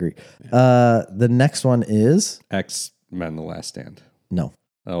yes, I agree. The next one is X-Men: The Last Stand. no.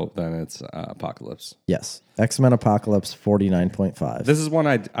 Oh, then it's Apocalypse. Yes, X-Men Apocalypse 49.5. This is one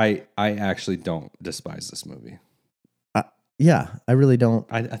I actually don't despise this movie. Yeah, I really don't.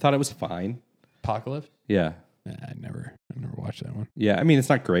 I thought it was fine. Apocalypse? Yeah. I never watched that one. Yeah, I mean, it's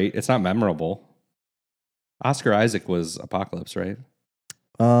not great. It's not memorable. Oscar Isaac was Apocalypse, right?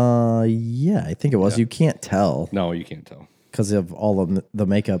 Yeah, I think it was. Yeah. You can't tell No, you can't tell. because of all of the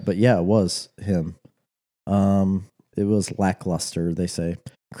makeup, but yeah, it was him. It was lackluster, they say.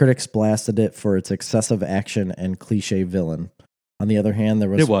 Critics blasted it for its excessive action and cliche villain. On the other hand, there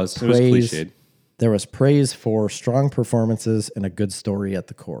was It was cliched. There was praise for strong performances and a good story at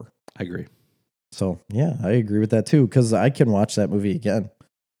the core. I agree. So yeah, I agree with that too because I can watch that movie again.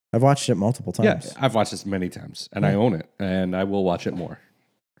 I've watched it multiple times. Yeah, I've watched this many times, and I own it, and I will watch it more.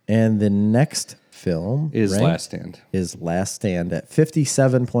 And the next film Is ranked Last Stand. is Last Stand at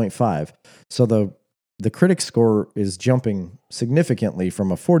 57.5. So the critic score is jumping significantly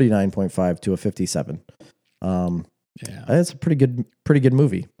from a 49.5 to a 57. Yeah. It's a pretty good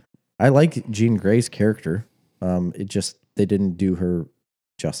movie. I like Jean Grey's character. It just they didn't do her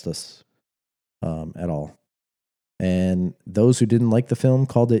justice at all. And those who didn't like the film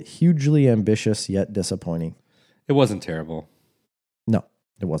called it hugely ambitious yet disappointing. It wasn't terrible. No,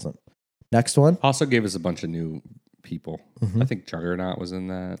 it wasn't. Next one, Also gave us a bunch of new people. Mhm. I think Juggernaut was in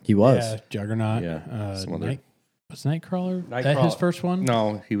that. he was. Yeah, Juggernaut. Yeah, some other- Was Nightcrawler that Nightcrawler. his first one?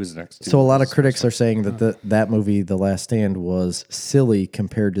 No, he was next. So a lot of critics are saying that that movie, The Last Stand, was silly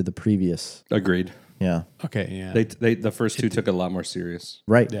compared to the previous. Agreed. Yeah, Okay, yeah. They the first two took it a lot more serious.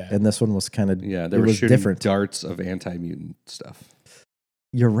 right. Yeah. And this one was kind of Yeah, they it were was shooting different. darts of anti-mutant stuff.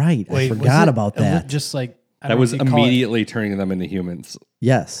 You're right. I was forgot it about a li- that. Just like I That don't was know if you call it- immediately turning them into humans.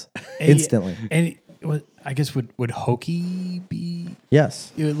 Yes, And- instantly. And it was, I guess would hokey be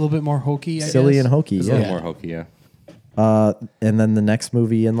Yes, a little bit more hokey? I silly guess? and hokey. It's a Yeah. little more hokey, yeah. And then the next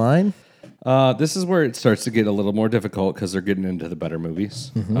movie in line. This is where it starts to get a little more difficult because they're getting into the better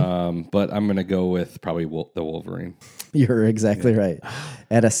movies. But I'm going to go with probably the Wolverine. You're exactly right.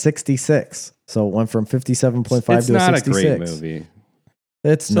 At a 66. So it went from 57.5 It's to a not 66. a great movie.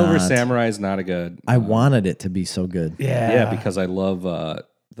 It's Silver not. Samurai is not a good. I wanted it to be so good. Yeah. Yeah, because I love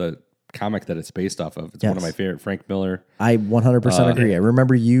the comic that it's based off of. It's one of my favorite. Frank Miller. I 100% agree. I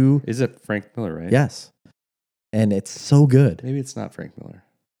remember you. Is it Frank Miller, right? Yes. And it's so good. Maybe it's not Frank Miller.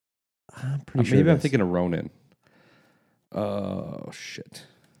 I'm pretty sure. Maybe I'm thinking of Ronin. Oh, shit.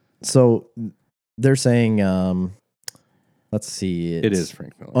 So they're saying, let's see. It is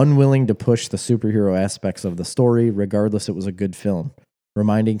Frank Miller. Unwilling to push the superhero aspects of the story. Regardless, it was a good film.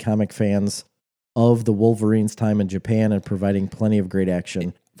 Reminding comic fans of the Wolverine's time in Japan and providing plenty of great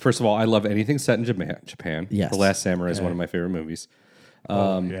action. First of all, I love anything set in Japan. Yes. The Last Samurai is one of my favorite movies.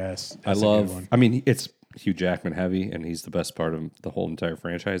 Yes. I love, I mean, it's Hugh Jackman heavy, and he's the best part of the whole entire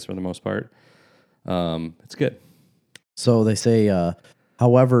franchise for the most part. It's good. So they say,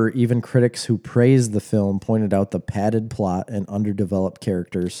 however, even critics who praised the film pointed out the padded plot and underdeveloped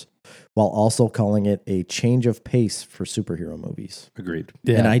characters, while also calling it a change of pace for superhero movies. Agreed.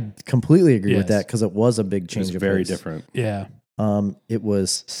 Yeah. And I completely agree with that because it was a big change It's of very pace. different. Yeah. It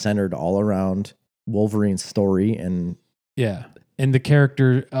was centered all around Wolverine's story, and Yeah. And the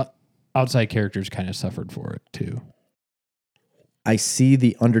character, outside characters kind of suffered for it too. I see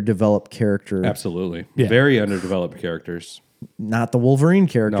the underdeveloped character, Absolutely. Yeah. Very underdeveloped characters. not the Wolverine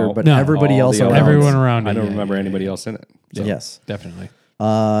character, No. but No. everybody All else the around. others. Everyone around I it, don't yeah, remember yeah, anybody yeah. else in it. So. Yes. Definitely.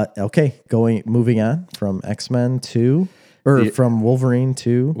 Okay. Moving on from X-Men to, from Wolverine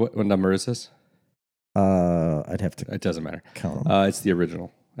to, What number is this? I'd have to It doesn't matter. count them. It's the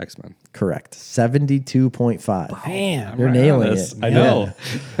original X-Men. Correct. 72.5. Damn. You're right nailing on it. this. I know.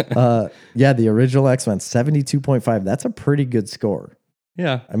 Yeah, the original X-Men, 72.5. That's a pretty good score.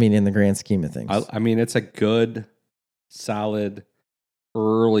 Yeah. I mean, in the grand scheme of things. I mean, it's a good, solid,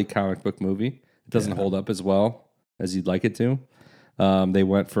 early comic book movie. It doesn't hold up as well as you'd like it to. They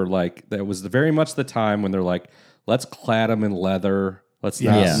went for that was very much the time when they're like, let's clad them in leather. Let's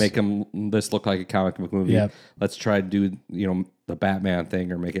not make this look like a comic book movie. Yep. Let's try to do, the Batman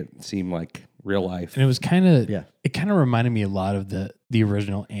thing or make it seem like real life. And it was kind of, Yeah. it kind of reminded me a lot of the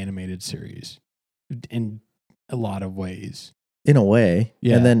original animated series in a lot of ways. in a way.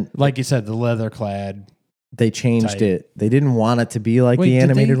 Yeah. And then like you said, the leather clad. they changed Tight. it. They didn't want it to be like Wait, the did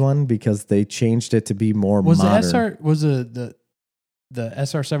animated they? one because they changed it to be more Was modern. the SR, was the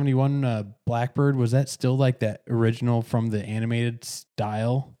SR-71 Blackbird, was that still like that original from the animated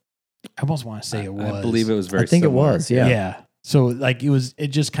style? I almost want to say it was. I believe it was very I think similar. it was, yeah. Yeah. So like it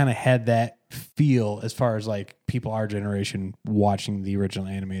just kind of had that feel as far as like people our generation watching the original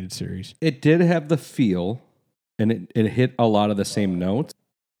animated series. It did have the feel, and it hit a lot of the same notes,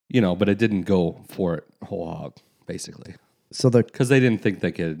 but it didn't go for it whole hog, basically. So Because they didn't think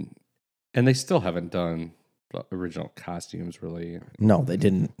they could, and they still haven't done the original costumes really. no, they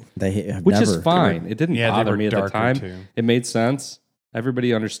didn't. They have Which never. is fine. It didn't Yeah, they bother were me at the darker, time. too. It made sense.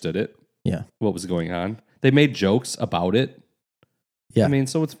 Everybody understood it. Yeah. What was going on. They made jokes about it. Yeah. I mean,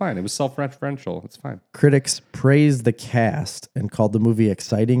 so it's fine. It was self-referential. It's fine. Critics praised the cast and called the movie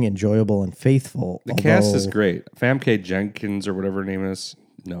exciting, enjoyable, and faithful. The cast is although- great. Famke Jenkins or whatever her name is.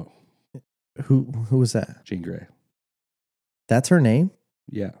 No, Who was that? Jean Grey. That's her name?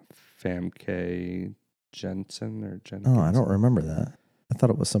 Yeah. Famke Jensen or Jenkins. Oh, I don't remember that. I thought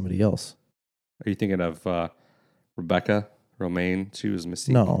it was somebody else. Are you thinking of Rebecca Romaine? She was Mystique.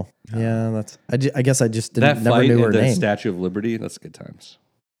 No. Yeah, that's. I guess I just That never fight knew in her the name. Statue of Liberty, that's good times.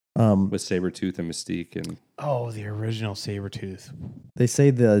 With Sabretooth and Mystique. And Oh, the original Sabretooth. They say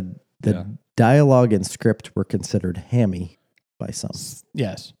the Yeah. dialogue and script were considered hammy by some.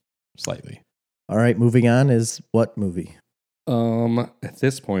 Yes, slightly. All right, moving on is what movie? at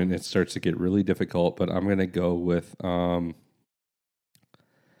this point, it starts to get really difficult, but I'm going to go with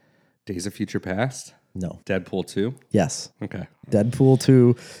Days of Future Past, No. Deadpool 2. Yes. Okay. Deadpool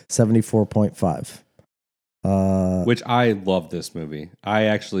 2, 74.5. Which I love this movie. I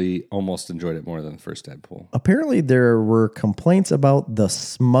actually almost enjoyed it more than the first Deadpool. Apparently, there were complaints about the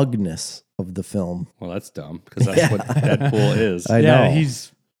smugness of the film. Well, that's dumb because that's what Deadpool is. I yeah, know.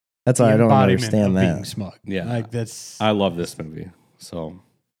 he's That's the why I don't embodiment understand of that. being smug. Yeah. like that's I love this movie. So,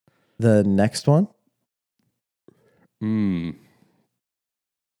 The next one,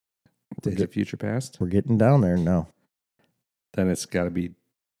 Days of Future Past. we're getting down there. No. Then it's got to be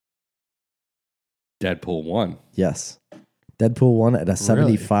Deadpool 1. Yes. Deadpool 1 at a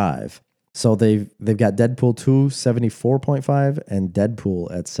 75. So they've got Deadpool 2, 74.5, and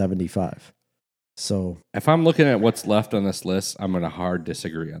Deadpool at 75. So, If I'm looking at what's left on this list, I'm going to hard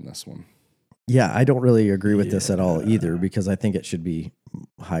disagree on this one. yeah, I don't really agree with this at all either because I think it should be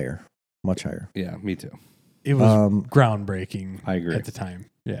higher, much higher. Yeah, me too. it was groundbreaking. I agree. at the time.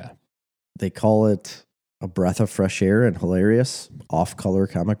 Yeah, They call it a breath of fresh air and hilarious, off-color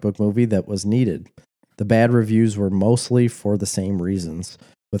comic book movie that was needed. The bad reviews were mostly for the same reasons.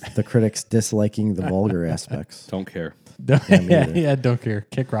 with the critics disliking the vulgar aspects. Don't care. me either. Yeah, don't care.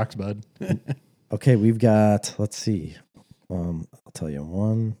 Kick rocks, bud. Okay, we've got, let's see. I'll tell you,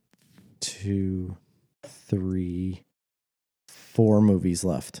 1, 2, 3, 4 movies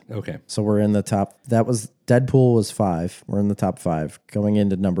left. Okay. So we're in the top. Deadpool was 5. We're in the top 5. Going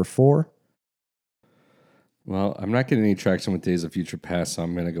into number 4. Well, I'm not getting any traction with Days of Future Past, so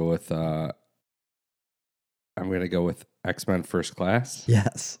I'm going to go with X-Men First Class.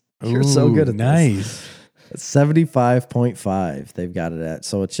 Yes. You're so good at nice. this. 75.5 they've got it at.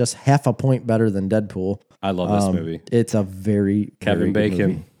 So it's just half a point better than Deadpool. I love this movie. It's a very Kevin very good Bacon.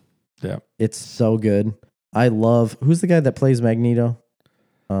 movie. Yeah. It's so good. I love, who's the guy that plays Magneto?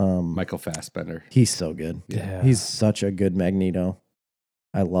 Michael Fassbender. He's so good. Yeah. He's such a good Magneto.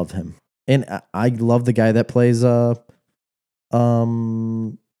 I love him. And I love the guy that plays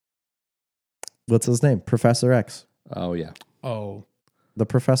what's his name? Professor X. Oh, yeah. Oh. The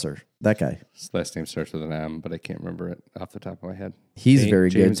professor. That guy. His last name starts with an M, but I can't remember it off the top of my head. He's very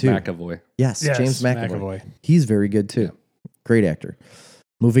James good too. McAvoy. Yes, James McAvoy. McAvoy. He's very good too. Great actor.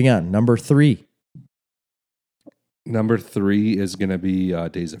 Moving on. Number 3. Number 3 is going to be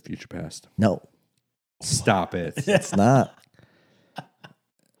Days of Future Past. No, Stop it. it's not.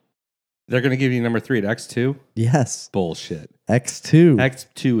 They're going to give you number 3 at X2? Yes. Bullshit. X2.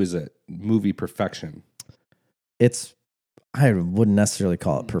 X2 is a movie perfection. I wouldn't necessarily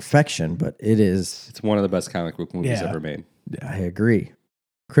call it perfection, but it is. It's one of the best comic book movies Yeah. ever made. I agree.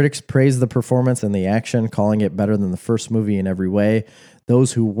 Critics praise the performance and the action, calling it better than the first movie in every way.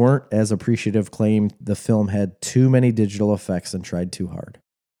 Those who weren't as appreciative claimed the film had too many digital effects and tried too hard.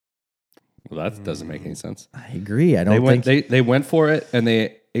 Well, that doesn't make any sense. I agree. I They don't think they went for it, and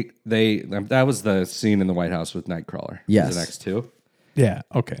they that was the scene in the White House with Nightcrawler. Yes. It was an X2. Yeah.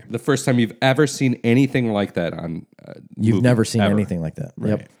 Okay. The first time you've ever seen anything like that on you've movie, never seen ever. anything like that.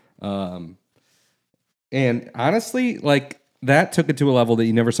 Right. Yep. And honestly, like that took it to a level that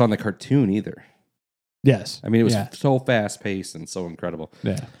you never saw in the cartoon either. Yes. I mean, it was Yeah. so fast paced and so incredible.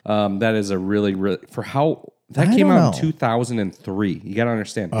 Yeah. That is a really for how that I came don't out know. in 2003. You got to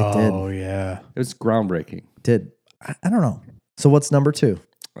understand, Oh yeah. it was groundbreaking. I don't know. So what's number 2?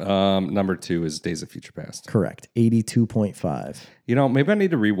 Number 2 is Days of Future Past. Correct. 82.5. You know, maybe I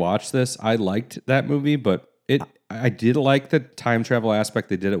need to rewatch this. I liked that movie, but I did like the time travel aspect.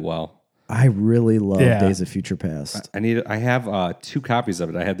 They did it well. I really love Yeah. Days of Future Past. I have 2 copies of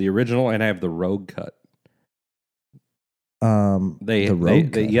it. I have the original and I have the Rogue cut. They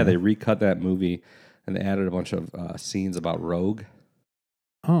recut that movie and they added a bunch of scenes about Rogue.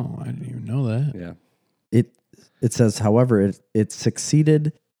 Oh, I didn't even know that. Yeah. It says, however, it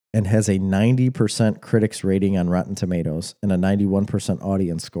succeeded and has a 90% critics rating on Rotten Tomatoes and a 91%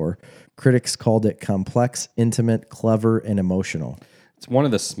 audience score. Critics called it complex, intimate, clever, and emotional. It's one of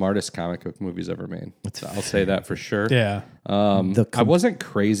the smartest comic book movies ever made. I'll say that for sure. Yeah. I wasn't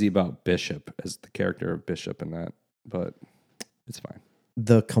crazy about Bishop as the character of Bishop in that, but it's fine.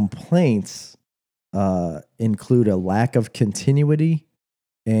 The complaints include a lack of continuity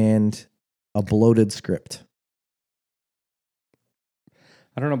and a bloated script.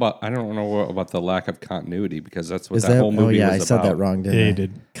 I don't know about the lack of continuity because that's what Is that whole movie oh, yeah, was I said about. that wrong, didn't Yeah, I? you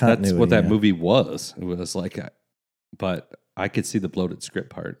did. That's Continuity, what that yeah. movie was. It was like, but I could see the bloated script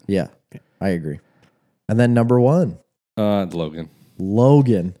part. Yeah, I agree. And then number 1, Logan.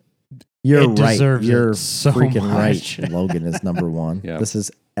 Logan. You're It right. deserves it You're so freaking much. right. Logan is number 1. Yeah. This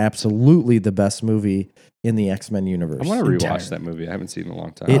is absolutely the best movie in the X-Men universe. I want to rewatch Entire. that movie. I haven't seen it in a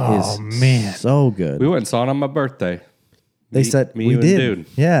long time. It Oh, is man. so good. We went and saw it on my birthday. They said me, we you, and did. Dude.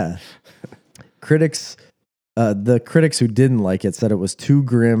 Yeah. Critics, the critics who didn't like it said it was too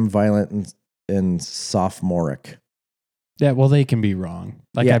grim, violent, and sophomoric. Yeah. Well, they can be wrong.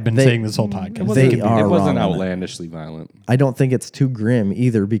 Like Yeah, I've been saying this whole podcast. It wasn't, They are it wasn't wrong on it. outlandishly violent. I don't think it's too grim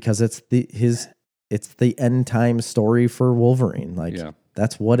either because it's the end time story for Wolverine. Like Yeah.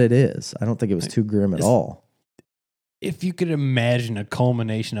 that's what it is. I don't think it was too grim at all. If you could imagine a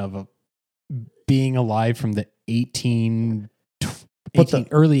culmination of being alive from the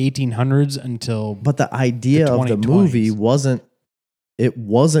early 1800s until But the idea The of the 2020s. movie wasn't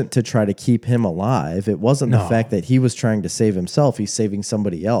to try to keep him alive. It wasn't the No. fact that he was trying to save himself. He's saving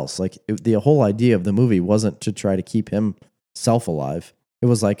somebody else. Like the whole idea of the movie wasn't to try to keep himself alive. It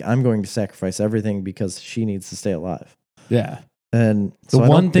was like, I'm going to sacrifice everything because she needs to stay alive. yeah. And The so I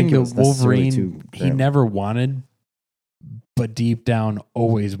one don't thing think it that was necessarily too Wolverine he grim. never wanted, but deep down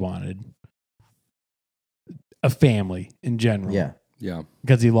always wanted a family in general. Yeah. Yeah.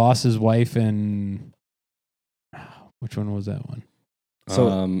 Because he lost his wife in which one was that one?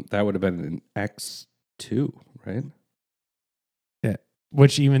 So- That would have been an X2, right?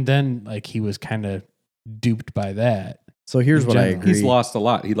 which even then, like he was kind of duped by that. So here's In what I general. agree. He's lost a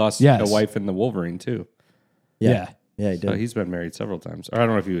lot. He lost Yes. a wife in the Wolverine too. Yeah, he So did. he's been married several times. Or I don't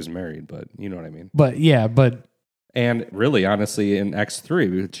know if he was married, but you know what I mean. But And really, honestly, in X3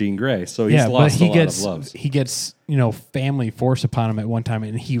 with Jean Grey. So he's yeah, but lost he a lot gets of loves. he gets family forced upon him at one time,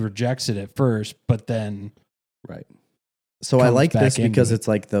 and he rejects it at first, but then Right. So I comes like back this into because it. it's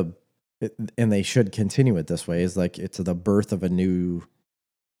like and they should continue it this way, is like it's the birth of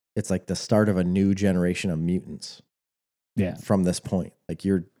it's like the start of a new generation of mutants yeah, from this point. Like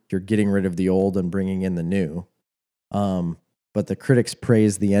you're getting rid of the old and bringing in the new. But the critics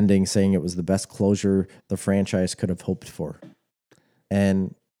praised the ending, saying it was the best closure the franchise could have hoped for.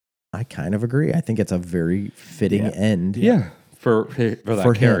 And I kind of agree. I think it's a very fitting end. Yeah. For that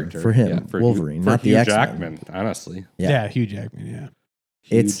For him, character. for him, Yeah, for Wolverine, for not the Hugh X-Men. Jackman, honestly. Yeah. Hugh Jackman, yeah.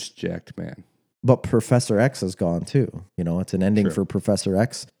 It's- Huge jacked man. But Professor X is gone too. It's an ending True. for Professor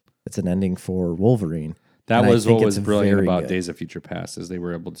X. It's an ending for Wolverine. That And I was think what was it's brilliant very about good. Days of Future Past is they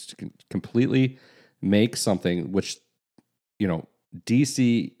were able to completely make something which,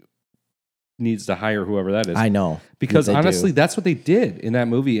 DC needs to hire whoever that is. I know. Because They do. honestly, that's what they did in that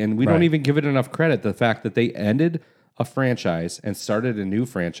movie. And we don't Right. even give it enough credit. The fact that they ended a franchise and started a new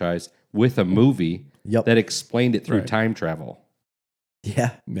franchise with a movie Yep. that explained it through Right. time travel.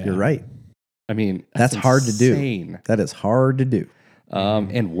 Yeah, Yeah. you're right. I mean, That's hard to do. insane. That is hard to do.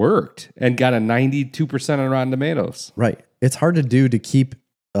 And worked and got a 92% on Rotten Tomatoes. Right. It's hard to do to keep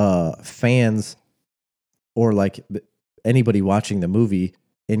fans or like anybody watching the movie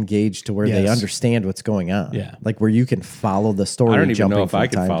engaged to where they Yes. understand what's going on. Yeah. Like where you can follow the story. I don't even jumping know if from I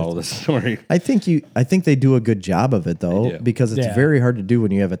could time to follow time. the story. I think they do a good job of it though, do. because it's Yeah. very hard to do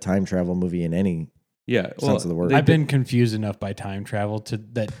when you have a time travel movie in any. Yeah, Sense of the word. they I've did- been confused enough by time travel to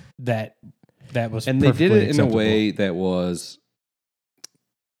that was and they did perfectly it in a acceptable. way that was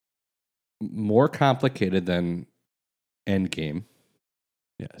more complicated than Endgame,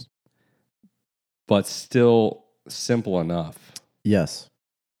 Yes. but still simple enough. Yes,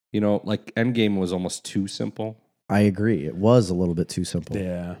 Like Endgame was almost too simple. I agree. It was a little bit too simple.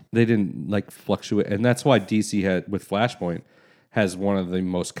 Yeah. They didn't like fluctuate, and that's why DC had with Flashpoint has one of the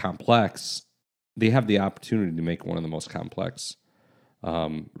most complex. They have the opportunity to make one of the most complex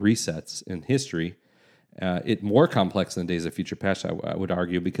resets in history. It more complex than Days of Future Past, I would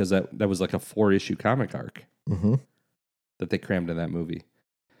argue, because that was like a 4-issue comic arc hmm that they crammed in that movie,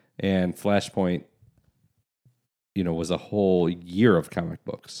 and Flashpoint, was a whole year of comic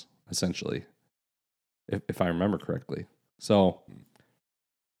books essentially, if I remember correctly. So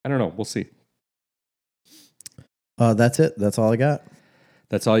I don't know. We'll see. That's it. That's all I got.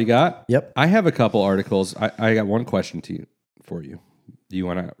 That's all you got? Yep. I have a couple articles. I got one question for you. Do you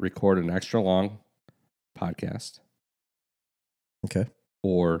want to record an extra long podcast? Okay.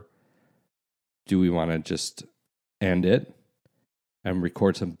 Or do we want to just end it and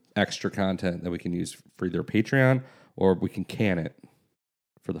record some extra content that we can use for either Patreon or we can can it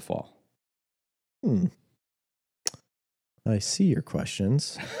for the fall? I see your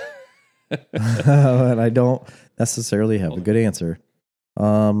questions, and I don't necessarily have a good answer.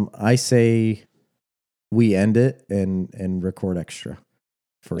 I say we end it and record extra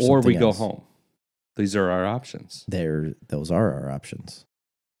for Or something we go else. home. These are our options. Those are our options.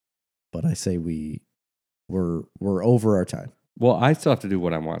 But I say we're over our time. Well, I still have to do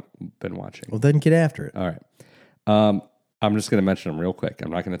what been watching. Well, then get after it. All right. I'm just going to mention them real quick.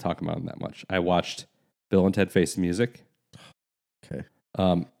 I'm not going to talk about them that much. I watched Bill and Ted Face the Music. Okay.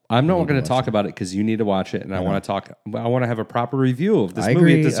 I'm need not to going watch to talk about it because you need to watch it, and I want to have a proper review of this I movie.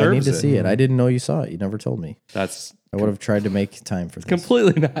 agree. It deserves I need to it. see it. I didn't know you saw it. You never told me. That's I would have tried to make time for this.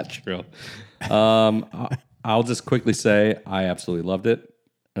 completely not true. I'll just quickly say I absolutely loved it,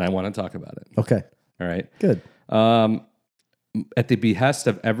 and I want to talk about it. Okay. All right. Good. At the behest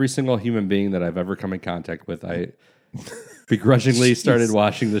of every single human being that I've ever come in contact with, I begrudgingly started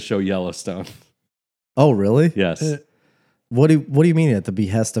watching the show Yellowstone. Oh, really? Yes. What do you mean at the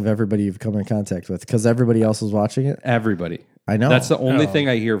behest of everybody you've come in contact with? Because everybody else is watching it? Everybody. I know. That's the only Oh. thing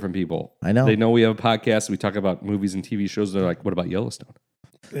I hear from people. I know. They know we have a podcast. We talk about movies and TV shows. They're like, what about Yellowstone?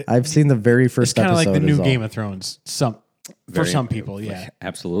 I've seen the very It's first kind of episode. like the new is all. Game of Thrones. For Very- some people, yeah.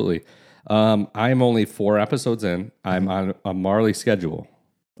 Absolutely. I'm only 4 episodes in. I'm on a Marley schedule.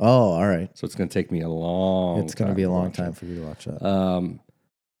 Oh, all right. So it's going to take me a long It's going to time be a long watch it. time for you to watch that.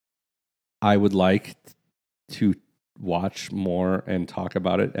 I would like to watch more and talk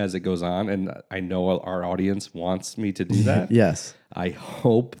about it as it goes on. And I know our audience wants me to do that. Yes. I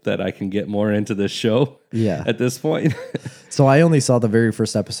hope that I can get more into this show Yeah. at this point. So I only saw the very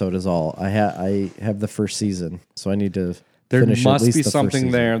first episode is all. I have the first season, so I need to There finish at must least be the first something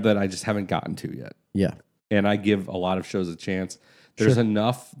season. there that I just haven't gotten to yet. Yeah. And I give a lot of shows a chance. There's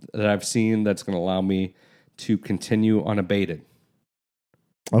enough that I've seen that's going to allow me to continue unabated.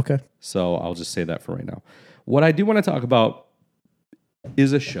 Okay. So I'll just say that for right now. What I do want to talk about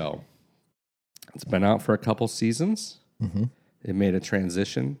is a show. It's been out for a couple seasons. Mm-hmm. It made a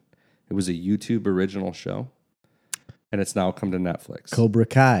transition. It was a YouTube original show. And it's now come to Netflix. Cobra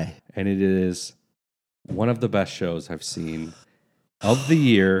Kai. And it is one of the best shows I've seen of the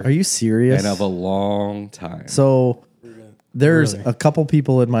year. Are you serious? And of a long time. So there's Really? a couple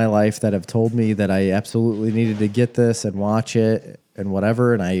people in my life that have told me that I absolutely needed to get this and watch it and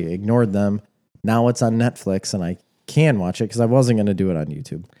whatever, and I ignored them. Now it's on Netflix, and I can watch it because I wasn't going to do it on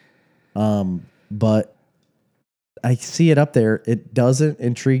YouTube. But I see it up there. It doesn't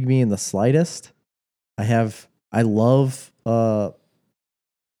intrigue me in the slightest. I love the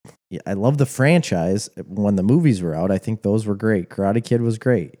franchise when the movies were out. I think those were great. Karate Kid was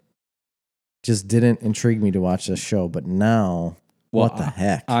great. Just didn't intrigue me to watch this show. But now, what the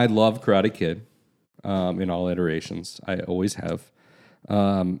heck? I love Karate Kid in all iterations. I always have.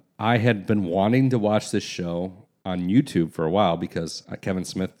 I had been wanting to watch this show on YouTube for a while because Kevin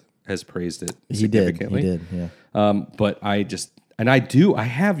Smith has praised it significantly. He did, yeah. But I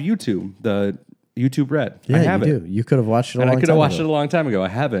have YouTube, the YouTube Red. Yeah, I have you it. do. You could have watched it a And long I time could have watched it ago. a long time ago. I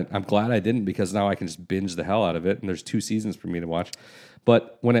haven't. I'm glad I didn't because now I can just binge the hell out of it. And there's 2 seasons for me to watch.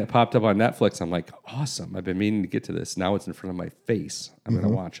 But when it popped up on Netflix, I'm like, awesome. I've been meaning to get to this. Now it's in front of my face. I'm going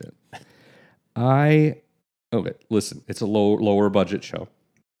to watch it. Okay, listen, it's a lower budget show.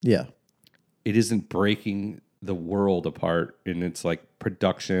 Yeah. It isn't breaking the world apart in its like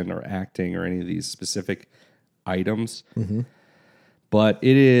production or acting or any of these specific items. Mm-hmm. But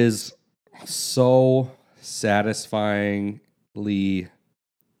it is so satisfyingly,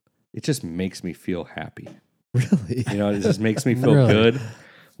 it just makes me feel happy. Really? You know, it just makes me feel Really? good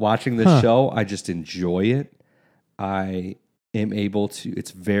watching this show. I just enjoy it. I am able to,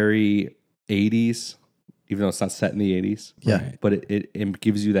 it's very 80s, even though it's not set in the 80s. Yeah. Right. But it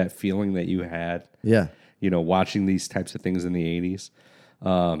gives you that feeling that you had, Yeah. you know, watching these types of things in the 80s.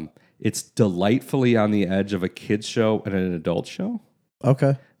 It's delightfully on the edge of a kid's show and an adult show,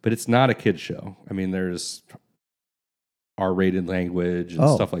 Okay. but it's not a kid's show. I mean, there's R-rated language and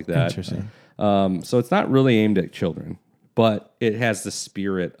stuff like that. Interesting. So it's not really aimed at children, but it has the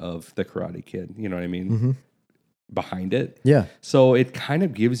spirit of the Karate Kid. You know what I mean? Behind it. Yeah. So it kind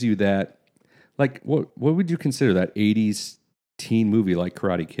of gives you that, like, what would you consider that 80s teen movie like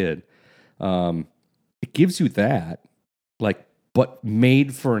Karate Kid? It gives you that, like, but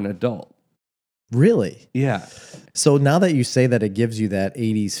made for an adult. Really? Yeah. So now that you say that it gives you that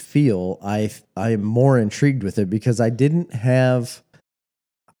 80s feel, I am more intrigued with it because I didn't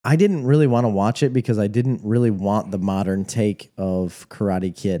really want to watch it because I didn't really want the modern take of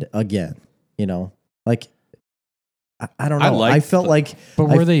Karate Kid again. You know, like, I don't know. I felt like, But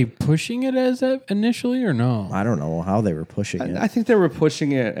were they pushing it as that initially or no? I don't know how they were pushing it. I think they were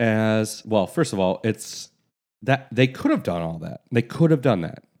pushing it as, well, first of all, it's that they could have done all that. They could have done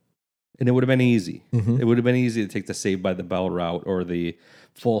that. And it would have been easy. Mhm. It would have been easy to take the Saved by the Bell route or the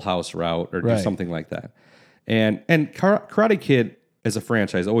Full House route or do Right. something like that. And Karate Kid as a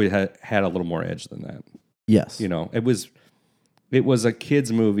franchise always had a little more edge than that. Yes. You know, it was a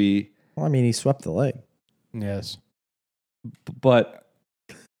kid's movie, Well, I mean, he swept the leg. Yes. but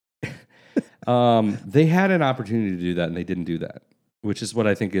they had an opportunity to do that and they didn't do that, which is what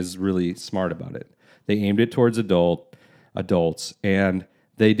I think is really smart about it. They aimed it towards adults and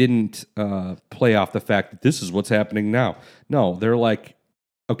they didn't play off the fact that this is what's happening now. No, they're like,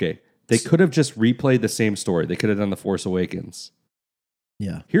 okay, they could have just replayed the same story. They could have done The Force Awakens.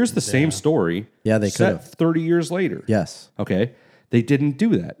 Yeah. Here's the same story. Yeah, they could set have. 30 years later. Yes. Okay. They didn't do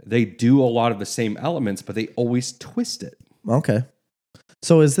that. They do a lot of the same elements, but they always twist it. Okay.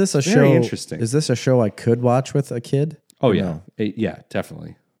 So is this a Very show? interesting. Is this a show I could watch with a kid? Oh, Or yeah. no? Yeah,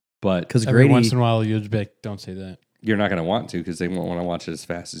 definitely. But Because Every Grady, once in a while, you'll just be like, don't say that. you're not going to want to because they won't want to watch it as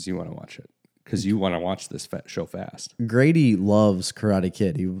fast as you want to watch it because you want to watch this show fast. Grady loves Karate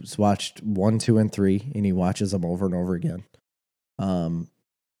Kid. He's watched 1, 2, and 3, and he watches them over and over again.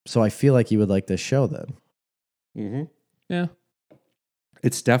 So I feel like he would like this show then. Mm-hmm. Yeah.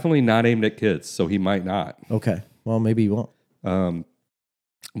 It's definitely not aimed at kids, so he might not. Okay. Well, maybe he won't.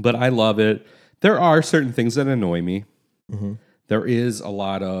 But I love it. There are certain things that annoy me. Mm-hmm. There is a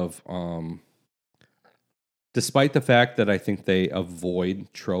lot of, despite the fact that I think they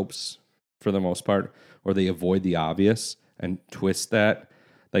avoid tropes for the most part, or they avoid the obvious and twist that,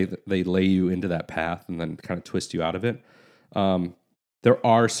 they lay you into that path and then kind of twist you out of it. There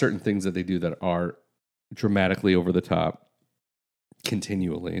are certain things that they do that are dramatically over the top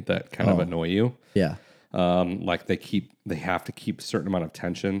continually that kind of annoy you. Yeah. Like they have to keep a certain amount of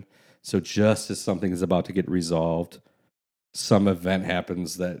tension. So just as something is about to get resolved, some event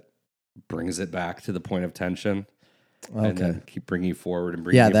happens that brings it back to the point of tension. And then keep bringing you forward and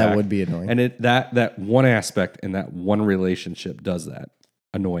bringing you back. Yeah, that would be annoying. And that one aspect and that one relationship does that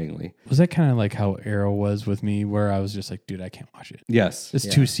annoyingly. Was that kind of like how Arrow was with me, where I was just like, dude, I can't watch it. Yes. It's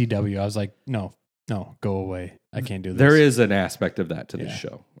too CW. I was like, no, go away. I can't do this. There is an aspect of that to this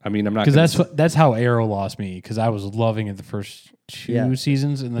show. I mean, I'm not because that's how Arrow lost me, because I was loving it the first two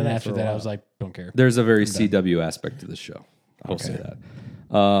seasons, and then after that I was like, don't care. There's a very CW aspect to this show. I'll say that.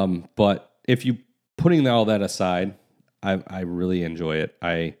 But if you putting all that aside, I really enjoy it.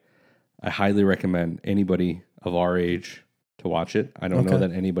 I highly recommend anybody of our age to watch it. I don't know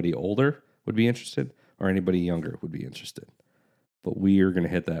that anybody older would be interested or anybody younger would be interested. But we are going to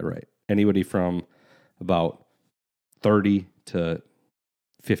hit that right. Anybody from about 30 to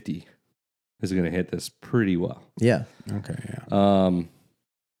 50 is going to hit this pretty well. Yeah. Okay. Yeah.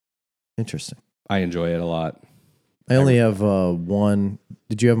 Interesting. I enjoy it a lot. I only have one.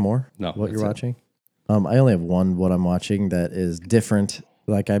 Did you have more? No. What you're watching? I only have one. What I'm watching that is different.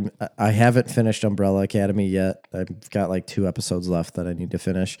 Like I haven't finished Umbrella Academy yet. I've got like 2 episodes left that I need to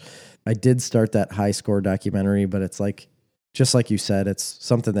finish. I did start that High Score documentary, but it's like, just like you said, it's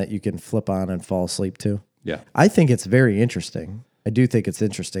something that you can flip on and fall asleep to. Yeah. I think it's very interesting. I do think it's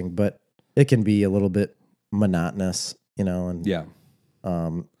interesting, but it can be a little bit monotonous, and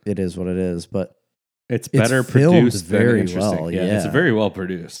it is what it is, but it's better produced very than interesting. well. Yeah, it's very well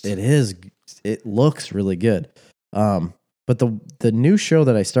produced. It is. It looks really good. But the new show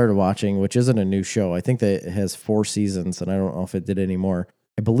that I started watching, which isn't a new show, I think that it has 4 seasons, and I don't know if it did any more.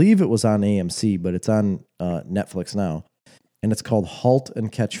 I believe it was on AMC, but it's on Netflix now, and it's called *Halt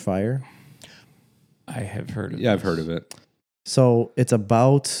and Catch Fire*. I have heard of it. Yeah, I've heard of it. So it's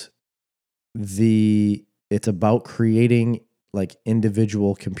about creating like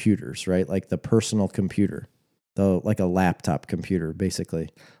individual computers, right? Like the personal computer, like a laptop computer, basically.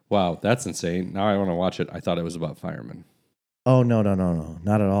 Wow, that's insane. Now I want to watch it. I thought it was about firemen. Oh, no,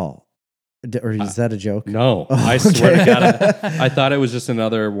 not at all. Or is that a joke? No, I swear to God. I thought it was just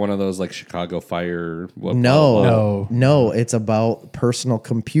another one of those like Chicago Fire. No, it's about personal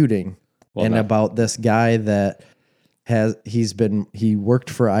computing about this guy that he worked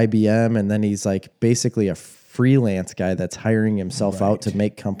for IBM, and then he's like basically a freelance guy that's hiring himself out to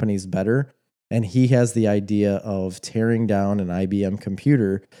make companies better. And he has the idea of tearing down an IBM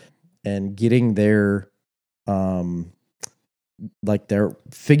computer and getting their, they're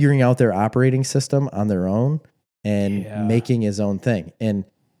figuring out their operating system on their own and making his own thing. And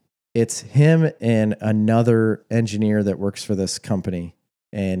it's him and another engineer that works for this company.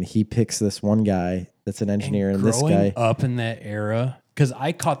 And he picks this one guy that's an engineer, and this guy up in that era, because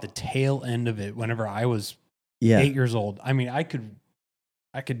I caught the tail end of it whenever I was 8 years old. I mean, I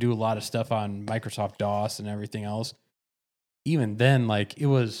could do a lot of stuff on Microsoft DOS and everything else. Even then, like it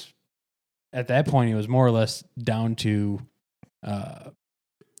was at that point, it was more or less down to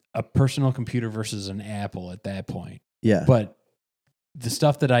a personal computer versus an Apple at that point. Yeah. But the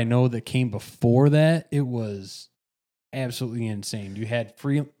stuff that I know that came before that, it was absolutely insane. You had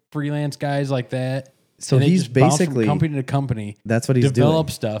freelance guys like that. So he's basically from company to company. That's what he's develop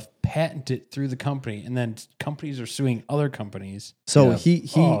doing. Stuff, patent it through the company, and then companies are suing other companies. So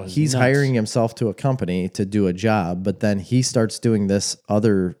he's hiring himself to a company to do a job, but then he starts doing this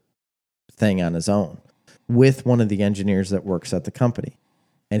other thing on his own with one of the engineers that works at the company.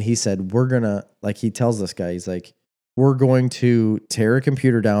 And he said, he tells this guy, he's like, we're going to tear a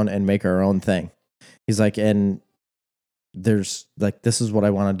computer down and make our own thing. He's like, and there's like, this is what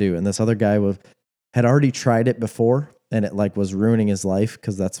I want to do. And this other guy had already tried it before, and it like was ruining his life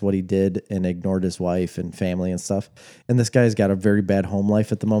because that's what he did, and ignored his wife and family and stuff. And this guy's got a very bad home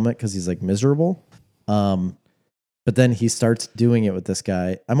life at the moment because he's like miserable. But then he starts doing it with this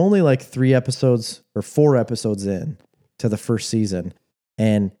guy. I'm only like 4 episodes in to the first season,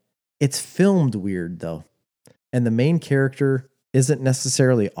 and it's filmed weird though. And the main character isn't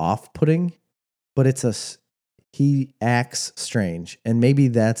necessarily off-putting, but he acts strange, and maybe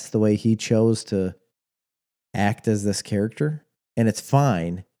that's the way he chose to act as this character, and it's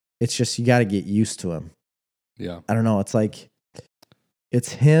fine. It's just you got to get used to him. Yeah, I don't know. It's like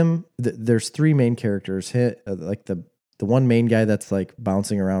it's him. There's 3 main characters. Like the one main guy that's like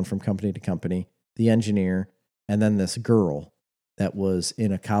bouncing around from company to company, the engineer, and then this girl that was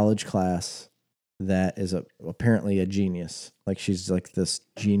in a college class that is apparently a genius. Like she's like this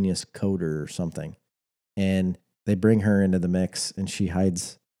genius coder or something. And they bring her into the mix, and she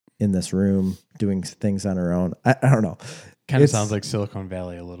hides in this room doing things on her own. I don't know. Kind of It's- sounds like Silicon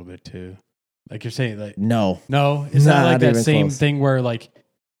Valley a little bit too. Like you're saying, like No. it's not Not like that even same close. thing where like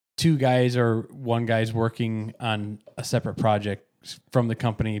two guys or one guy's working on a separate project from the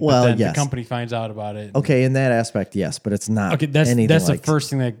company, but Well, then yes. the company finds out about it. Okay, in that aspect, yes, but it's not. Okay, that's anything the like, first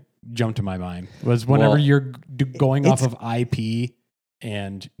thing that jumped to my mind was whenever Well, you're going off it's- of IP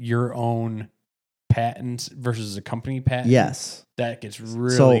and your own patents versus a company patent. Yes, that gets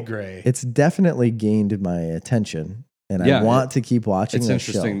really So, gray. it's definitely gained my attention, and Yeah, I want to keep watching. It's this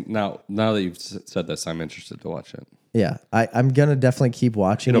interesting. Show. Now that you've said this, I'm interested to watch it. Yeah, I'm gonna definitely keep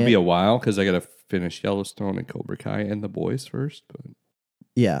watching. It'll it. be a while because I got to finish Yellowstone and Cobra Kai and The Boys first. But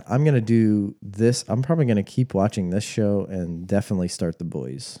Yeah, I'm gonna do this. I'm probably gonna keep watching this show and definitely start The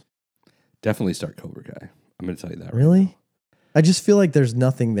Boys. definitely start Cobra Kai. I'm going to tell you that. Right Really? now. I just feel like there's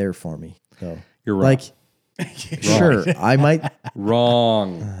nothing there for me. So, You're wrong. like, sure, I might.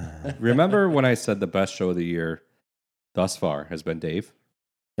 Wrong. Remember when I said the best show of the year thus far has been Dave?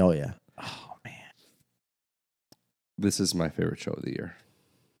 Oh yeah, Oh man, This is my favorite show of the year.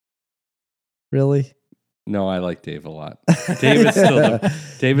 really? No, I like Dave a lot. Dave is still the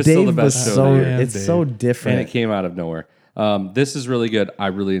Dave best was show so. of the year. It's Dave. so And different. it came out of nowhere. This is really good. I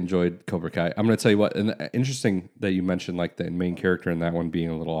really enjoyed Cobra Kai. I'm going to tell you what, and interesting that you mentioned like the main character in that one being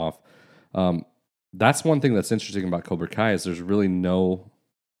a little off. That's one thing that's interesting about Cobra Kai is there's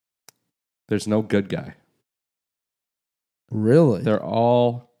no good guy. Really? They're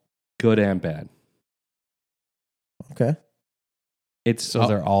all good and bad. Okay. so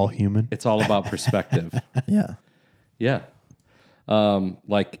they're all human. It's all about perspective. Yeah. Yeah.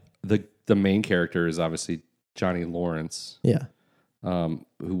 Like the main character is obviously Johnny Lawrence, Yeah. who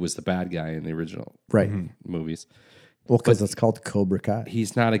was the bad guy in the original Right. movies. Well, because it's called Cobra Kai.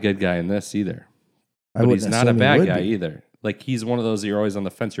 He's not a good guy in this either. I But wouldn't he's not a assume he bad would guy be. either. Like he's one of those that you're always on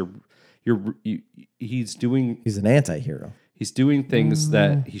the fence. He's doing He's an anti-hero. things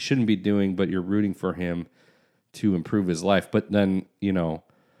that he shouldn't be doing, but you're rooting for him to improve his life. But then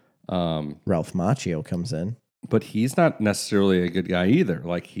Ralph Macchio comes in. but he's not necessarily a good guy either.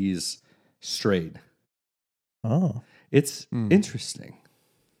 Like he's strayed. Oh, It's interesting.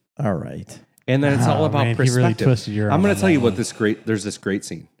 all right. And then it's all about man, he really perspective. twisted your I'm arm going on to tell that you one. there's this great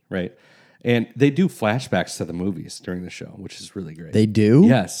scene, right? And they do flashbacks to the movies during the show, which is really great. They do?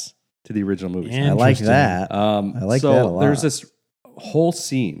 Yes, to the original movies. I like Interesting. that. I like that a lot. There's this whole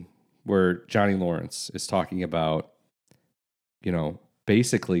scene where Johnny Lawrence is talking about,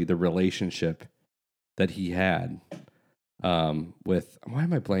 basically the relationship that he had with. Why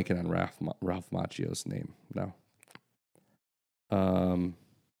am I blanking on Ralph Macchio's name now?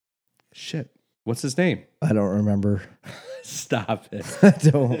 Shit. What's his name? I don't remember. Stop it.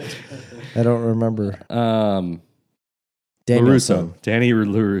 I don't remember. Danielson. LaRusso. Danny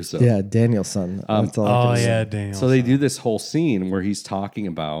LaRusso. Yeah, Danielson. That's all I Oh can say. yeah, Daniel. So they do this whole scene where he's talking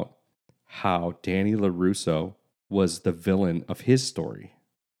about how Danny LaRusso was the villain of his story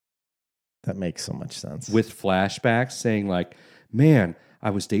That makes so much sense. with flashbacks saying like, man,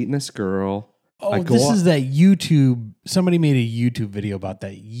 I was dating this girl. I Oh, go this up- is that YouTube. Somebody made a YouTube video about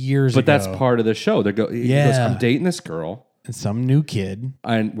that years ago. But that's part of the show. He goes, Yeah. I'm dating this girl And some new kid.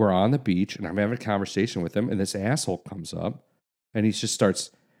 and we're on the beach and I'm having a conversation with him and this asshole comes up and he just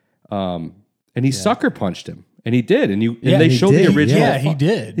starts, and he sucker punched him. And he did. And they he showed did. the original. Yeah, he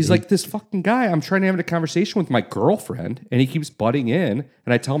did. He's like, this fucking guy, I'm trying to have a conversation with my girlfriend, and he keeps butting in,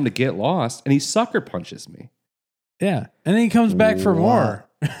 and I tell him to get lost, and he sucker punches me. Yeah, and then he comes back for more.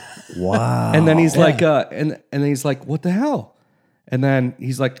 Wow. And then he's like, and then he's like, what the hell? And then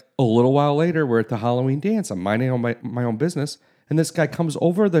he's like, a little while later, we're at the Halloween dance. I'm minding my own business, and this guy comes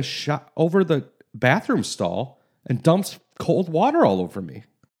over the bathroom stall and dumps cold water all over me.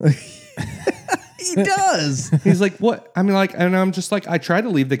 he does. He's like, what? I mean, like, and I'm just like, I try to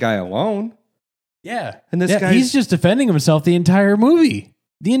leave the guy alone. Yeah, And this guy's- he's just defending himself the entire movie.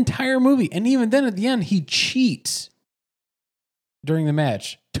 And even then at the end, he cheats during the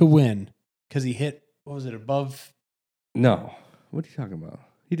match to win because he hit, what was it, above? No. What are you talking about?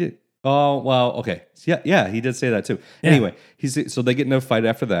 He did. Oh, well, okay. Yeah, he did say that too. Yeah. Anyway, so they get in a fight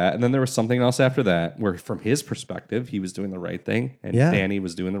after that. And then there was something else after that where, from his perspective, he was doing the right thing and Yeah. Danny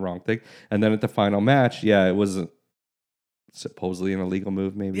was doing the wrong thing. And then at the final match, it was supposedly an illegal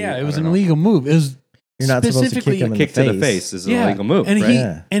move, maybe. Yeah, it I was don't an know. illegal move. It was You're not supposed to specifically kick him in Kick the to face. the face is an illegal move, and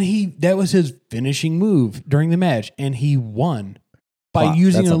right? he that was his finishing move during the match, and he won by Plot.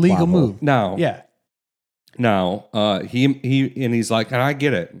 using That's an a illegal plot hole. move. Now, Yeah, he's like, and I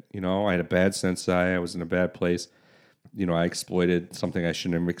get it. I had a bad sensei. I was in a bad place. I exploited something I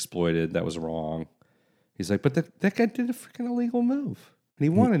shouldn't have exploited. That was wrong. He's like, but that guy did a freaking illegal move. he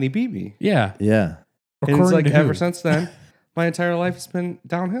won and he beat me. Yeah. Yeah. And it's like to ever who? since then, my entire life has been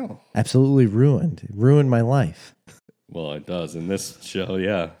downhill. Absolutely ruined. Ruined my life. Well, it does in this show,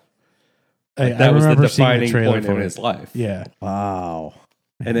 yeah. I That was the remember seeing defining trailer point for in it. his life. Yeah. Wow.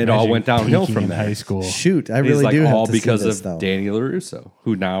 And it all Imagine went downhill peaking from in there. high school. Shoot, I He's really like do have all to because see this, of though. Danny LaRusso,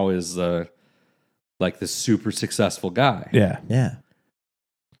 who now is like this super successful guy. Yeah. Yeah.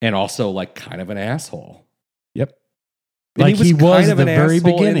 And also like kind of an asshole. Yep. And Like he was kind of at the an very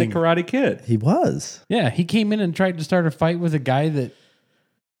asshole beginning. in the Karate Kid. He was. Yeah. He came in and tried to start a fight with a guy that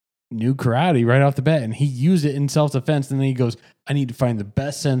knew karate right off the bat, and he used it in self-defense. And then he goes, I need to find the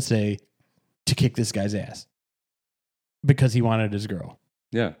best sensei to kick this guy's ass because he wanted his girl.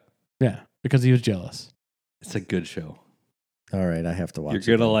 Yeah. Yeah. Because he was jealous. It's a good show. All right, I have to watch You're it.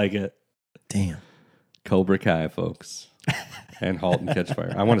 going to like it. Damn. Cobra Kai, folks. And Halt and Catch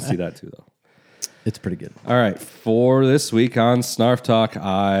Fire. I want to see that too, though. It's pretty good. All right. For this week on Snarf Talk,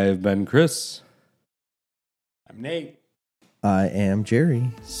 I've been Chris. I'm Nate. I am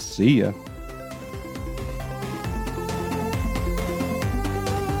Jerry. See ya.